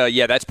 But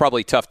that's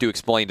probably tough to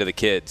explain to the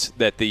kids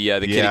that the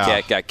kitty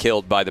cat got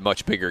killed by the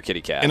much bigger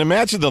kitty cat. And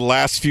imagine the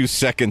last few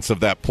seconds of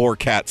that poor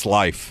cat's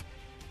life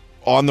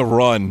on the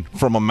run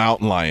from a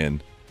mountain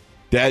lion.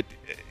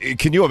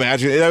 Can you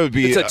imagine? That would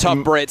be. It's a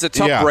tough break. It's a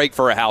tough break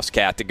for a house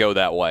cat to go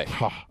that way.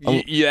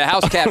 A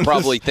house cat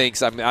probably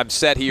thinks I'm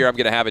set here. I'm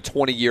going to have a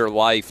 20-year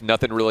life.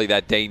 Nothing really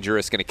that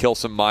dangerous. Going to kill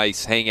some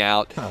mice, hang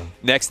out.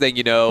 Next thing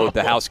you know,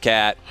 the house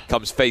cat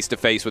comes face to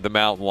face with the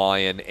mountain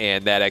lion,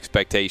 and that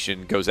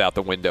expectation goes out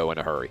the window in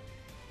a hurry.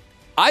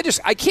 I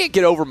can't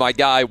get over my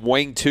guy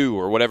Wang Tu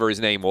or whatever his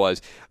name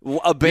was. We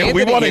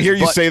want to hear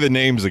you say the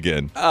names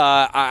again.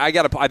 I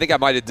think I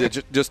might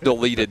have just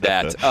deleted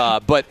that.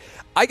 But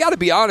I got to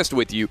be honest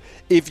with you.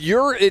 If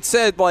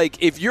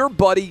your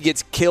buddy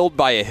gets killed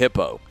by a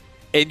hippo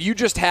and you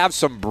just have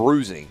some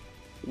bruising,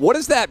 what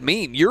does that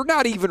mean? You're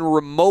not even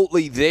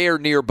remotely there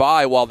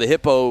nearby while the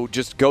hippo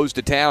just goes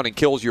to town and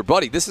kills your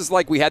buddy. This is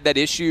like we had that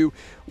issue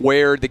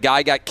where the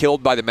guy got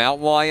killed by the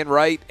mountain lion,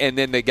 right? And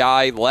then the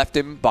guy left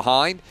him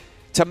behind.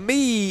 To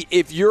me,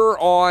 if you're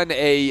on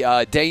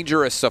a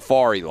dangerous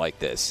safari like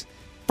this,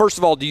 first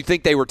of all, do you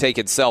think they were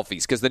taking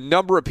selfies? Because the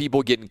number of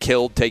people getting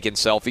killed taking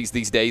selfies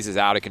these days is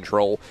out of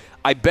control.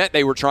 I bet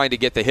they were trying to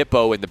get the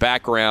hippo in the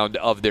background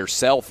of their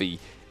selfie,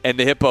 and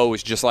the hippo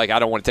was just like, I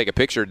don't want to take a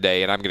picture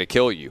today, and I'm going to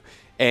kill you.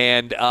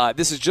 And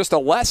this is just a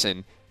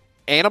lesson.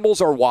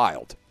 Animals are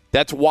wild.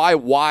 That's why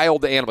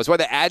wild animals, why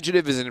the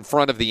adjective is in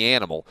front of the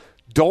animal.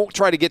 Don't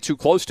try to get too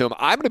close to them.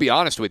 I'm going to be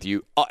honest with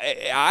you.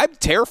 I'm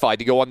terrified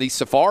to go on these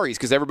safaris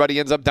because everybody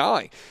ends up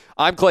dying.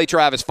 I'm Clay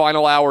Travis.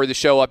 Final hour of the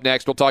show up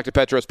next. We'll talk to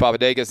Petros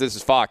Papadakis. This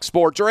is Fox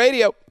Sports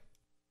Radio.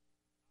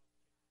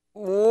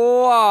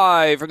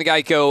 Live from the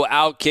Geico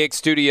Outkick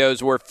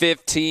Studios, where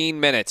 15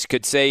 minutes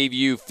could save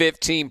you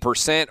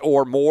 15%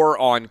 or more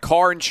on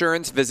car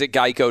insurance. Visit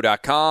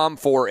geico.com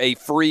for a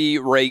free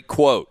rate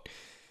quote.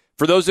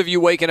 For those of you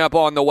waking up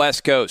on the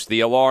West Coast, the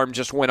alarm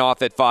just went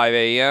off at 5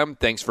 a.m.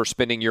 Thanks for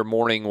spending your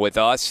morning with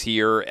us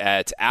here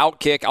at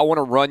Outkick. I want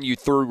to run you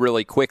through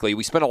really quickly.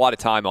 We spent a lot of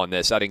time on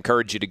this. I'd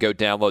encourage you to go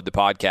download the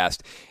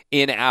podcast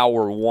in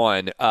hour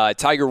one.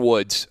 Tiger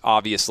Woods,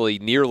 obviously,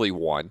 nearly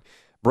won.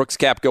 Brooks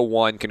Koepka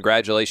won.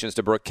 Congratulations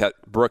to Brooks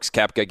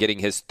Koepka getting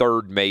his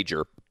third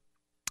major.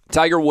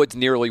 Tiger Woods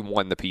nearly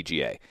won the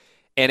PGA.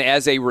 And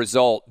as a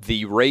result,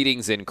 the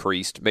ratings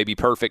increased, maybe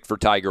perfect for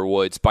Tiger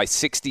Woods, by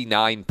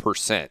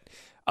 69%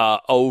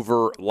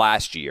 over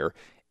last year.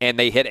 And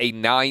they hit a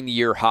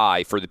 9-year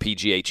high for the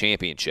PGA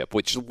Championship,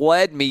 which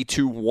led me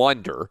to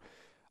wonder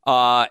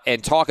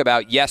and talk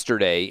about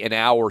yesterday in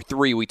hour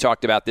 3. We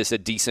talked about this a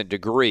decent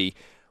degree.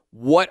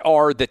 what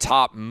are the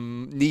top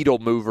needle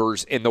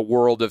movers in the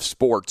world of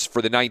sports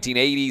for the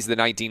 1980s, the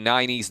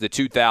 1990s, the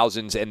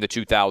 2000s, and the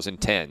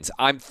 2010s.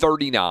 I'm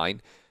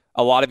 39.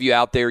 A lot of you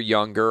out there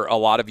younger, a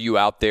lot of you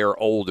out there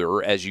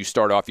older as you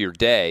start off your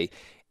day.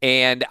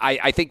 And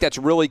I think that's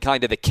really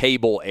kind of the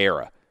cable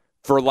era,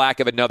 for lack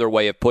of another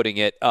way of putting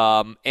it.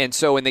 And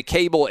so in the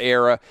cable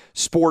era,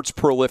 sports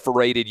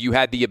proliferated. You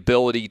had the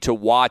ability to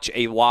watch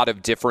a lot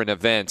of different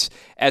events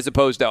as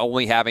opposed to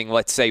only having,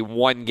 let's say,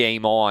 one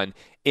game on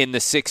in the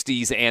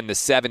 60s and the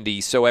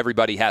 70s, so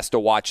everybody has to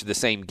watch the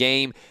same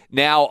game.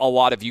 Now a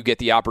lot of you get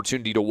the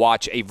opportunity to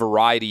watch a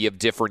variety of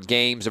different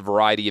games, a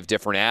variety of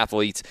different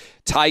athletes.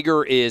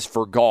 Tiger is,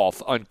 for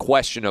golf,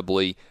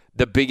 unquestionably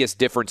the biggest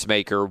difference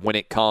maker when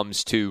it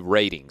comes to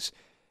ratings.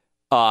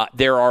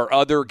 There are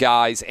other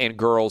guys and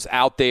girls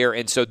out there,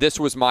 and so this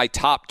was my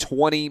top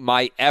 20,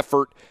 my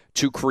effort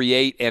to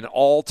create an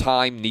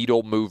all-time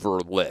needle mover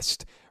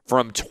list.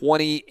 From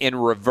 20 in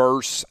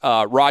reverse,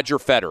 Roger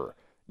Federer,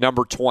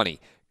 number 20.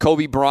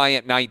 Kobe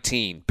Bryant,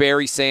 19.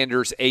 Barry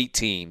Sanders,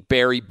 18.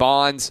 Barry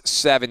Bonds,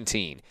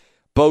 17.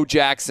 Bo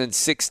Jackson,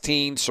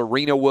 16.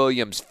 Serena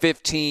Williams,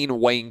 15.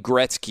 Wayne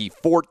Gretzky,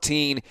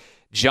 14.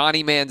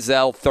 Johnny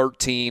Manziel,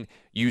 13.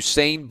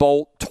 Usain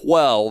Bolt,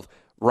 12.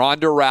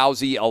 Ronda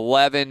Rousey,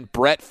 11.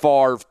 Brett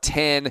Favre,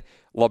 10.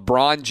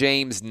 LeBron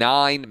James,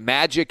 9.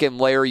 Magic and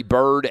Larry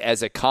Bird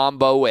as a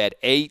combo at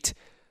 8.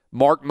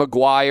 Mark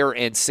McGwire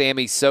and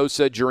Sammy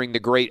Sosa during the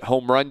Great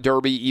Home Run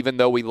Derby, even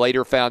though we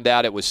later found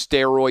out it was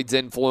steroids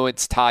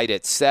influence, tied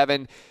at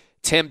 7.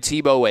 Tim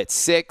Tebow at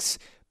 6.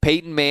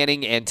 Peyton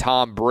Manning and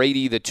Tom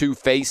Brady, the two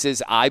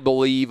faces, I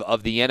believe,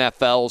 of the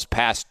NFL's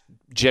past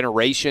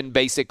generation,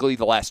 basically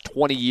the last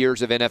 20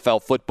 years of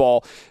NFL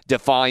football,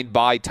 defined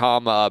by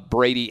Tom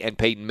Brady and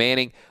Peyton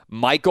Manning.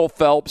 Michael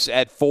Phelps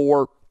at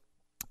 4.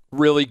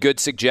 Really good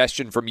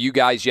suggestion from you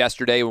guys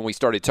yesterday when we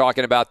started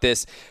talking about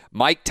this.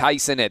 Mike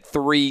Tyson at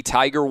 3,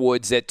 Tiger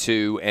Woods at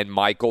 2, and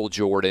Michael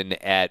Jordan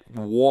at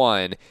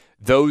 1.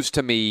 Those,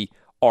 to me,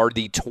 are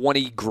the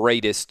 20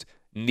 greatest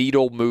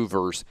needle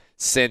movers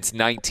since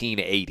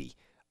 1980.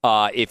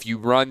 If you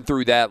run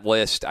through that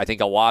list, I think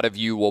a lot of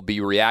you will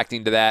be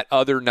reacting to that.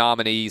 Other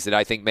nominees that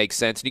I think make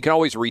sense, and you can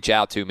always reach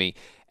out to me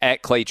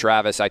at Clay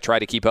Travis. I try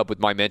to keep up with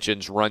my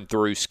mentions, run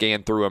through,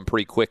 scan through them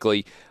pretty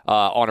quickly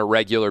on a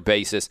regular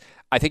basis.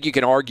 I think you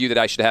can argue that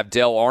I should have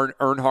Dale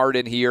Earnhardt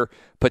in here,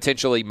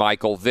 potentially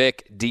Michael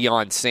Vick,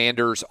 Deion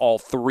Sanders, all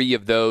three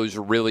of those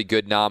really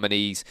good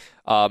nominees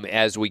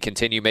as we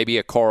continue. Maybe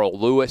a Carl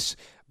Lewis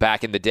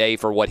back in the day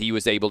for what he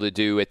was able to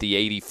do at the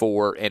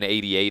 84 and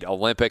 88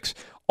 Olympics.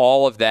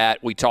 All of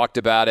that, we talked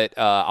about it.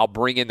 I'll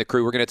bring in the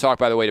crew. We're going to talk,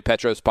 by the way, to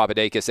Petros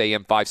Papadakis,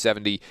 AM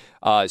 570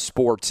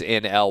 Sports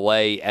in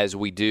L.A., as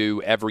we do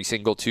every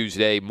single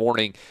Tuesday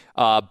morning.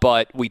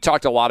 But we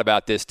talked a lot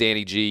about this,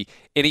 Danny G.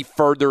 Any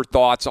further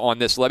thoughts on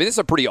this? I mean, this is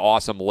a pretty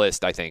awesome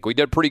list, I think. We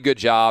did a pretty good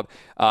job.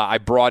 I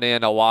brought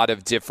in a lot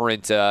of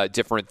different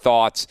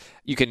thoughts.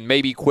 You can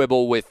maybe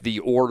quibble with the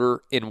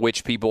order in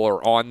which people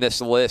are on this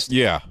list.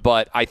 Yeah.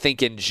 But I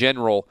think in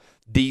general,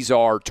 these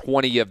are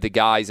 20 of the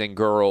guys and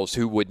girls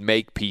who would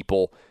make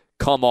people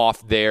come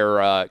off their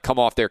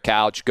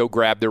couch, go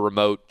grab their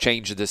remote,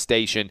 change the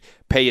station,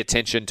 pay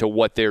attention to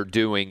what they're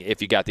doing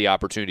if you got the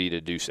opportunity to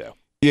do so.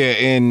 Yeah,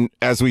 and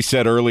as we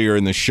said earlier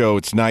in the show,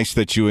 it's nice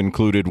that you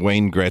included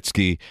Wayne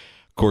Gretzky.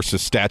 Of course, a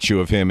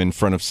statue of him in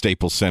front of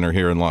Staples Center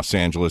here in Los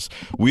Angeles.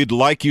 We'd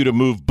like you to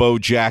move Bo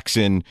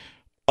Jackson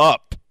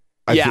up.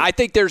 I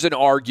think there's an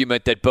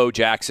argument that Bo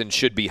Jackson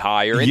should be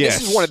higher. And yes.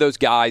 This is one of those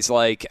guys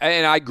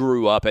and I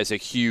grew up as a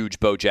huge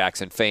Bo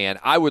Jackson fan.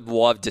 I would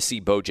love to see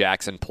Bo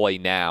Jackson play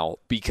now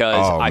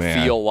because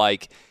I feel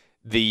like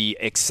the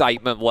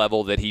excitement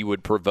level that he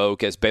would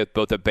provoke as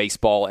both a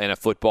baseball and a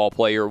football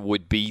player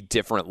would be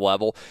different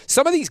level.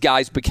 Some of these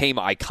guys became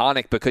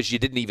iconic because you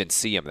didn't even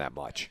see them that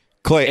much.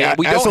 Clay,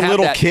 as a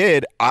little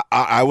kid,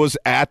 I was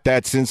at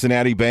that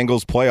Cincinnati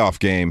Bengals playoff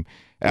game.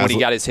 When he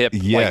got his hip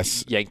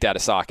yes. yanked out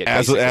of socket.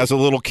 As a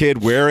little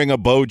kid wearing a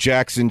Bo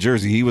Jackson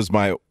jersey,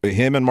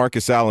 him and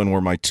Marcus Allen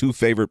were my two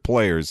favorite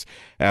players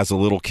as a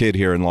little kid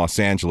here in Los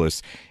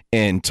Angeles.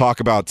 And talk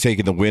about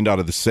taking the wind out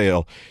of the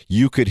sail.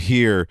 You could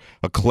hear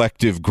a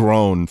collective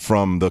groan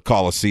from the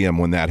Coliseum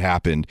when that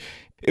happened.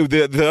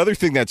 The other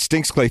thing that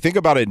stinks, Clay, think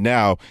about it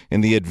now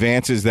and the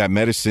advances that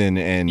medicine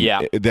and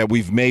that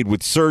we've made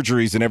with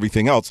surgeries and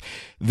everything else.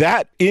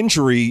 That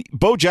injury,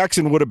 Bo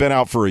Jackson would have been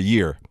out for a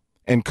year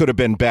and could have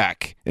been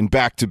back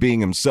to being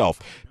himself.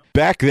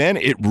 Back then,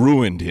 it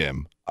ruined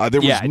him. There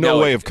was no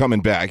way of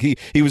coming back.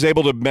 He was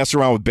able to mess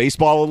around with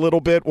baseball a little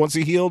bit once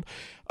he healed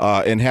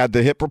and had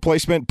the hip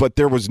replacement, but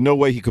there was no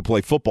way he could play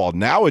football.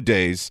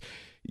 Nowadays,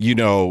 he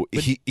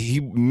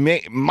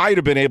might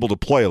have been able to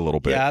play a little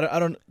bit. Yeah, I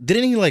don't.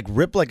 Didn't he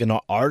rip an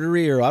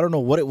artery or I don't know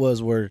what it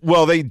was?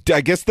 Well, I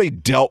guess they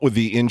dealt with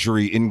the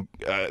injury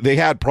they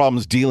had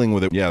problems dealing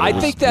with it. Yeah, I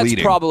think that's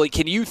bleeding. Probably.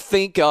 Can you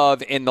think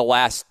of in the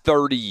last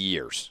 30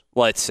 years?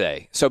 Let's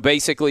say so.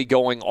 Basically,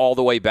 going all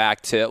the way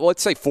back to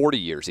let's say 40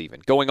 years, even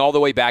going all the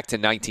way back to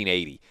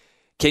 1980.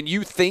 Can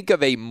you think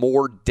of a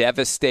more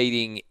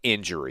devastating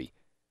injury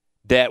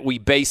that we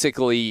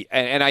basically,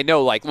 and I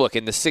know, like, look,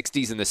 in the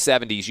 60s and the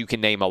 70s, you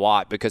can name a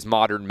lot because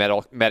modern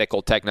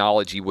medical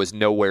technology was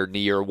nowhere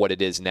near what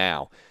it is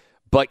now.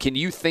 But can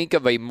you think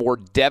of a more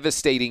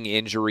devastating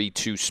injury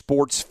to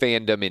sports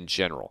fandom in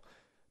general?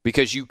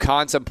 Because you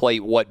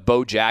contemplate what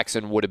Bo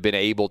Jackson would have been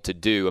able to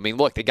do. I mean,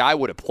 look, the guy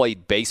would have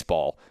played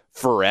baseball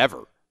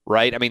forever,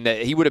 right? I mean,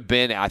 he would have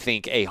been, I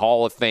think, a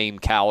Hall of Fame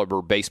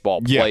caliber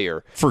baseball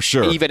player. Yeah, for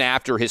sure. Even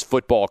after his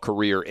football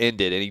career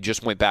ended and he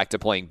just went back to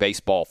playing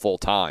baseball full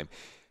time.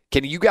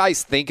 Can you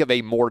guys think of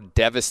a more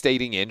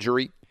devastating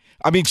injury?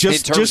 I mean,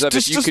 just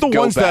the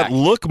ones that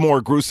look more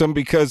gruesome,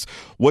 because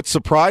what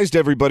surprised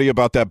everybody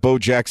about that Bo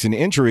Jackson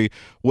injury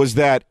was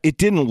that it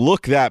didn't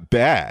look that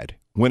bad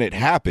when it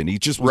happened. He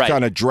just was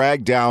kind of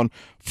dragged down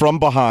from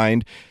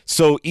behind.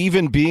 So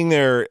even being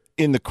there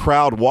in the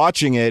crowd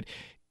watching it,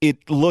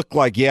 it looked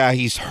like, yeah,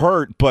 he's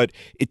hurt, but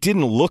it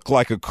didn't look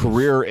like a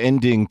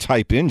career-ending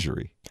type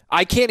injury.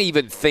 I can't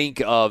even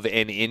think of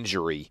an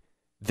injury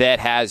that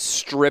has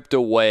stripped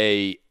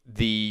away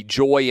the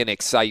joy and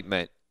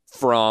excitement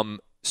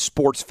from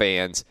sports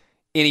fans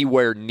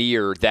anywhere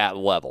near that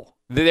level.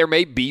 There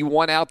may be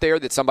one out there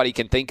that somebody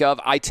can think of.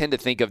 I tend to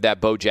think of that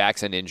Bo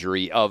Jackson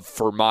injury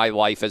for my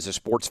life as a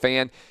sports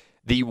fan,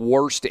 the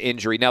worst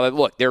injury. Now,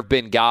 look, there have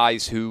been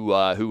guys who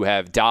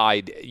have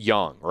died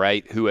young,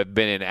 right, who have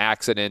been in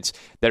accidents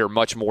that are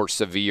much more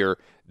severe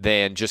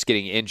than just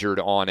getting injured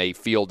on a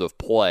field of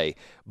play.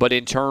 But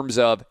in terms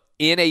of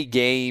in a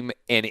game,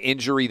 an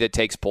injury that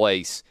takes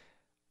place,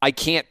 I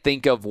can't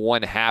think of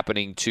one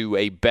happening to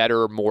a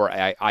better, more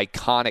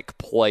iconic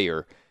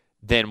player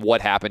than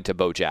what happened to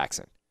Bo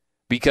Jackson.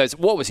 Because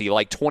what was he,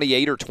 like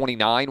 28 or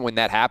 29 when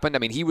that happened? I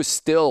mean, he was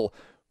still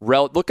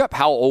look up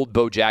how old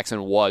Bo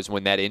Jackson was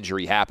when that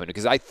injury happened,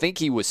 because I think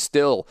he was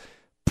still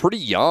pretty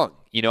young.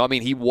 You know, I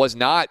mean, he was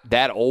not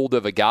that old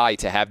of a guy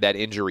to have that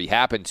injury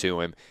happen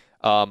to him.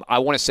 I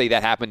want to say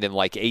that happened in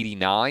like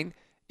 89,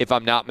 if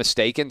I'm not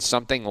mistaken,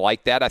 something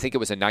like that. I think it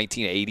was a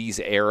 1980s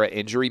era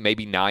injury,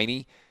 maybe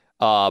 90.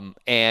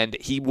 And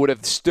he would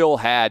have still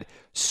had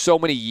so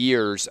many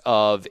years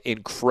of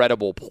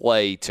incredible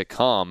play to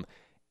come.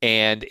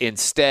 And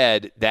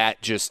instead,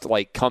 that just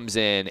like comes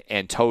in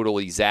and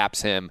totally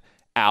zaps him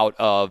out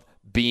of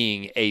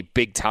being a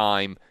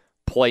big-time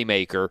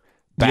playmaker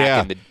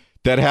back in the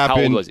that happened.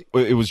 How old was he?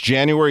 It was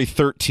January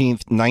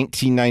 13th,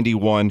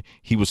 1991.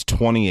 He was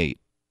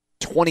 28.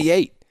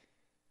 28.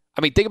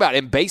 I mean, think about it.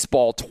 In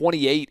baseball,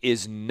 28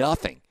 is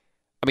nothing.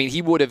 I mean,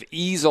 he would have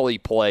easily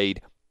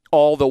played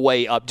all the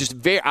way up.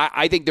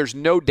 I think there's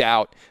no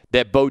doubt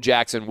that Bo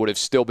Jackson would have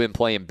still been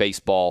playing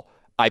baseball,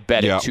 I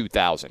bet, in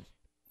 2000.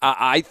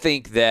 I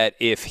think that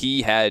if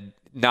he had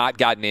not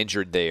gotten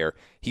injured there,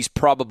 he's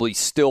probably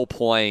still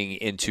playing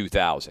in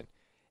 2000.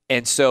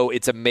 And so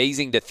it's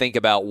amazing to think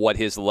about what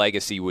his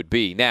legacy would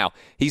be. Now,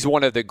 he's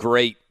one of the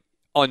great,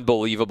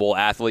 unbelievable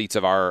athletes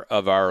of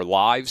our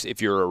lives,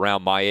 if you're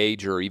around my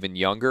age or even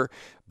younger.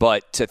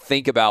 But to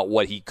think about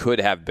what he could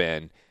have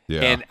been.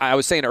 Yeah. And I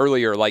was saying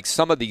earlier, like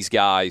some of these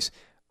guys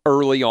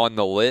early on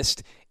the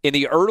list, in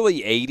the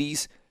early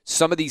 80s,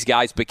 some of these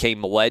guys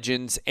became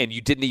legends and you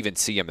didn't even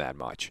see them that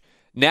much.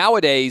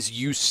 Nowadays,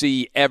 you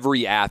see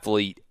every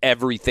athlete,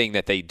 everything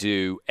that they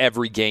do,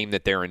 every game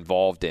that they're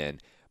involved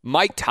in.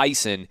 Mike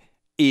Tyson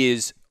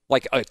is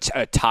like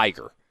a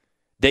tiger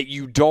that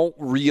you don't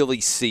really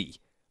see.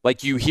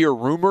 Like you hear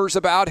rumors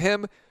about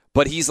him,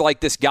 but he's like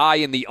this guy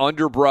in the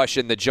underbrush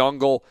in the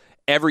jungle.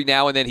 Every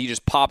now and then he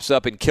just pops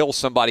up and kills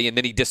somebody, and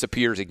then he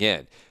disappears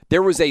again.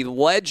 There was a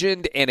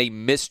legend and a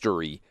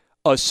mystery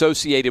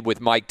associated with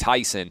Mike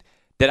Tyson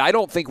that I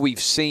don't think we've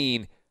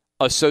seen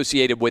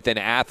associated with an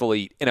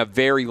athlete in a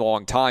very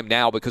long time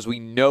now, because we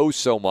know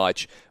so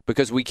much,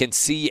 because we can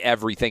see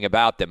everything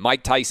about them.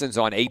 Mike Tyson's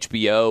on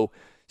HBO,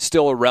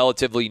 still a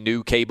relatively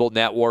new cable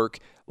network,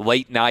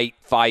 late night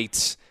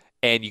fights,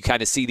 and you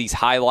kind of see these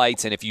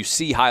highlights. And if you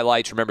see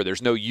highlights, remember,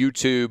 there's no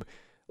YouTube.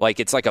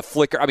 Like, it's like a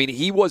flicker. I mean,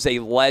 he was a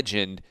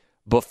legend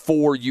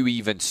before you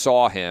even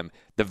saw him.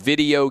 The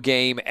video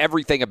game,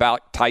 everything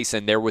about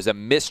Tyson, there was a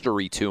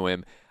mystery to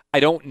him. I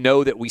don't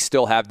know that we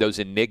still have those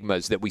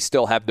enigmas, that we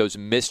still have those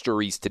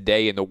mysteries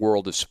today in the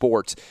world of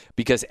sports,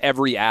 because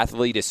every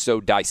athlete is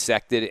so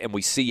dissected and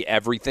we see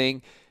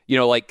everything. You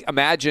know, like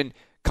imagine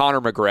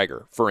Conor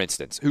McGregor, for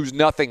instance, who's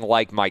nothing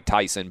like Mike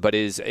Tyson, but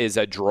is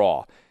a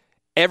draw.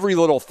 Every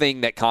little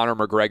thing that Conor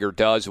McGregor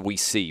does, we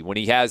see. When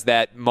he has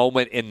that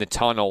moment in the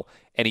tunnel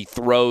and he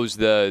throws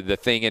the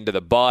thing into the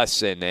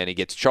bus and he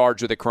gets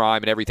charged with a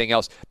crime and everything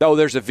else, though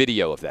there's a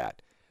video of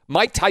that.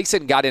 Mike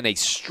Tyson got in a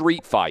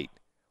street fight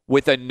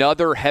with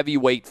another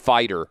heavyweight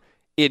fighter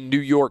in New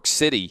York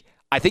City.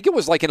 I think it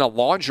was like in a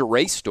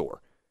lingerie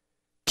store.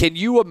 Can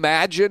you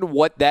imagine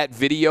what that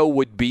video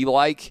would be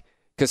like?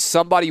 Because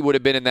somebody would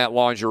have been in that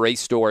lingerie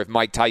store if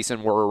Mike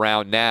Tyson were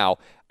around now.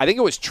 I think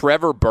it was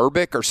Trevor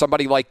Berbick or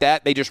somebody like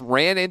that. They just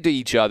ran into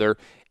each other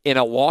in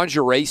a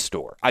lingerie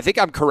store. I think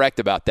I'm correct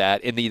about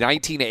that, in the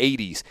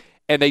 1980s.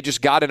 And they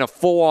just got in a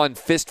full-on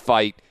fist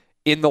fight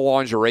in the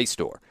lingerie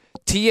store.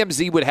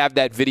 TMZ would have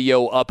that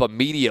video up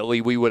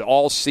immediately. We would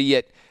all see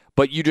it.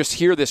 But you just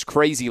hear this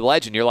crazy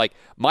legend. You're like,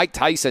 Mike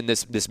Tyson,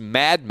 this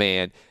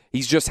madman,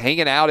 he's just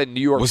hanging out in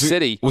New York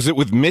City. Was it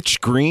with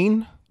Mitch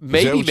Green?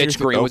 Maybe Mitch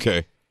Green.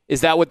 Okay.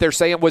 Is that what they're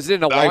saying? Was it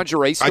in a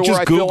lingerie store? I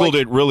just Googled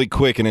it really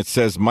quick, and it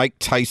says Mike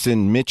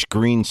Tyson, Mitch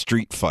Green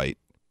street fight.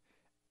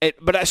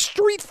 But a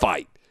street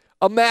fight.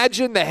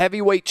 Imagine the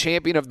heavyweight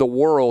champion of the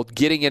world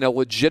getting in a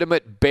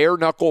legitimate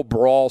bare-knuckle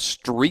brawl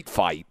street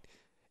fight.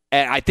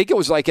 And I think it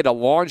was like at a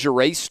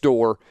lingerie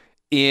store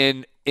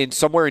in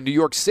somewhere in New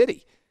York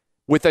City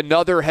with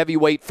another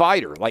heavyweight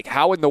fighter. Like,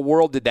 how in the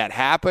world did that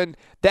happen?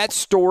 That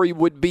story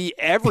would be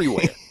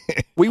everywhere.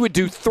 We would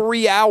do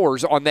 3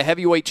 hours on the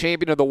heavyweight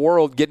champion of the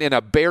world getting in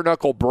a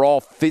bare-knuckle brawl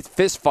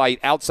fist fight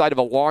outside of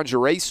a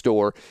lingerie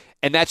store.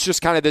 And that's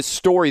just kind of this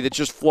story that's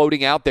just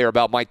floating out there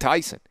about Mike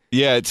Tyson.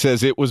 Yeah, it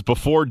says it was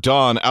before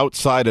dawn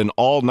outside an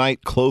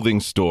all-night clothing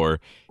store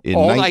in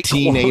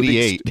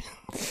 1988.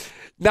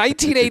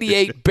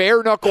 1988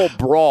 bare-knuckle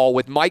brawl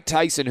with Mike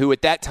Tyson, who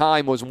at that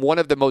time was one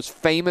of the most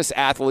famous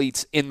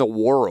athletes in the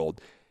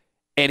world.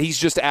 And he's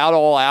just out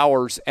all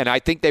hours. And I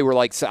think they were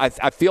like,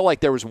 I feel like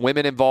there was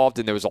women involved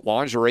and there was a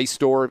lingerie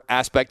store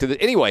aspect of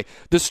it. Anyway,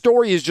 the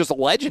story is just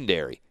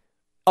legendary.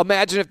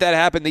 Imagine if that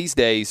happened these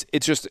days.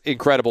 It's just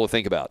incredible to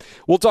think about.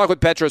 We'll talk with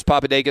Petros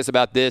Papadakis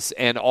about this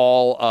and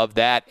all of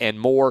that and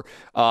more.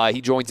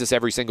 He joins us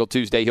every single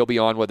Tuesday. He'll be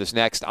on with us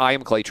next. I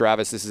am Clay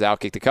Travis. This is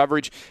Outkick the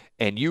Coverage,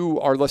 and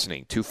you are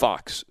listening to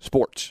Fox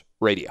Sports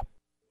Radio.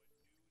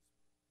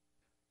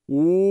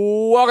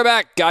 Welcome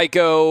back,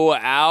 Geico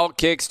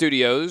Outkick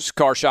Studios.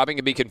 Car shopping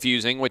can be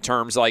confusing with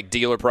terms like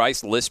dealer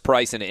price, list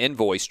price, and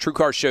invoice.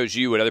 TrueCar shows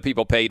you what other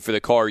people paid for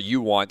the car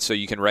you want so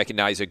you can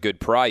recognize a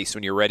good price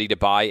when you're ready to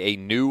buy a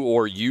new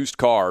or used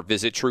car.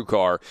 Visit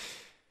TrueCar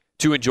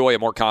to enjoy a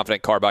more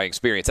confident car buying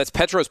experience. That's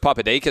Petros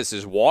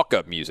Papadakis'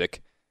 walk-up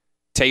music,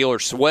 Taylor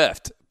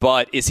Swift.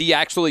 But is he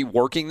actually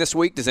working this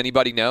week? Does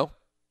anybody know?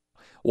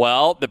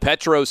 Well, the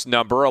Petros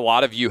number, a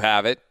lot of you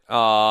have it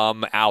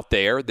out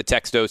there, the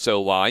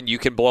Textoso line. You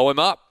can blow him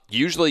up.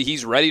 Usually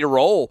he's ready to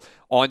roll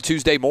on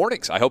Tuesday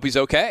mornings. I hope he's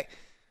okay.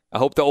 I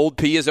hope the old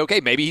P is okay.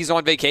 Maybe he's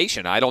on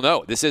vacation. I don't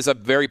know. This is a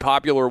very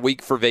popular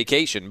week for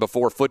vacation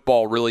before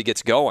football really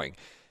gets going.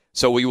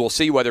 So we will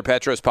see whether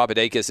Petros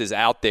Papadakis is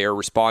out there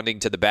responding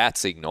to the bat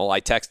signal. I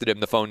texted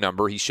him the phone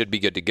number. He should be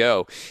good to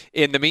go.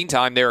 In the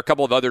meantime, there are a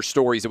couple of other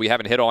stories that we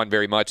haven't hit on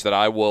very much that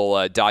I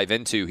will dive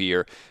into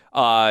here.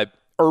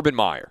 Urban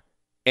Meyer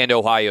and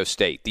Ohio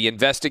State. The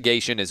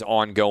investigation is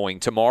ongoing.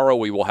 Tomorrow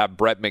we will have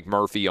Brett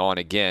McMurphy on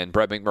again.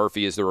 Brett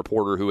McMurphy is the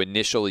reporter who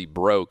initially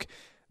broke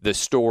the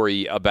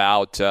story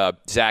about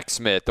Zach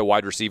Smith, the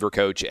wide receiver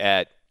coach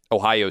at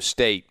Ohio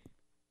State,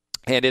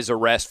 and his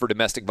arrest for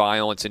domestic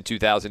violence in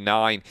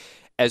 2009,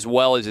 as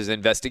well as his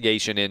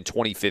investigation in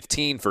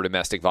 2015 for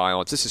domestic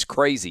violence. This is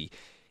crazy.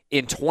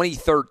 In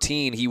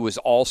 2013, he was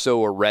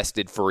also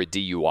arrested for a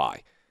DUI.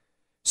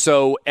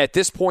 So at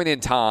this point in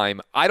time,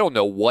 I don't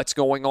know what's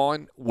going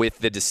on with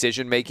the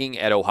decision-making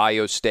at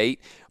Ohio State,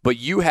 but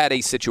you had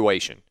a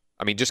situation,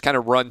 I mean, just kind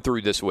of run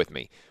through this with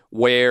me,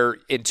 where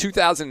in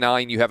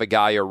 2009, you have a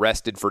guy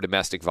arrested for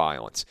domestic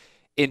violence.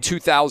 In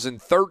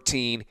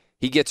 2013,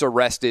 he gets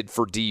arrested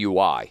for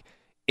DUI.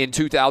 In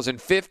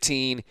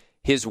 2015,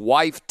 his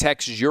wife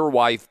texts your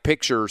wife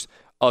pictures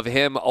of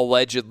him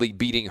allegedly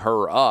beating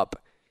her up,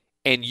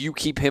 and you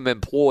keep him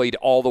employed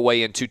all the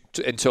way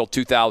until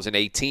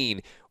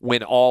 2018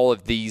 when all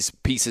of these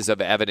pieces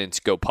of evidence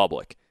go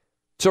public.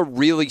 It's a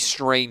really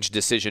strange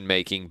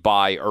decision-making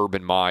by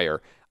Urban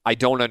Meyer. I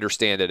don't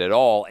understand it at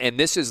all. And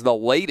this is the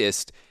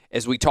latest,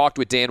 as we talked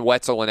with Dan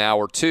Wetzel in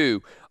Hour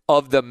 2,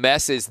 of the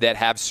messes that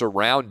have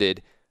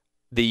surrounded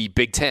the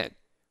Big Ten.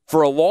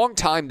 For a long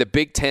time, the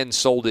Big Ten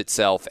sold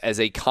itself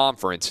as a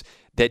conference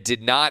that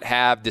did not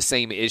have the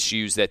same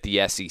issues that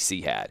the SEC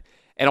had.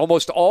 And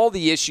almost all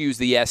the issues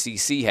the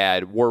SEC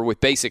had were with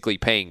basically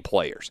paying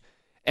players.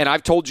 And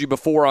I've told you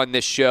before on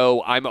this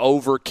show, I'm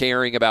over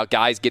caring about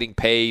guys getting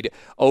paid,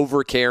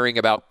 over caring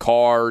about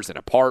cars and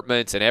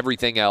apartments and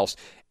everything else.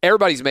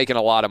 Everybody's making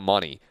a lot of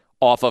money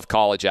off of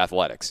college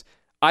athletics.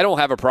 I don't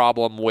have a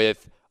problem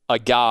with a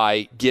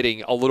guy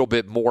getting a little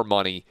bit more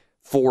money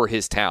for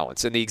his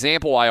talents. And the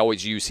example I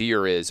always use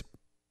here is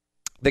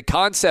the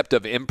concept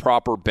of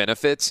improper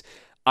benefits,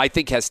 I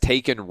think, has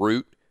taken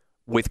root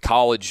with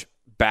college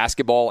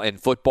basketball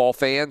and football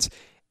fans,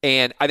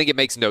 and I think it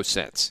makes no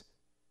sense.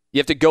 You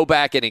have to go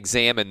back and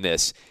examine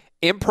this.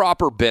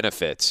 Improper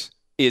benefits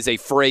is a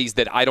phrase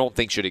that I don't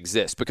think should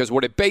exist, because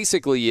what it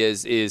basically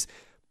is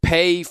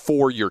pay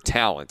for your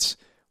talents,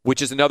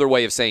 which is another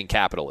way of saying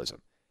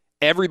capitalism.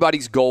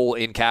 Everybody's goal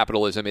in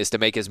capitalism is to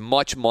make as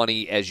much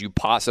money as you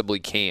possibly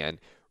can,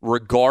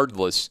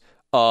 regardless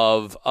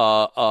of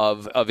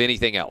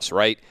anything else,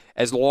 right?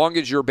 As long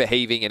as you're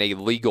behaving in a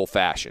legal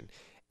fashion.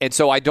 And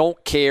so I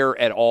don't care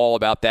at all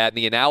about that. And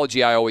the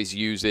analogy I always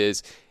use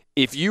is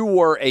if you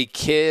were a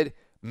kid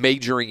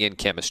majoring in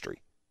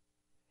chemistry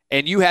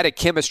and you had a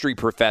chemistry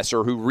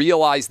professor who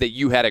realized that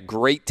you had a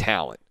great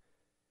talent,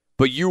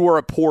 but you were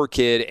a poor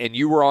kid and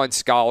you were on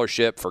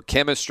scholarship for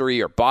chemistry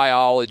or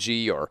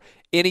biology or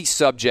any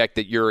subject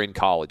that you're in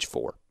college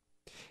for,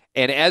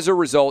 And as a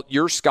result,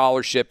 your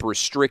scholarship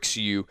restricts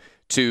you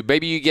to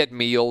maybe you get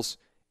meals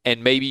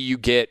and maybe you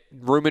get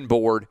room and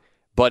board,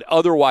 but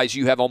otherwise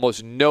you have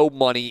almost no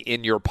money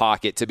in your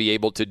pocket to be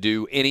able to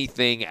do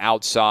anything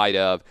outside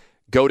of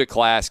go to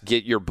class,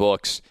 get your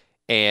books,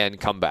 and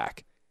come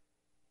back.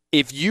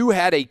 If you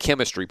had a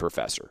chemistry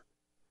professor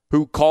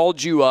who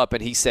called you up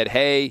and he said,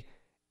 hey,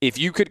 if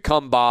you could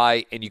come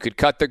by and you could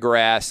cut the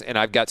grass and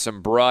I've got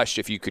some brush,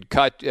 if you could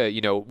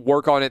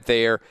work on it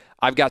there,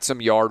 I've got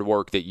some yard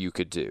work that you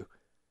could do.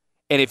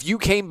 And if you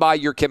came by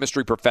your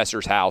chemistry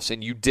professor's house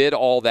and you did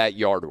all that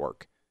yard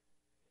work,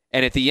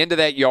 and at the end of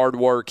that yard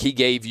work, he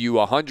gave you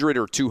 $100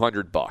 or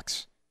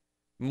 $200,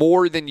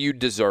 more than you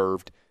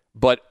deserved,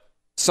 but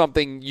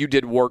something you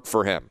did work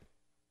for him,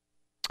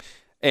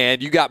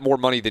 and you got more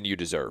money than you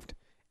deserved.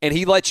 And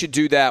he lets you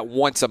do that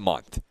once a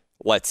month,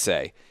 let's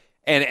say.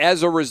 And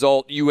as a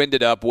result, you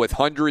ended up with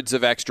hundreds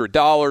of extra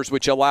dollars,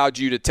 which allowed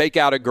you to take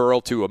out a girl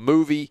to a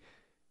movie.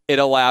 It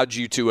allowed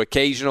you to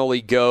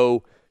occasionally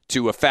go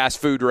to a fast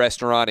food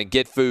restaurant and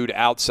get food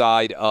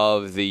outside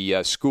of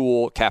the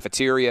school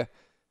cafeteria.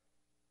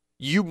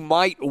 You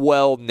might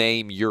well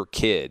name your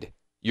kid,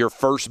 your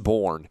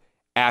firstborn,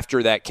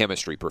 after that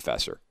chemistry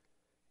professor.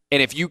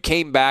 And if you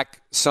came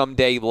back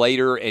someday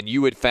later and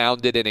you had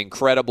founded an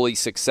incredibly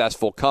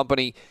successful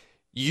company,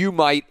 you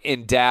might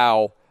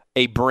endow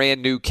a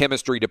brand new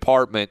chemistry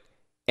department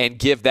and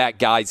give that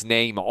guy's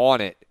name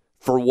on it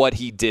for what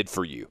he did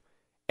for you.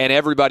 And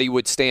everybody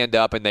would stand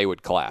up and they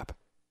would clap.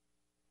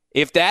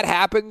 If that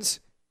happens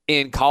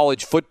in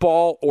college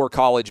football or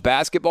college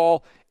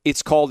basketball,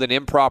 it's called an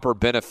improper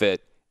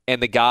benefit,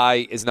 and the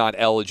guy is not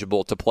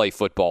eligible to play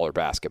football or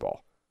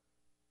basketball.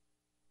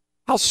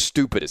 How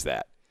stupid is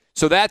that?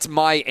 So that's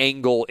my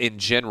angle in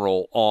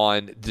general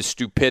on the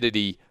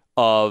stupidity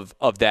of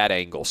that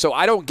angle. So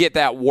I don't get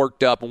that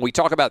worked up. When we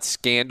talk about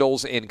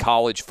scandals in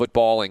college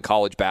football and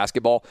college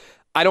basketball,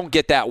 I don't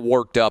get that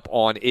worked up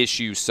on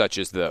issues such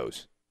as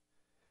those.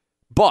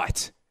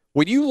 But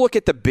when you look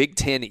at the Big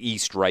Ten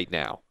East right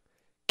now,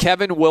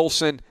 Kevin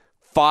Wilson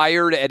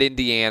fired at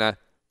Indiana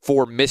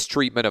for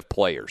mistreatment of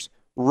players.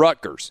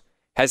 Rutgers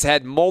has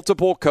had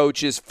multiple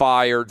coaches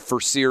fired for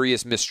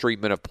serious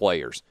mistreatment of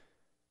players.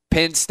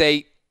 Penn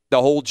State,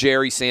 the whole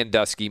Jerry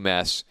Sandusky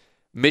mess.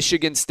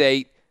 Michigan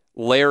State,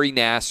 Larry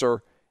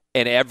Nassar,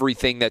 and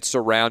everything that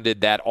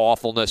surrounded that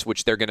awfulness,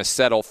 which they're going to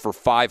settle for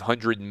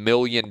 $500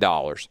 million.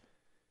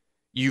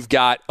 You've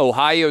got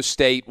Ohio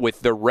State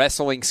with the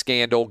wrestling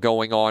scandal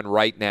going on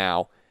right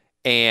now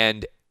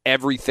and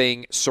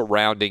everything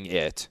surrounding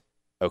it,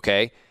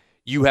 okay?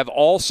 You have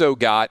also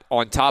got,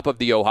 on top of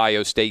the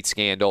Ohio State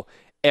scandal,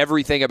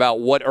 everything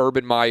about what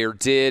Urban Meyer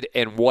did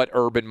and what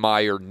Urban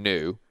Meyer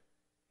knew.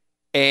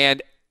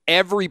 And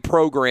every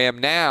program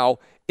now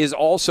is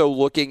also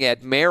looking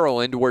at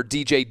Maryland, where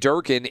DJ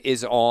Durkin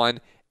is on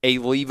a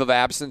leave of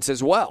absence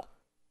as well.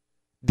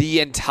 The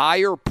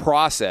entire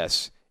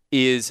process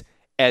is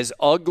as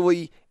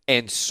ugly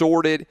and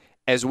sordid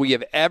as we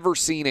have ever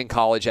seen in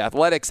college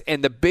athletics,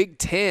 and the Big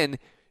Ten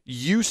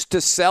used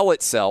to sell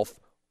itself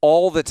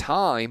all the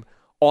time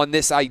on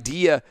this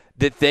idea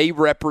that they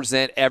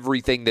represent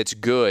everything that's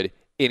good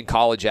in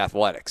college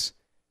athletics.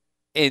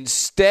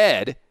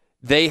 Instead,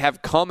 they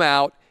have come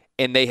out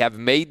and they have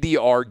made the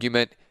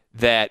argument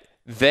that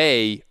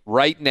they,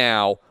 right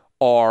now,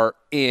 are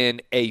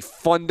in a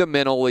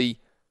fundamentally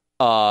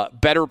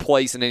better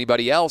place than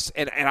anybody else.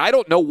 And I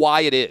don't know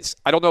why it is.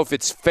 I don't know if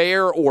it's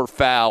fair or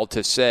foul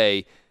to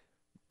say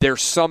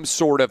there's some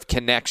sort of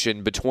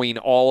connection between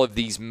all of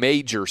these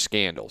major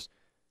scandals.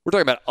 We're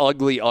talking about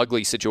ugly,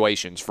 ugly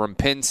situations, from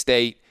Penn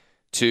State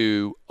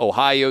to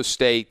Ohio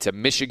State to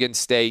Michigan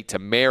State to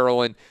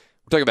Maryland.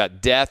 We're talking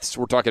about deaths.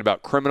 We're talking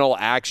about criminal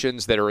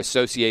actions that are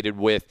associated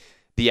with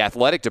the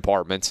athletic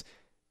departments.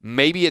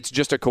 Maybe it's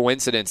just a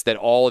coincidence that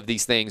all of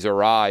these things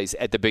arise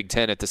at the Big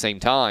Ten at the same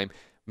time.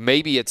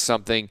 Maybe it's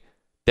something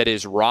that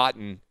is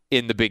rotten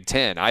in the Big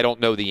Ten. I don't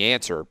know the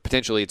answer.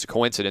 Potentially it's a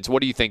coincidence.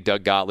 What do you think,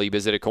 Doug Gottlieb?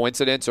 Is it a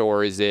coincidence,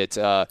 or is it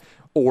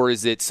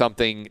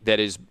something that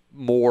is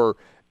more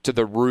to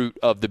the root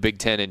of the Big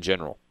Ten in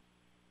general?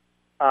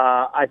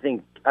 I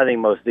think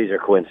most of these are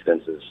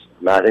coincidences.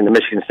 I think the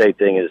Michigan State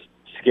thing is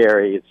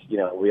scary.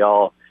 It's, we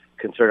all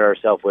concern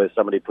ourselves with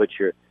somebody puts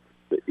your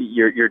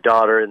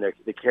daughter in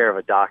the care of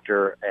a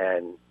doctor,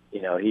 and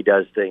he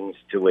does things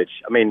to which,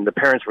 the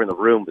parents were in the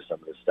room with some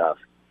of this stuff.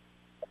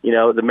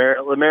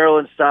 The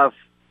Maryland stuff.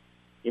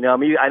 I know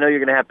you're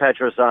going to have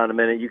Petros on in a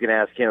minute. You can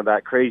ask him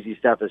about crazy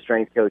stuff that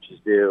strength coaches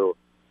do.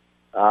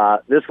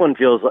 This one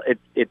feels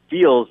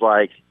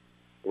like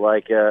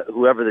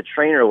whoever the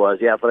trainer was,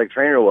 the athletic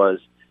trainer was,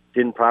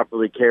 didn't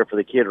properly care for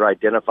the kid or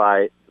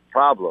identify the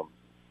problem.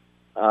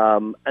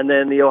 And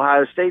then the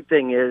Ohio State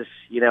thing is,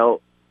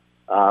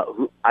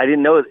 I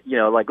didn't know,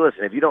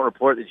 listen, if you don't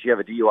report that you have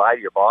a DUI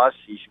to your boss,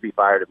 you should be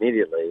fired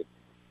immediately.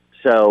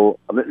 So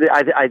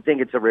I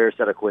think it's a rare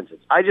set of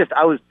coincidences. I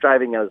was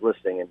driving, I was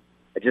listening, and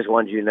I just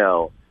wanted you to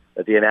know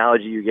that the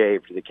analogy you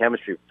gave to the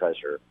chemistry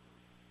professor,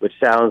 which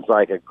sounds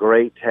like a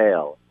great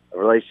tale, a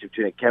relationship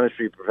between a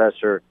chemistry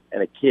professor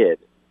and a kid,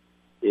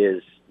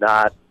 is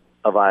not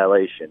a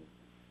violation.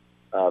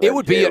 It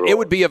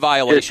would be a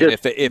violation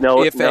if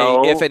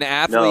an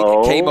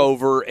athlete came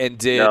over and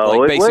did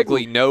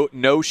basically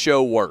no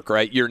show work,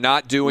 right? You're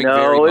not doing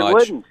very much. No, it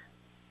wouldn't.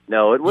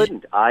 No, it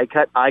wouldn't. I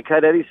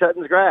cut Eddie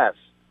Sutton's grass.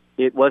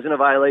 It wasn't a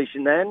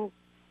violation then.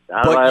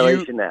 Not a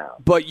violation now.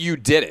 But you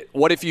did it.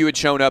 What if you had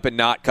shown up and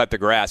not cut the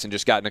grass and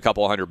just gotten a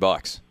couple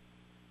 $100?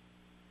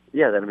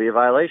 Yeah, then it'd be a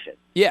violation.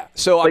 Yeah.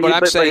 So what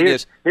I'm saying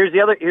is, here's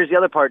the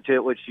other part to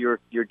it, which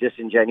you're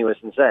disingenuous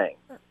in saying,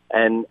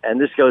 and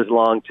this goes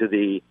along to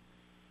the.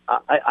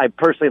 I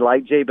personally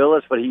like Jay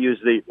Billis, but he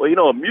used a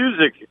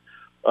music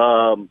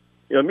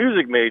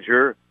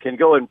major can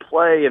go and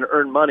play and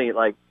earn money.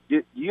 Like,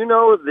 do you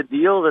know the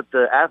deal that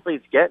the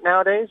athletes get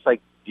nowadays?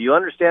 Like, do you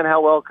understand how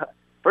well?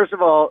 First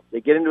of all,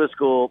 they get into a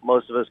school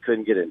most of us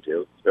couldn't get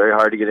into. It's very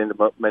hard to get into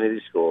many of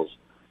these schools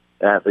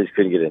athletes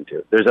couldn't get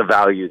into. There's a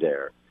value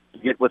there.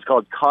 You get what's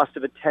called cost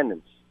of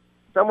attendance,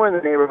 somewhere in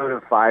the neighborhood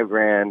of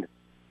 $5,000,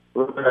 a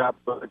little bit up,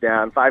 a little bit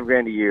down,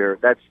 $5,000 a year.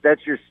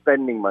 That's your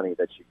spending money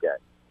that you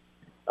get.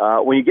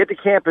 When you get to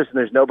campus and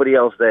there's nobody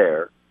else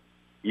there,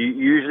 you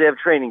usually have a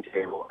training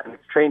table. And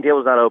if the training table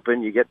is not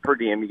open, you get per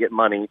diem, you get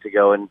money to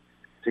go and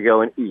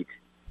eat.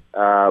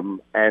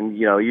 And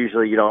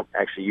usually you don't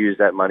actually use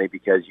that money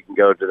because you can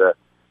go to the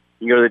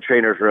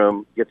trainer's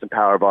room, get some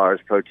power bars,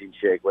 protein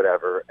shake,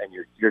 whatever, and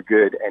you're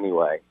good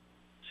anyway.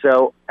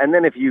 So, and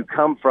then if you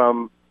come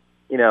from,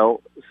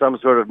 some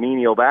sort of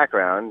menial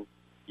background,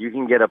 you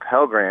can get a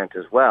Pell Grant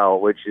as well,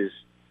 which is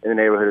in the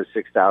neighborhood of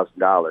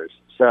 $6,000.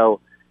 So,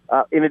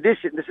 in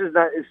addition,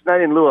 it's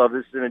not in lieu of,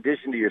 this is in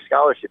addition to your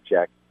scholarship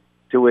check,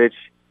 to which,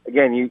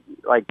 again,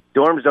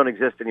 dorms don't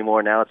exist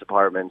anymore. Now it's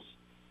apartments.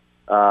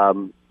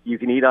 You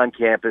can eat on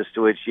campus,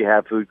 to which you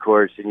have food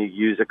courts and you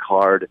use a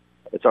card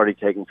that's already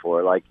taken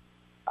for.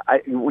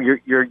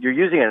 You're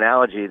using an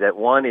analogy that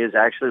one is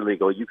actually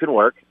legal. You can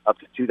work up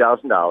to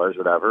 $2,000,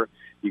 whatever.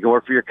 You can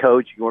work for your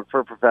coach. You can work for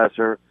a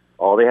professor.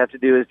 All they have to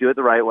do is do it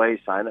the right way,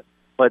 sign it.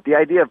 But the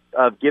idea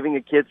of giving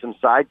a kid some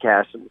side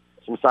cash,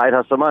 some side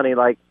hustle money,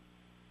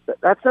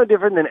 that's no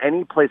different than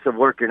any place of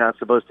work you're not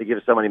supposed to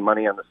give somebody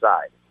money on the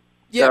side.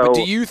 Yeah, but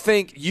do you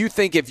think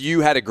if you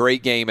had a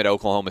great game at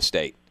Oklahoma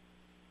State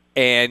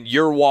and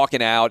you're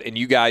walking out and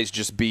you guys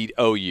just beat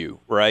OU,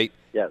 right?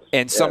 Yes.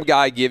 And some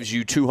guy gives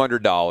you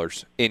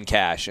 $200 in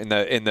cash in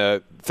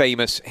the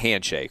famous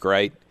handshake,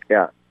 right?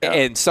 Yeah.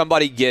 And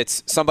somebody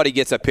gets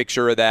a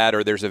picture of that,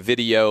 or there's a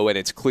video and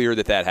it's clear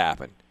that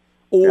happened.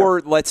 Or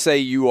let's say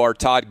you are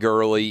Todd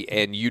Gurley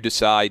and you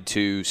decide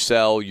to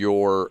sell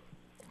you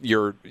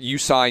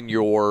sign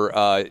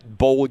your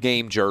bowl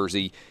game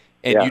jersey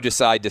and you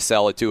decide to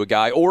sell it to a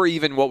guy, or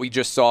even what we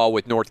just saw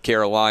with North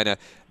Carolina,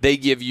 they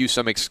give you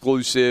some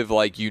exclusive,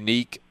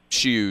 unique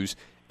shoes,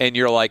 and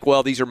you're like,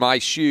 well, these are my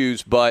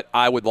shoes, but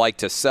I would like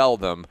to sell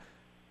them.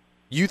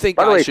 You think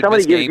I should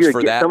miss games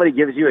for that? Somebody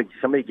gives you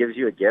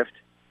a gift,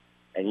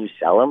 and you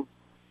sell them?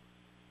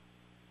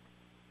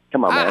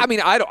 Come on,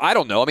 man. I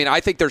don't know. I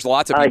think there's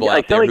lots of people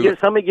out there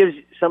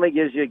somebody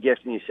gives you a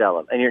gift and you sell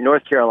them, and you're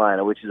North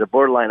Carolina, which is a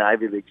borderline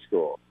Ivy League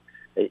school.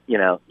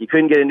 You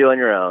couldn't get into on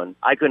your own.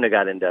 I couldn't have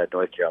got into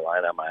North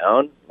Carolina on my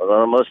own,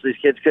 although most of these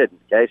kids couldn't.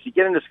 Okay, so you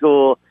get into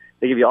school,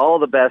 they give you all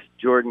the best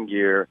Jordan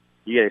gear,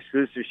 you get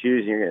exclusive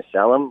shoes, and you're going to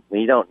sell them.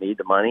 You don't need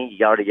the money.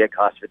 You already get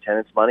cost of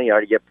attendance money. You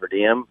already get per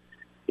diem.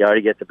 You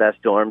already get the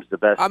best dorms, the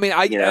best. I think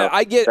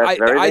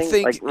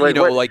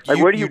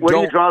where do you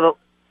draw the?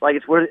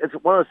 It's one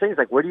of those things.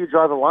 Where do you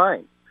draw the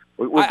line?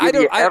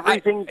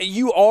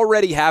 You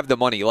already have the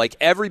money.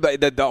 Everybody,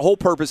 the whole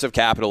purpose of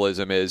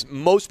capitalism is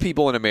most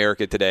people in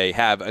America today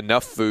have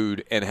enough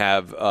food and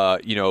have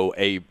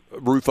a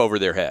roof over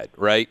their head,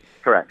 right?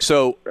 Correct.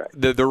 So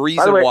the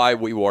reason why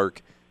we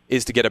work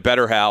is to get a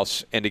better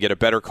house and to get a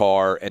better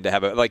car and to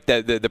have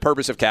the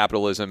purpose of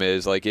capitalism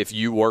is if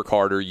you work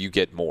harder, you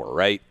get more,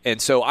 right?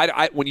 And so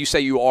when you say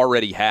you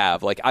already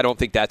have, I don't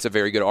think that's a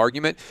very good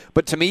argument.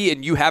 But to me,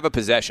 and you have a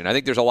possession, I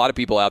think there's a lot of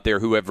people out there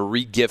who have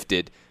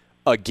regifted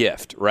a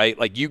gift, right?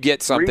 You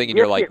get something and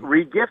you're like,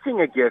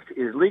 regifting a gift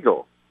is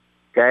legal,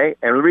 okay?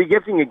 And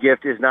regifting a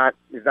gift is not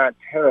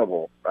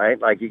terrible, right?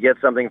 You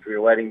get something for your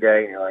wedding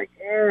day and you're like,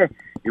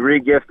 you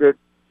regift it,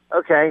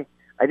 okay?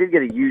 I did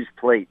get a used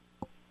plate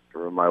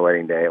for my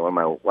wedding day at one of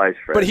my wife's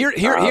friends. But here's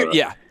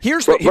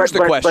the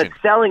question. But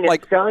selling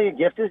a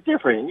gift is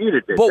different. You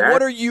did that. But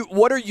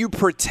what are you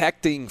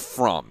protecting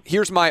from?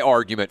 Here's my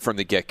argument from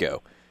the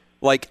get-go.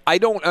 I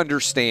don't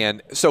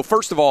understand. So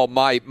first of all,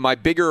 my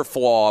bigger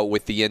flaw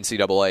with the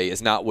NCAA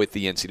is not with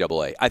the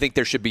NCAA. I think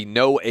there should be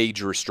no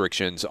age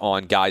restrictions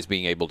on guys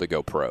being able to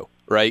go pro,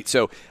 right?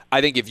 So I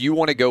think if you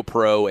want to go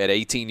pro at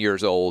 18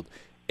 years old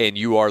and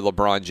you are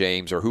LeBron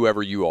James or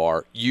whoever you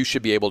are, you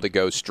should be able to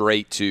go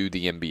straight to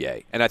the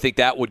NBA. And I think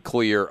that would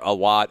clear a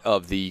lot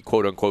of the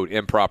quote-unquote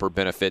improper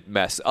benefit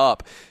mess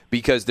up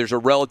because there's a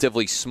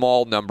relatively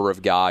small number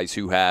of guys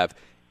who have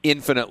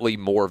infinitely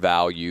more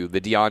value,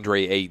 the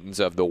DeAndre Aytons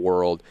of the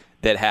world,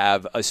 that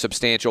have a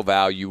substantial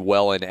value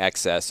well in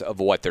excess of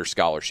what their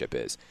scholarship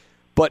is.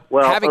 But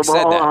having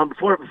said that,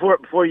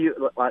 before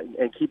you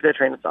and keep that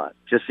train of thought,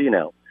 just so you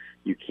know,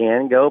 You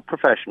can go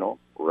professional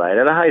right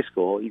out of high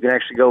school. You can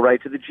actually go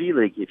right to the G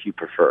League if you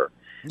prefer.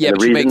 Yeah,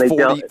 but you make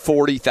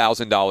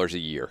 $40,000 a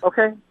year.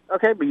 Okay,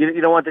 but you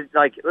don't want to,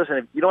 listen,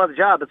 if you don't want the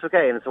job, it's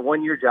okay. And it's a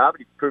one-year job.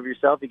 You prove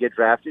yourself, you get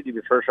drafted, you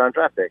be first-round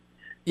draft pick.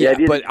 Yeah,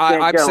 but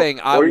I'm saying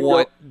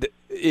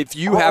if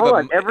you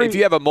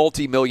have a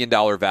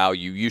multi-million-dollar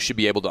value, you should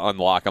be able to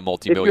unlock a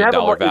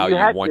multi-million-dollar value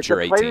once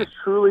you're 18.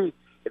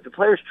 If the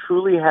players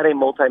truly had a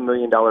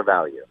multi-million-dollar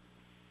value,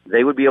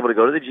 they would be able to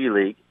go to the G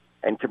League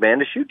and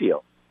command a shoe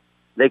deal.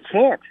 They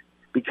can't,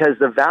 because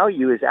the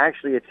value is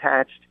actually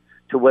attached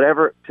to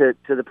whatever to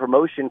the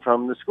promotion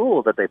from the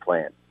school that they play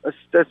in. That's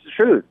the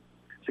truth.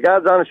 It's the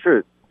God's honest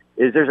truth.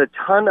 Is there's a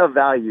ton of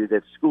value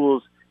that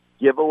schools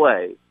give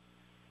away,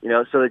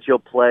 so that you'll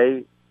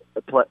play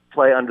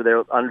under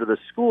the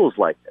school's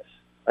likeness.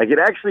 Like, it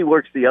actually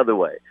works the other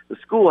way. The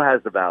school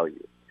has the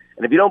value,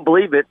 and if you don't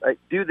believe it,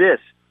 do this: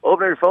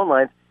 open your phone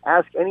lines,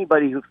 ask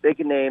anybody who they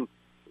can name,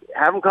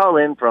 have them call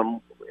in from.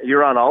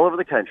 You're on all over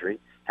the country.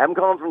 Have them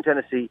call in from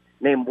Tennessee.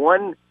 Name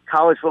one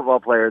college football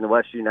player in the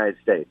Western United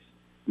States.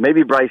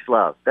 Maybe Bryce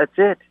Love. That's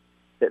it.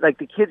 Like,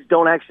 the kids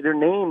their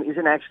name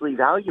isn't actually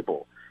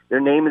valuable. Their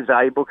name is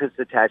valuable because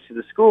it's attached to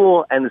the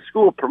school, and the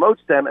school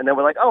promotes them, and then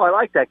we're like, oh, I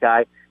like that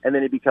guy, and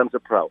then he becomes a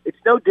pro. It's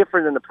no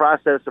different than the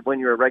process of when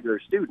you're a regular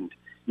student.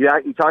 You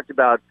talked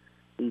about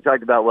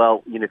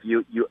well, if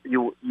you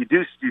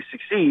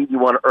succeed, you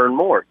want to earn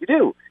more. You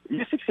do. If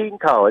you succeed in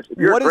college, if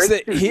you're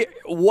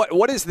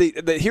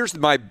here's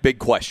my big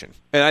question,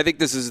 and I think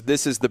this is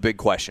the big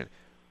question.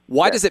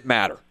 Why does it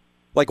matter?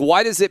 Like,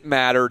 why does it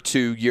matter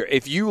to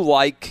if you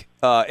like,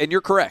 and you're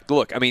correct.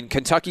 Look, I mean,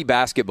 Kentucky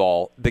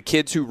basketball, the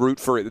fans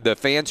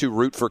who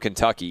root for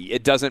Kentucky,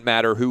 it doesn't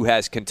matter who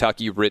has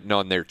Kentucky written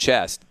on their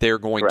chest. They're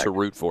going to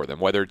root for them,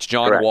 whether it's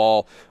John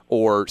Wall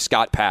or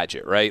Scott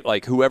Padgett, right?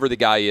 Like, whoever the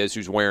guy is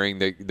who's wearing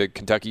the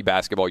Kentucky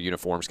basketball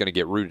uniform is going to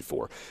get rooted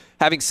for.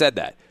 Having said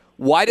that,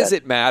 why does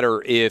it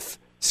matter if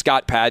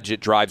Scott Padgett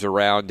drives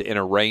around in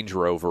a Range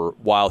Rover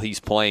while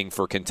he's playing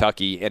for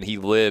Kentucky and he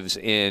lives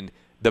in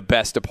the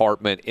best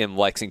apartment in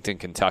Lexington,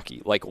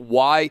 Kentucky? Like,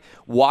 why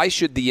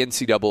should the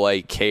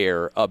NCAA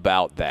care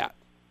about that?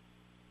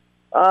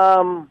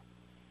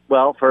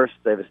 Well, first,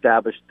 they've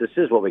established this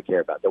is what we care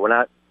about. That we're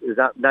not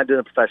doing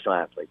a professional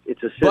athlete.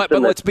 It's a system. But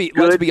let's be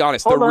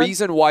honest. The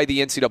reason why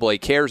the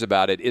NCAA cares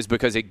about it is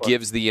because it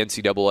gives the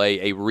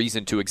NCAA a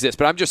reason to exist.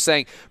 But I'm just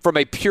saying, from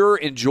a pure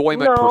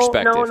enjoyment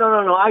perspective.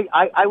 No.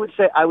 I would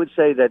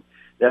say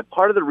that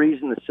part of the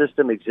reason the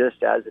system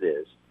exists as it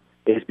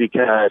is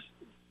because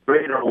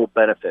greater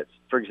benefits.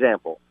 For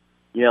example,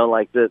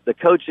 like the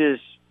coaches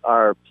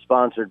are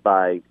sponsored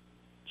by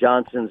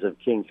Johnson's of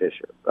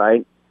Kingfisher,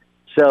 right?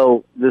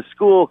 So the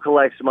school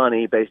collects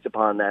money based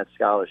upon that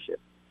scholarship.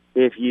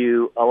 If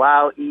you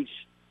allow each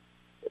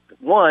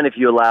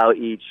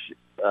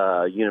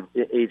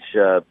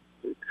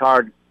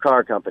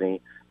car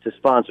company to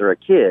sponsor a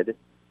kid,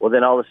 well,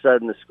 then all of a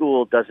sudden the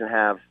school doesn't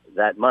have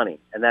that money,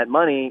 and that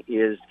money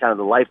is kind of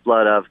the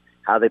lifeblood of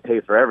how they pay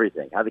for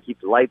everything, how they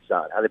keep the lights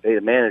on, how they pay the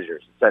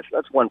managers, etc.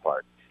 That's one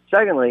part.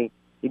 Secondly,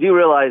 you do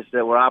realize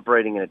that we're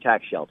operating in a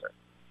tax shelter.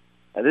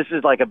 And this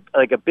is like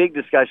a big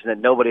discussion that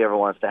nobody ever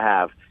wants to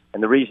have.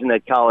 And the reason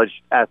that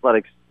college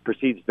athletics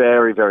proceeds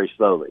very, very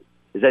slowly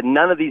is that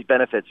none of these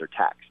benefits are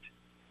taxed.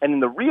 And in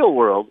the real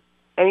world,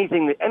 any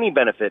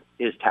benefit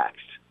is taxed,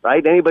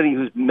 right? Anybody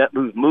who's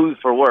moved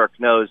for work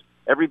knows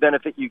every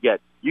benefit you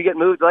get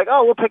moved, like,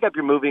 oh, we'll pick up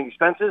your moving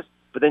expenses,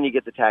 but then you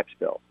get the tax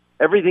bill.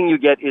 Everything you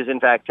get is, in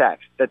fact,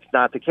 taxed. That's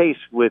not the case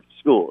with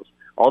schools.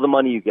 All the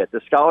money you get, the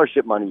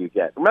scholarship money you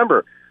get.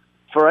 Remember,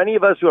 for any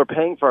of us who are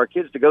paying for our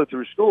kids to go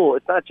through school,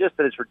 it's not just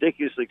that it's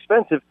ridiculously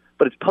expensive,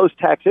 but it's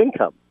post-tax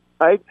income,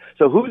 right?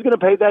 So who's going to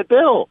pay that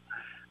bill?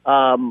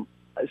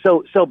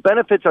 So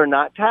benefits are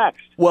not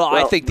taxed. Well,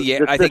 I think the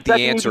answer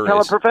is, you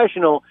become a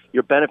professional,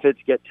 your benefits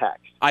get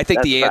taxed. I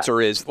think the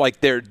answer is, like,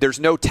 there's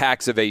no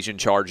tax evasion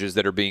charges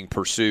that are being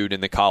pursued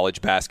in the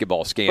college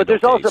basketball scandal. But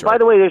there's also, by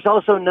the way, there's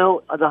also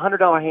the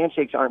 $100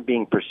 handshakes aren't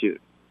being pursued,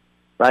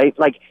 right?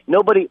 Like,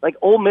 nobody, like,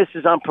 Ole Miss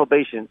is on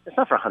probation. It's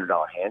not for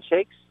 $100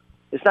 handshakes.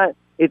 It's not.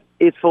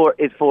 It's for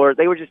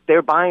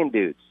they're buying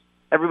dudes.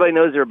 Everybody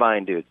knows they're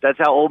buying dudes. That's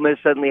how Ole Miss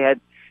suddenly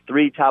had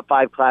 3 top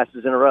 5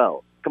 classes in a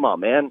row. Come on,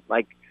 man.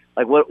 Like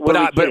what?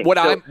 But what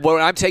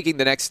I'm taking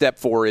the next step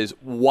for is,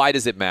 why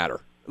does it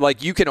matter?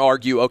 Like, you can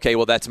argue, okay,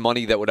 well, that's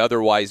money that would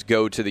otherwise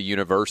go to the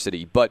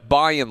university, but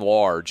by and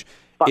large,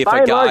 if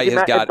a guy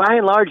has got, by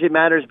and large it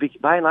matters.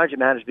 By and large it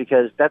matters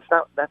because that's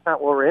not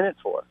what we're in it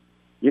for.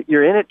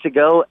 You're in it to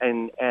go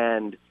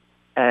and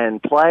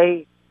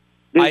play.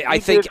 I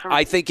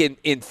think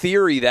in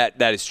theory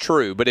that is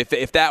true, but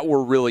if that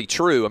were really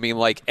true, I mean,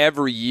 like,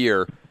 every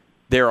year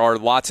there are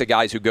lots of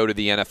guys who go to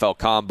the NFL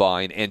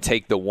Combine and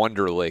take the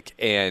Wonderlic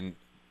and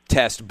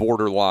test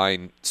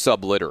borderline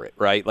subliterate,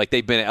 right? Like,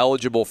 they've been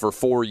eligible for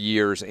 4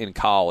 years in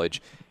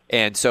college.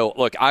 And so,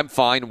 look, I'm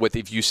fine with,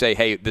 if you say,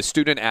 hey, the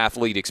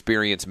student-athlete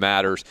experience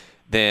matters,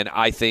 then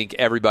I think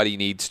everybody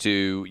needs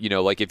to,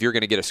 like, if you're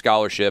going to get a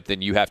scholarship,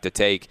 then you have to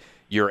take,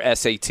 your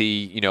SAT,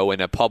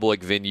 in a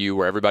public venue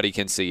where everybody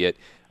can see it.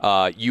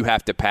 You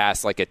have to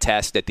pass like a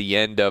test at the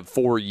end of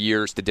 4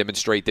 years to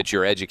demonstrate that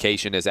your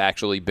education has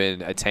actually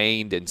been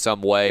attained in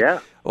some way. Yeah.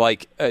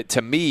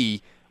 To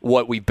me,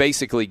 what we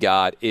basically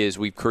got is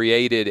we've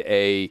created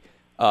a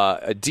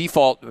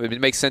default. It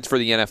makes sense for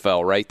the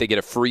NFL, right? They get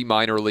a free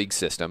minor league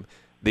system.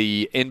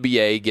 The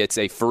NBA gets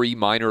a free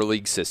minor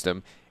league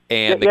system,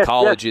 and the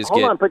colleges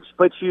Hold on,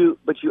 but you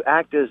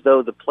act as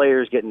though the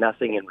players get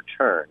nothing in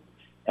return,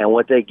 and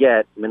what they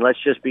get. I mean, let's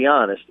just be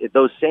honest.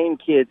 Those same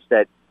kids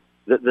that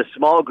the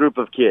small group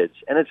of kids,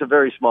 and it's a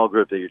very small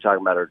group that you're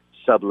talking about, are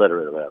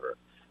subliterate or whatever.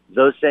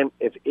 Those same,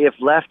 if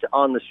left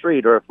on the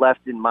street or if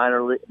left in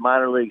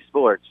minor league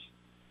sports,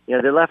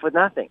 they're left with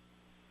nothing.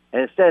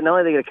 And instead, not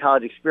only do they get a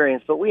college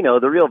experience, but we know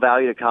the real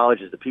value to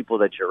college is the people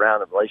that you're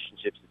around, the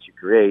relationships that you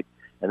create.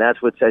 And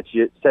that's what sets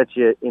you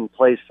in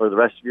place for the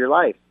rest of your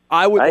life.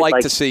 I would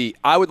like to see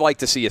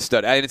a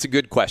study, and it's a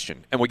good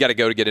question, and we got to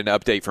go to get an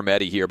update from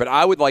Eddie here. But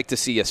I would like to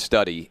see a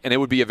study, and it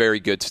would be a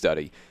very good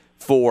study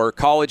for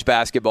college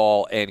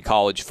basketball and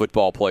college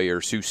football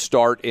players who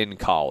start in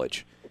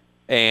college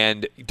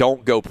and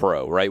don't go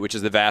pro, right? Which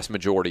is the vast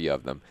majority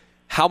of them.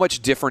 How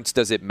much difference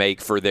does it make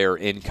for their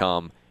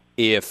income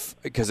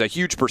because a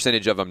huge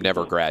percentage of them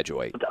never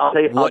graduate? I'll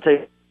tell you,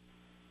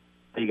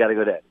 you got to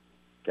go to it,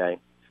 okay?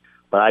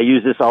 But I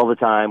use this all the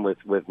time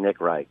with Nick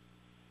Wright.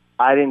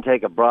 I didn't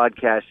take a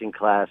broadcasting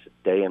class a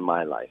day in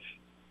my life.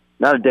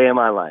 Not a day in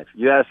my life.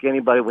 You ask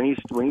anybody,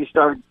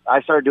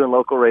 I started doing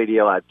local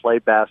radio. I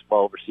played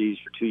basketball overseas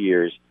for 2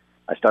 years.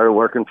 I started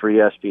working for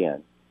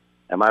ESPN.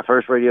 And my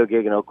first radio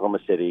gig in Oklahoma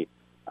City,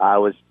 I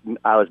was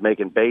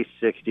making base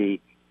 60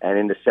 and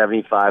into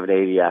 75 and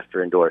 80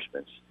 after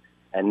endorsements.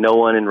 And no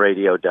one in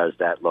radio does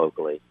that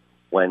locally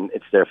when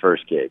it's their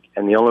first gig.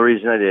 And the only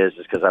reason it is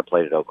because I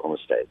played at Oklahoma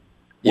State.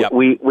 Yep.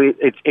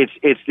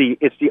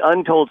 It's the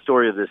untold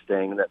story of this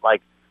thing that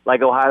like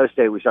Ohio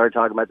State, we started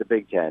talking about the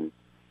Big Ten.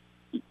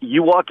 I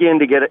walk in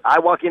to get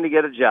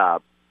a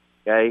job,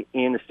 okay,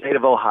 in the state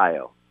of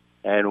Ohio,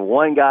 and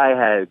one guy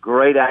had a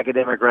great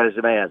academic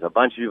resume, as a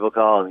bunch of people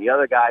call, and the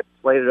other guy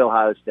played at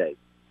Ohio State.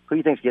 Who do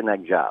you think's getting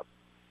that job?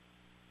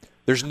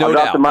 There's no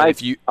doubt.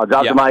 I'll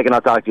drop the mic and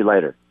I'll talk to you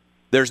later.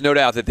 There's no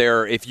doubt that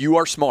if you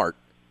are smart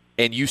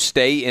and you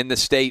stay in the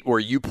state where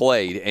you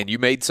played and you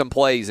made some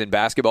plays in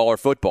basketball or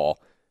football,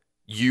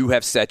 you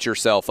have set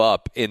yourself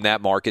up in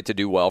that market to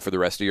do well for the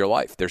rest of your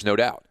life. There's no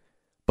doubt.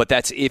 But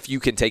that's if you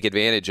can take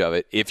advantage of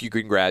it, if you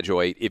can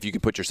graduate, if you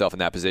can put yourself in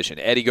that position.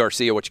 Eddie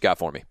Garcia, what you got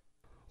for me?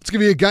 Let's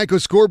give you a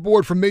Geico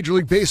scoreboard from Major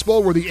League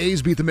Baseball, where the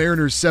A's beat the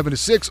Mariners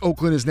 7-6.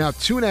 Oakland is now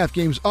 2.5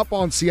 games up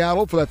on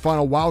Seattle for that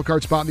final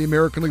wildcard spot in the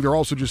American League. They're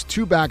also just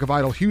 2 back of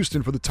idle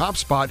Houston for the top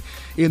spot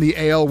in the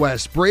AL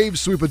West. Braves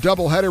sweep a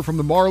doubleheader from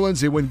the Marlins.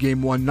 They win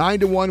Game 1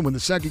 9-1, win the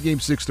second game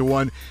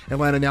 6-1.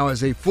 Atlanta now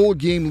has a full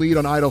game lead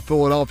on idle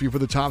Philadelphia for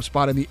the top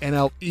spot in the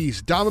NL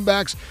East.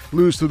 Diamondbacks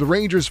lose to the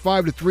Rangers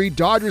 5-3.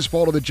 Dodgers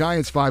fall to the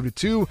Giants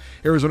 5-2.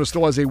 Arizona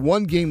still has a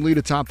 1-game lead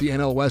atop the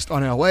NL West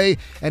on LA,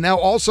 and now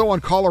also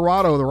on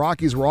Colorado. The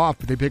Rockies were off,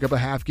 but they pick up a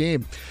half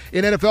game.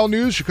 In NFL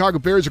news, Chicago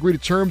Bears agree to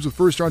terms with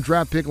first-round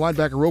draft pick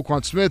linebacker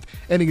Roquan Smith,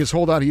 ending his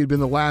holdout. He had been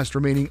the last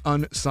remaining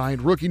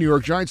unsigned rookie. New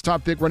York Giants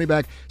top pick running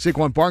back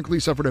Saquon Barkley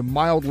suffered a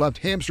mild left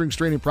hamstring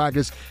strain in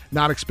practice,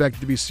 not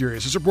expected to be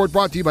serious. This report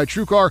brought to you by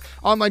TrueCar.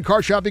 Online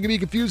car shopping can be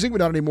confusing, but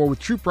not anymore with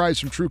True Price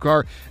from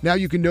TrueCar. Now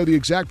you can know the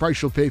exact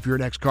price you'll pay for your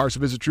next car, so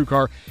visit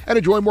TrueCar and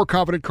enjoy a more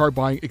confident car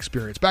buying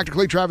experience. Back to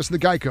Clay Travis in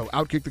the Geico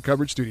Outkick the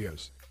Coverage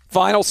Studios.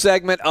 Final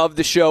segment of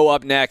the show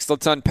up next.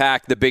 Let's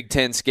unpack the Big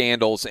Ten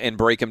scandals and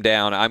break them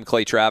down. I'm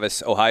Clay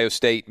Travis, Ohio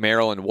State,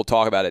 Maryland. We'll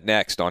talk about it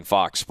next on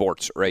Fox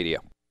Sports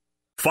Radio.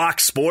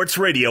 Fox Sports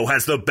Radio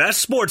has the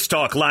best sports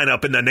talk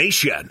lineup in the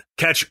nation.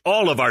 Catch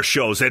all of our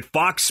shows at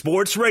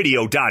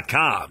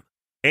foxsportsradio.com.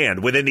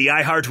 And within the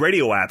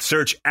iHeartRadio app,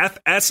 search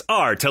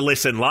FSR to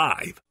listen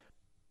live.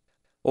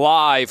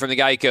 Live from the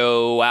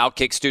Geico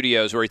Outkick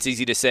Studios, where it's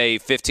easy to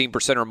save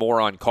 15% or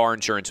more on car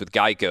insurance with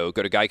Geico.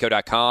 Go to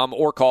geico.com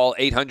or call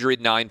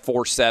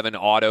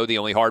 800-947-AUTO. The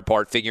only hard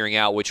part, figuring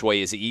out which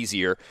way is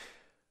easier.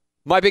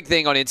 My big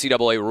thing on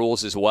NCAA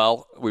rules as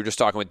well, we were just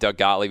talking with Doug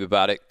Gottlieb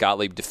about it.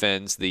 Gottlieb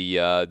defends the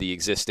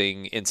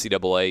existing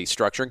NCAA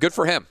structure, and good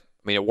for him.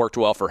 I mean, it worked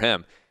well for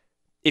him.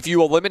 If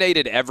you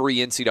eliminated every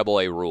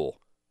NCAA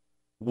rule,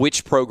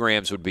 which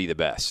programs would be the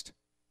best?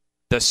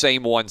 The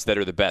same ones that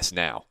are the best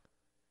now.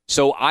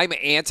 So I'm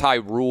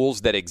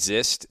anti-rules that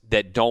exist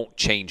that don't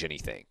change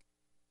anything.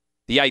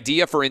 The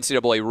idea for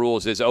NCAA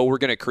rules is, we're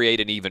going to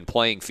create an even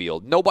playing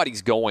field.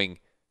 Nobody's going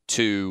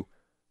to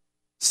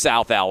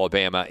South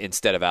Alabama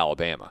instead of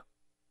Alabama.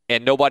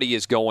 And nobody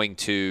is going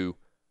to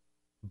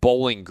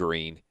Bowling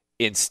Green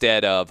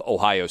instead of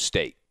Ohio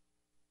State.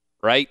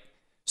 Right?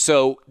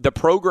 So the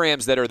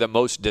programs that are the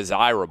most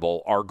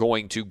desirable are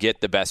going to get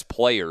the best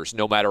players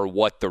no matter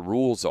what the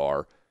rules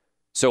are.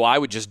 So I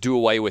would just do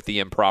away with the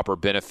improper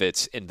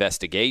benefits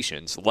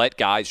investigations. Let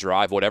guys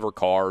drive whatever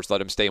cars, let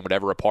them stay in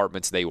whatever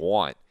apartments they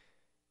want,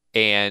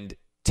 and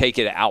take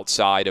it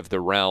outside of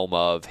the realm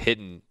of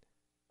hidden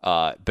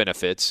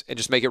benefits and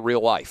just make it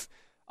real life.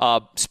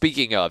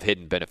 Speaking of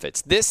hidden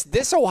benefits,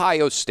 this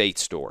Ohio State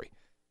story,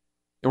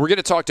 and we're going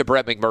to talk to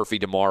Brett McMurphy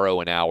tomorrow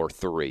in hour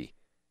 3.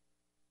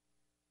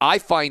 I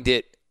find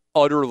it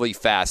utterly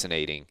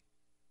fascinating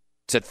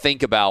to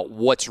think about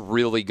what's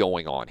really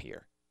going on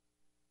here.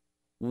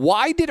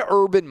 Why did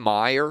Urban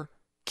Meyer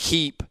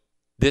keep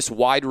this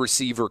wide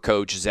receiver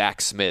coach,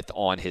 Zach Smith,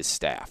 on his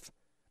staff?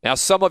 Now,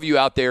 some of you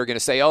out there are going to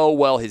say, oh,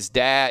 well, his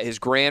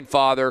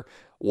grandfather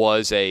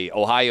was a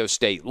Ohio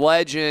State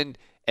legend,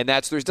 and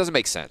this doesn't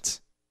make sense.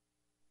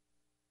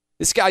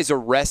 This guy's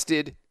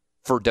arrested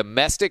for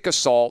domestic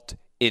assault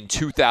in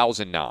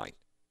 2009.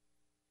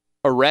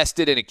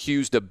 Arrested and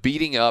accused of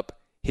beating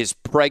up his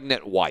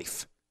pregnant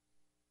wife.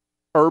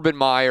 Urban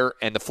Meyer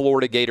and the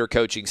Florida Gator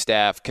coaching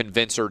staff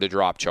convince her to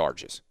drop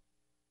charges.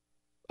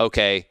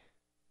 Okay,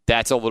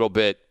 that's a little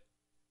bit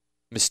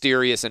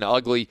mysterious and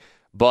ugly,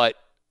 but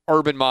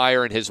Urban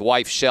Meyer and his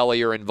wife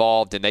Shelley are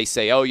involved, and they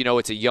say, oh,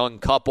 it's a young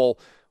couple.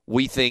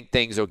 We think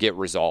things will get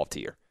resolved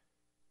here.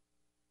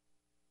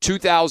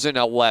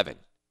 2011,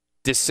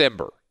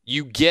 December,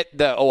 you get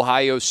the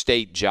Ohio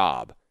State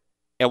job,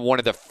 and one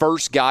of the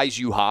first guys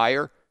you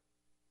hire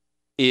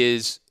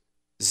is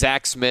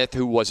Zach Smith,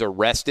 who was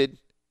arrested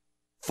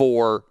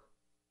for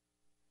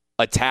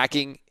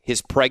attacking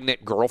his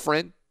pregnant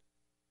girlfriend.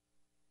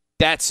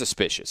 That's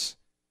suspicious.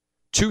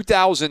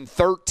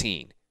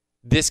 2013,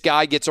 this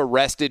guy gets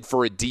arrested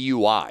for a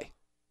DUI.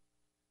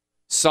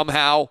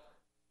 Somehow,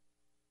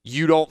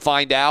 you don't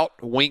find out,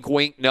 wink,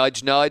 wink,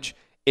 nudge, nudge,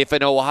 if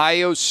an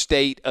Ohio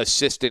State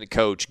assistant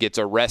coach gets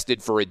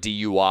arrested for a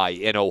DUI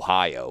in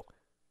Ohio,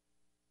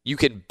 you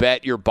can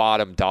bet your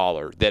bottom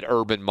dollar that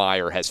Urban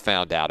Meyer has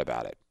found out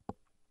about it.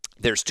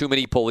 There's too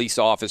many police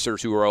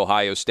officers who are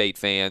Ohio State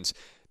fans.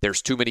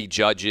 There's too many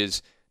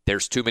judges.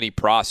 There's too many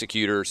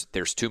prosecutors.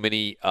 There's too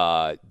many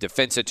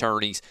defense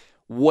attorneys.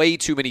 Way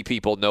too many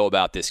people know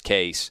about this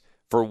case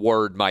for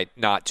word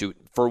not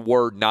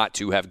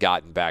to have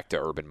gotten back to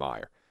Urban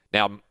Meyer.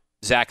 Now,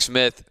 Zach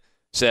Smith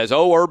says,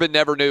 oh, Urban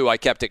never knew. I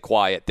kept it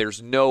quiet.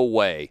 There's no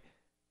way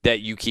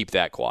that you keep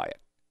that quiet.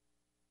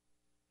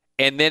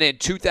 And then in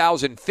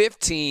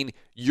 2015,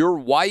 your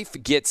wife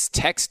gets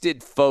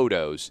texted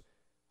photos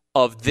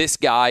of this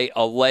guy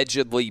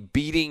allegedly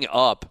beating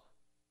up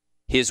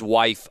his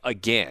wife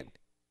again.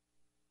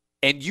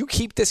 And you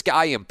keep this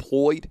guy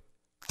employed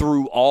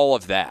through all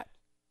of that.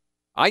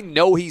 I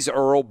know he's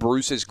Earl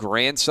Bruce's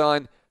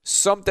grandson.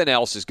 Something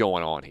else is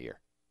going on here.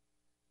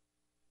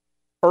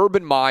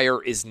 Urban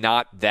Meyer is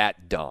not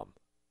that dumb.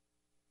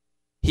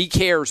 He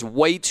cares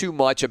way too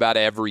much about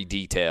every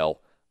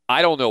detail.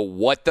 I don't know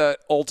what the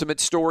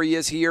ultimate story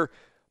is here,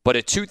 but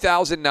a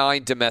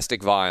 2009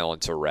 domestic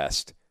violence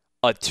arrest,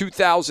 a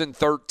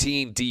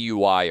 2013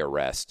 DUI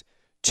arrest,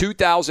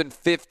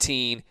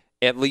 2015,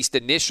 at least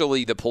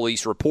initially the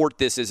police report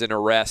this as an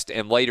arrest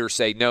and later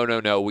say,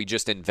 no, we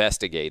just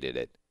investigated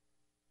it.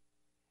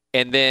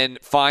 And then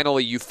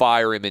finally you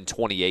fire him in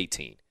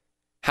 2018.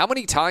 How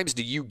many times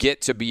do you get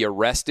to be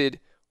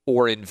arrested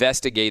or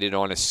investigated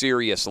on a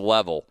serious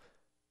level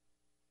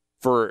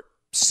for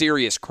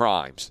serious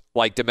crimes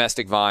like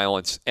domestic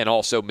violence and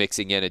also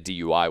mixing in a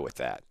DUI with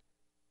that?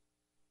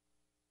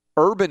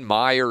 Urban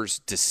Meyer's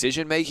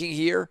decision-making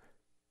here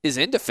is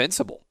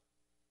indefensible.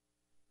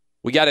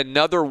 We got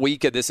another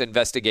week of this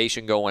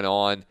investigation going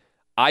on.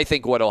 I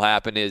think what will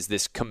happen is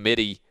this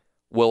committee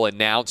will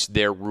announce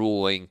their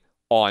ruling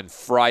on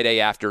Friday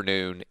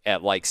afternoon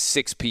at like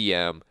 6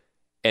 p.m.,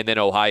 and then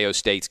Ohio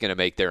State's going to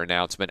make their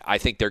announcement. I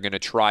think they're going to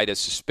try to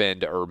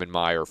suspend Urban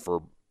Meyer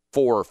for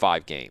 4 or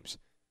 5 games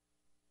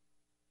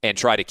and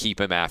try to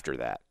keep him after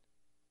that.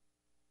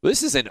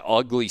 This is an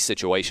ugly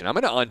situation. I'm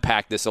going to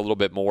unpack this a little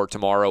bit more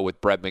tomorrow with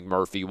Brett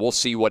McMurphy. We'll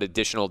see what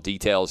additional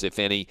details, if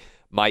any,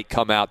 might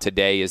come out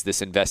today as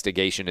this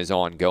investigation is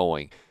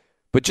ongoing.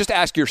 But just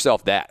ask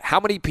yourself that. How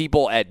many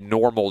people at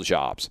normal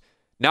jobs,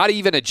 not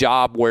even a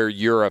job where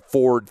you're a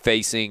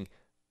forward-facing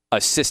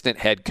assistant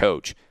head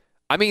coach,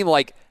 I mean,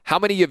 like, how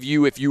many of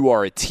you, if you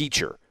are a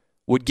teacher,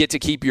 would get to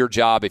keep your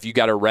job if you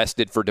got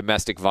arrested for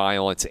domestic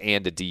violence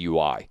and a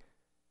DUI?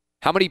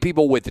 How many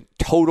people with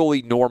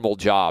totally normal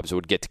jobs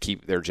would get to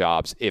keep their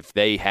jobs if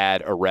they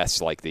had arrests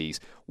like these?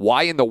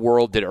 Why in the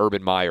world did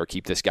Urban Meyer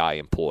keep this guy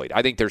employed?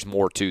 I think there's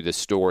more to this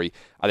story.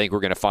 I think we're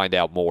going to find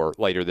out more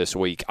later this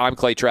week. I'm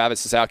Clay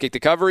Travis. This is Outkick the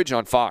Coverage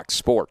on Fox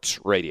Sports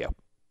Radio.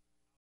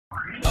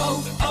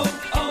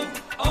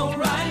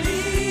 O'Reilly.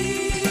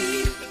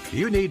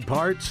 You need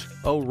parts?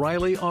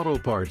 O'Reilly Auto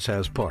Parts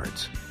has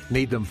parts.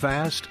 Need them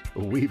fast?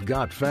 We've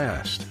got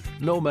fast.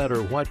 No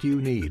matter what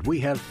you need, we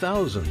have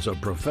thousands of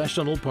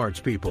professional parts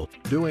people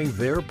doing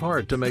their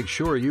part to make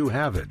sure you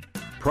have it.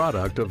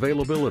 Product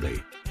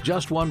availability.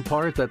 Just one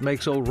part that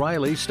makes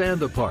O'Reilly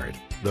stand apart.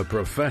 The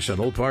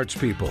professional parts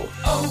people.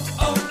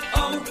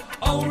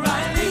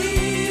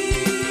 O'Reilly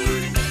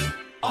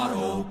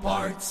Auto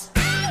Parts.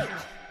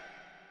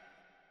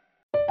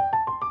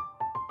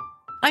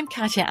 I'm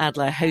Katya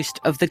Adler, host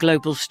of The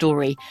Global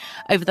Story.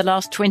 Over the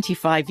last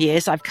 25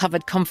 years, I've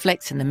covered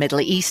conflicts in the Middle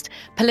East,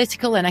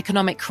 political and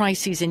economic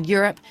crises in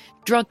Europe,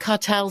 drug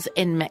cartels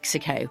in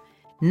Mexico.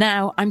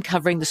 Now I'm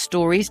covering the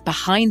stories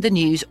behind the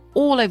news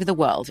all over the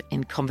world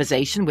in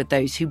conversation with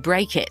those who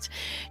break it.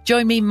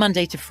 Join me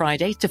Monday to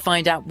Friday to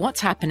find out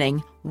what's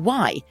happening,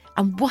 why,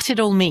 and what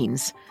it all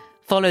means.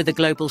 Follow The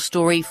Global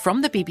Story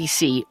from the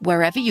BBC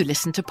wherever you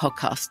listen to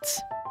podcasts.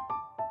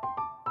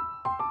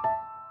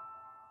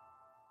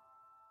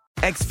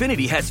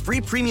 Xfinity has free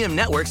premium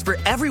networks for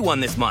everyone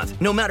this month,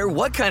 no matter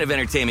what kind of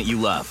entertainment you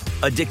love.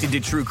 Addicted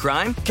to true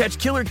crime? Catch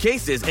killer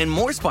cases and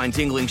more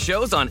spine-tingling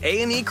shows on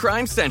A&E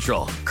Crime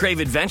Central. Crave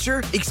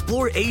adventure?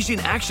 Explore Asian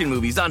action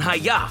movies on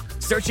Hi-YAH.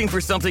 Searching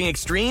for something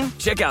extreme?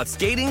 Check out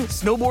skating,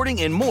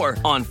 snowboarding, and more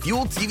on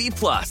Fuel TV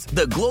Plus,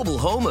 the global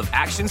home of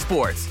action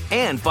sports.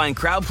 And find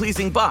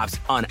crowd-pleasing bops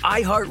on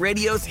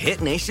iHeartRadio's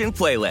Hit Nation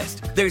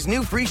playlist. There's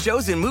new free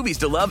shows and movies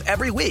to love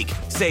every week.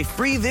 Say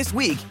free this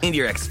week in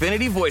your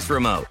Xfinity voice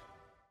remote.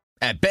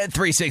 At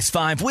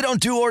Bet365, we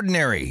don't do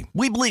ordinary.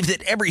 We believe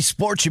that every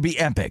sport should be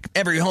epic.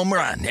 Every home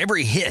run,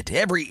 every hit,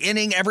 every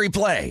inning, every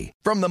play.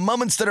 From the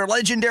moments that are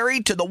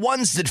legendary to the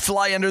ones that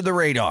fly under the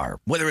radar.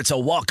 Whether it's a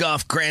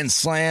walk-off grand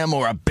slam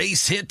or a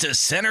base hit to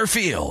center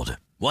field.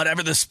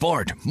 Whatever the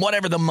sport,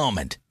 whatever the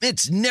moment.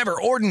 It's never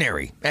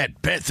ordinary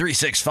at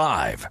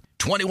Bet365.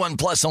 21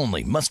 plus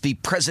only. Must be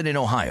present in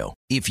Ohio.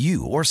 If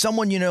you or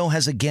someone you know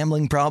has a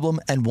gambling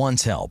problem and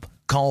wants help,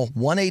 call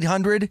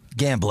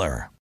 1-800-GAMBLER.